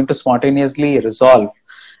is going to spontaneously resolve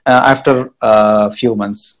after a few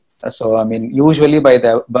months. So, usually by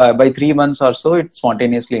 3 months or so, it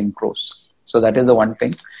spontaneously improves. So that is the one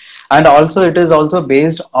thing. And also, it is also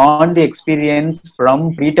based on the experience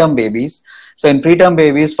from preterm babies. So in preterm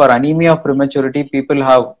babies, for anemia of prematurity, people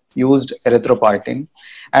have used erythropoietin,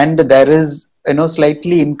 and there is,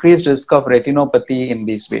 slightly increased risk of retinopathy in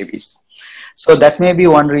these babies. So that may be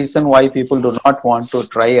one reason why people do not want to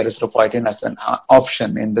try erythropoietin as an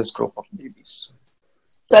option in this group of babies.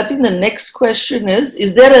 So I think the next question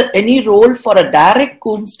is there any role for a direct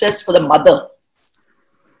Coombs test for the mother?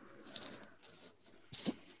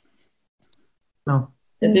 No.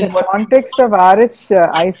 In the context of RH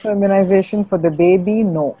isoimmunization for the baby,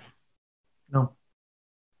 no. No.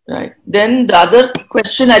 Right. Then the other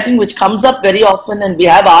question, I think, which comes up very often, and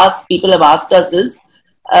people have asked us is,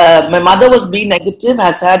 my mother was B negative,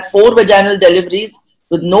 has had 4 vaginal deliveries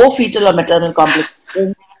with no fetal or maternal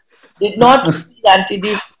complications, did not receive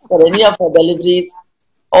anti-D for any of her deliveries.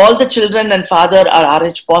 All the children and father are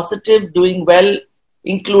RH positive, doing well,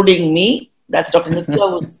 including me. That's Dr. Nitya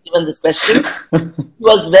who's given this question. She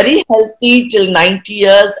was very healthy till 90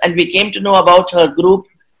 years, and we came to know about her group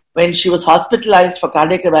when she was hospitalized for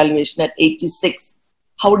cardiac evaluation at 86.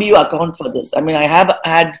 How do you account for this? I have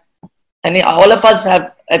had, all of us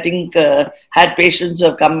have, I think, had patients who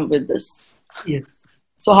have come with this. Yes.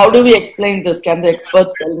 So how do we explain this? Can the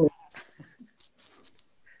experts tell me?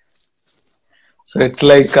 So it's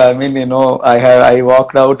like, I mean, you know, I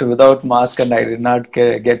walked out without mask and I did not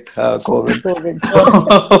get COVID.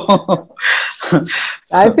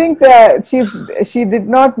 I think she did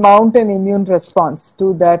not mount an immune response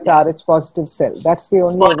to that Rh positive cell. That's the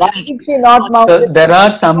only. Why did she not mount? So there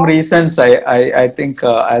are some reasons. I think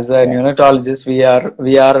as a neonatologist,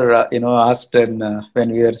 we are you know, asked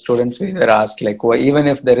when we were students, we were asked like, why, even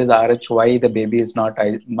if there is Rh, why the baby is not,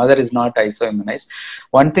 mother is not isoimmunized.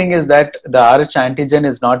 One thing is that the Rh antigen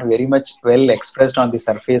is not very much well expressed on the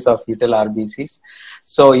surface of fetal RBCs.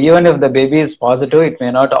 So even if the baby is positive, it may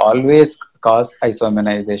not always cause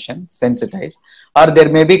isoimmunization, sensitize, or there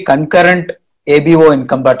may be concurrent ABO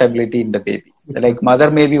incompatibility in the baby. Like mother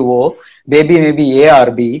may be O, baby may be A or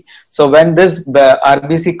B. So when this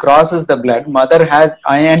RBC crosses the blood, mother has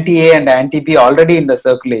anti-A and anti-B already in the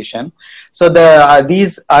circulation. So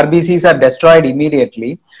these RBCs are destroyed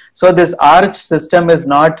immediately. So this Rh system is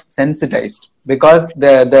not sensitized because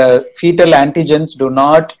the fetal antigens do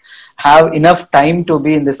not have enough time to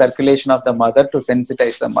be in the circulation of the mother to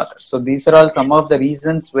sensitize the mother. So these are all some of the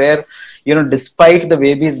reasons where, you know, despite the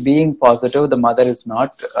babies being positive, the mother is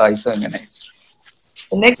not isoimmunized.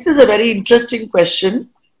 The next is a very interesting question.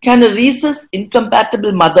 Can a Rhesus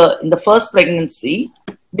incompatible mother in the first pregnancy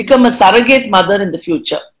become a surrogate mother in the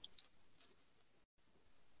future?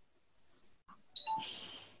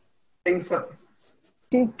 I think so.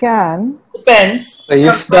 She can. Depends.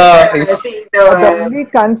 If the only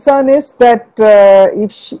concern is that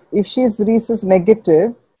if she's Rhesus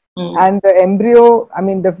negative and the embryo, I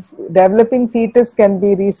mean the developing fetus can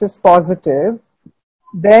be Rhesus positive,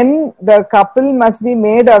 then the couple must be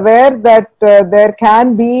made aware that there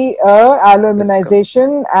can be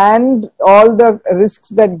alloimmunization and all the risks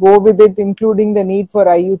that go with it, including the need for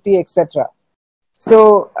IUT, etc.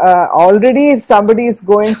 So already if somebody is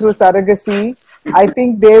going through surrogacy, I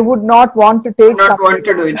think they would not want to take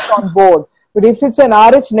something on board. But if it's an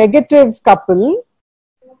Rh negative couple,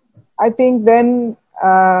 I think then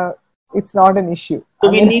it's not an issue. So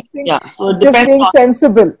we need, so it just being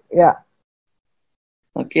sensible,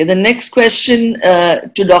 Okay, the next question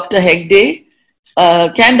to Dr. Hegde.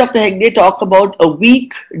 Can Dr. Hegde talk about a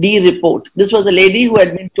weak D report? This was a lady who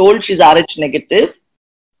had been told she's Rh negative.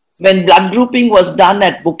 When blood grouping was done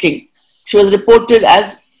at booking, she was reported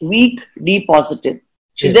as weak D positive.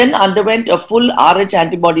 She then underwent a full Rh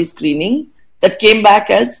antibody screening that came back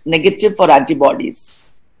as negative for antibodies.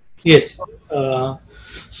 Yes.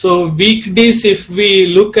 So weak Ds, if we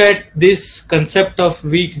look at this concept of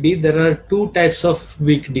weak D, there are two types of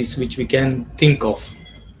weak Ds which we can think of.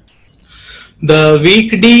 The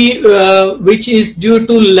weak D, which is due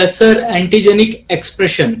to lesser antigenic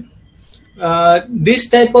expression. This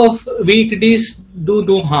type of weak Ds do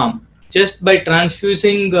no harm. Just by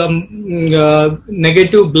transfusing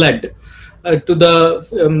negative blood to the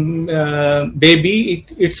baby,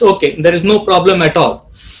 it's okay. There is no problem at all.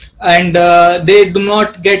 And they do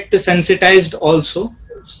not get sensitized also.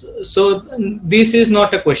 So this is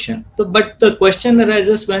not a question. But the question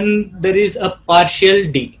arises when there is a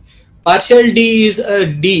partial D. Partial D is a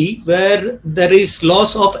D where there is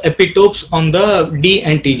loss of epitopes on the D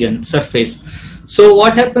antigen surface. So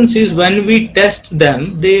what happens is when we test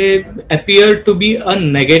them, they appear to be a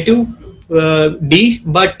negative D,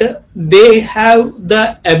 but they have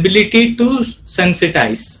the ability to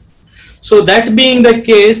sensitize. So that being the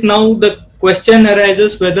case, now the question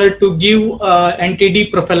arises whether to give anti-D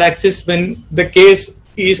prophylaxis when the case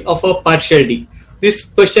is of a partial D.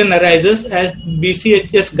 This question arises as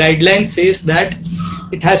BCHS guideline says that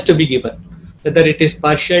it has to be given. Whether it is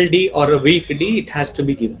partial D or a weak D, it has to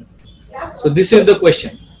be given. So this is the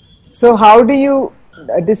question. So how do you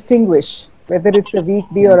distinguish whether it's a weak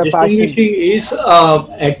D or a partial D? Distinguishing is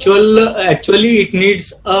actually it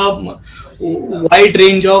needs a wide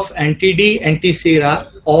range of anti-D,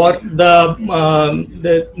 anti-sera, or the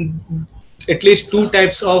at least two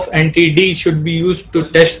types of anti-D should be used to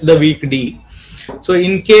test the weak D. So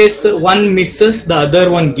in case one misses, the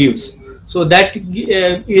other one gives. So that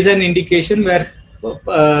is an indication where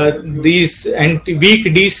these weak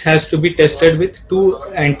Ds has to be tested with two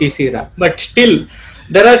anti-sera. But still,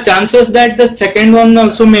 there are chances that the second one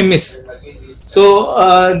also may miss. So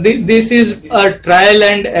this is a trial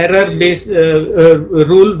and error based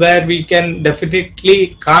rule where we can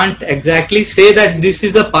definitely can't exactly say that this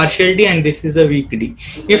is a partial D and this is a weak D.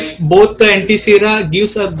 If both the anti-sera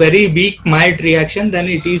gives a very weak mild reaction, then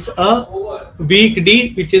it is a weak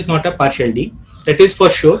D which is not a partial D. That is for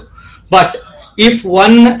sure. But if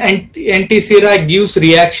one anti-sera gives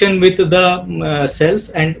reaction with the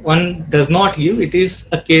cells and one does not give, it is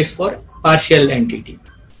a case for partial anti-D.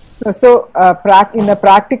 So, in a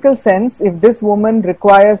practical sense, if this woman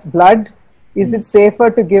requires blood, is it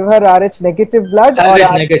safer to give her Rh negative blood or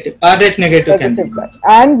Rh negative? Rh negative can be. blood?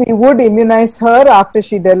 And we would immunize her after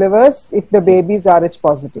she delivers if the baby is Rh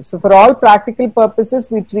positive. So, for all practical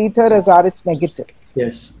purposes, we treat her as Rh negative.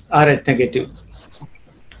 Yes, Rh negative.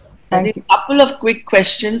 I think a couple of quick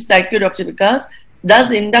questions. Thank you, Dr. Vikas.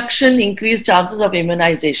 Does induction increase chances of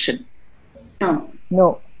immunization? No.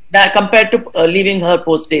 No. That compared to leaving her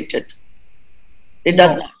post-dated? It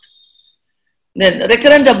does not. Then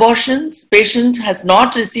recurrent abortions, patient has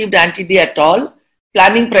not received anti-D at all,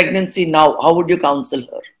 planning pregnancy now. How would you counsel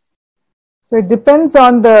her? So it depends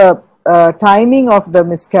on the timing of the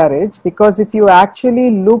miscarriage, because if you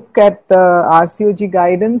actually look at the RCOG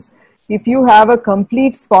guidance, if you have a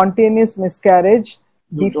complete spontaneous miscarriage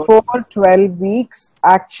before 12 weeks,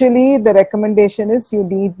 actually the recommendation is you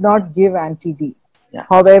need not give anti-D. Yeah.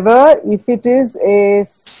 However, if it is a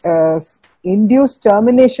induced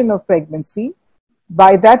termination of pregnancy,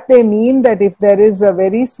 by that they mean that if there is a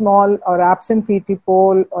very small or absent fetal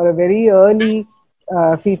pole or a very early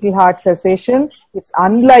fetal heart cessation, it's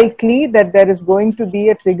unlikely that there is going to be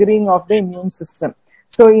a triggering of the immune system.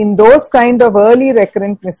 So in those kind of early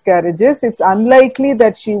recurrent miscarriages, it's unlikely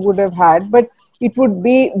that she would have had, but it would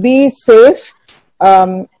be safe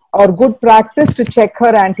or good practice to check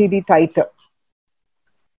her anti-D titer.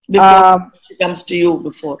 Before she comes to you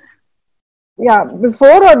before? Yeah,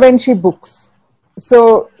 before or when she books.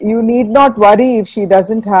 So you need not worry if she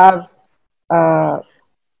doesn't have, if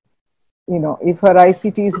her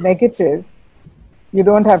ICT is negative, you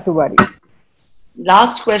don't have to worry.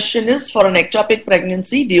 Last question is, for an ectopic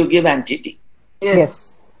pregnancy, do you give anti-D?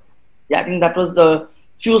 Yes. Yeah, I think that was the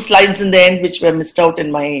few slides in the end which were missed out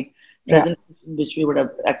in my presentation, which we would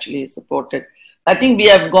have actually supported. I think we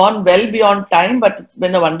have gone well beyond time, but it's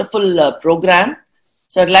been a wonderful program.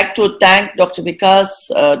 So I'd like to thank Dr. Vikas,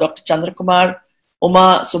 Dr. Chandrakumar,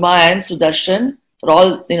 Uma, Suma and Sudarshan for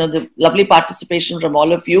all, the lovely participation from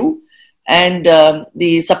all of you, and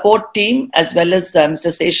the support team as well as Mr.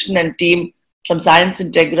 Seshan and team from Science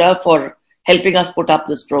Integra for helping us put up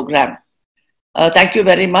this program. Thank you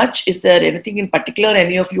very much. Is there anything in particular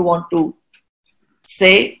any of you want to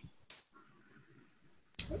say?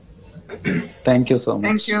 Thank you so much.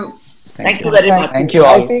 Thank you. Thank you very much. Thank you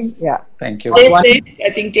all. I think, Thank you. Stay safe. I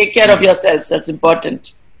think take care of yourselves. That's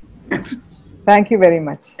important. Thank you very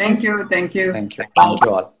much. Thank you. Thank you. Thank you. Thank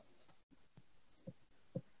you all.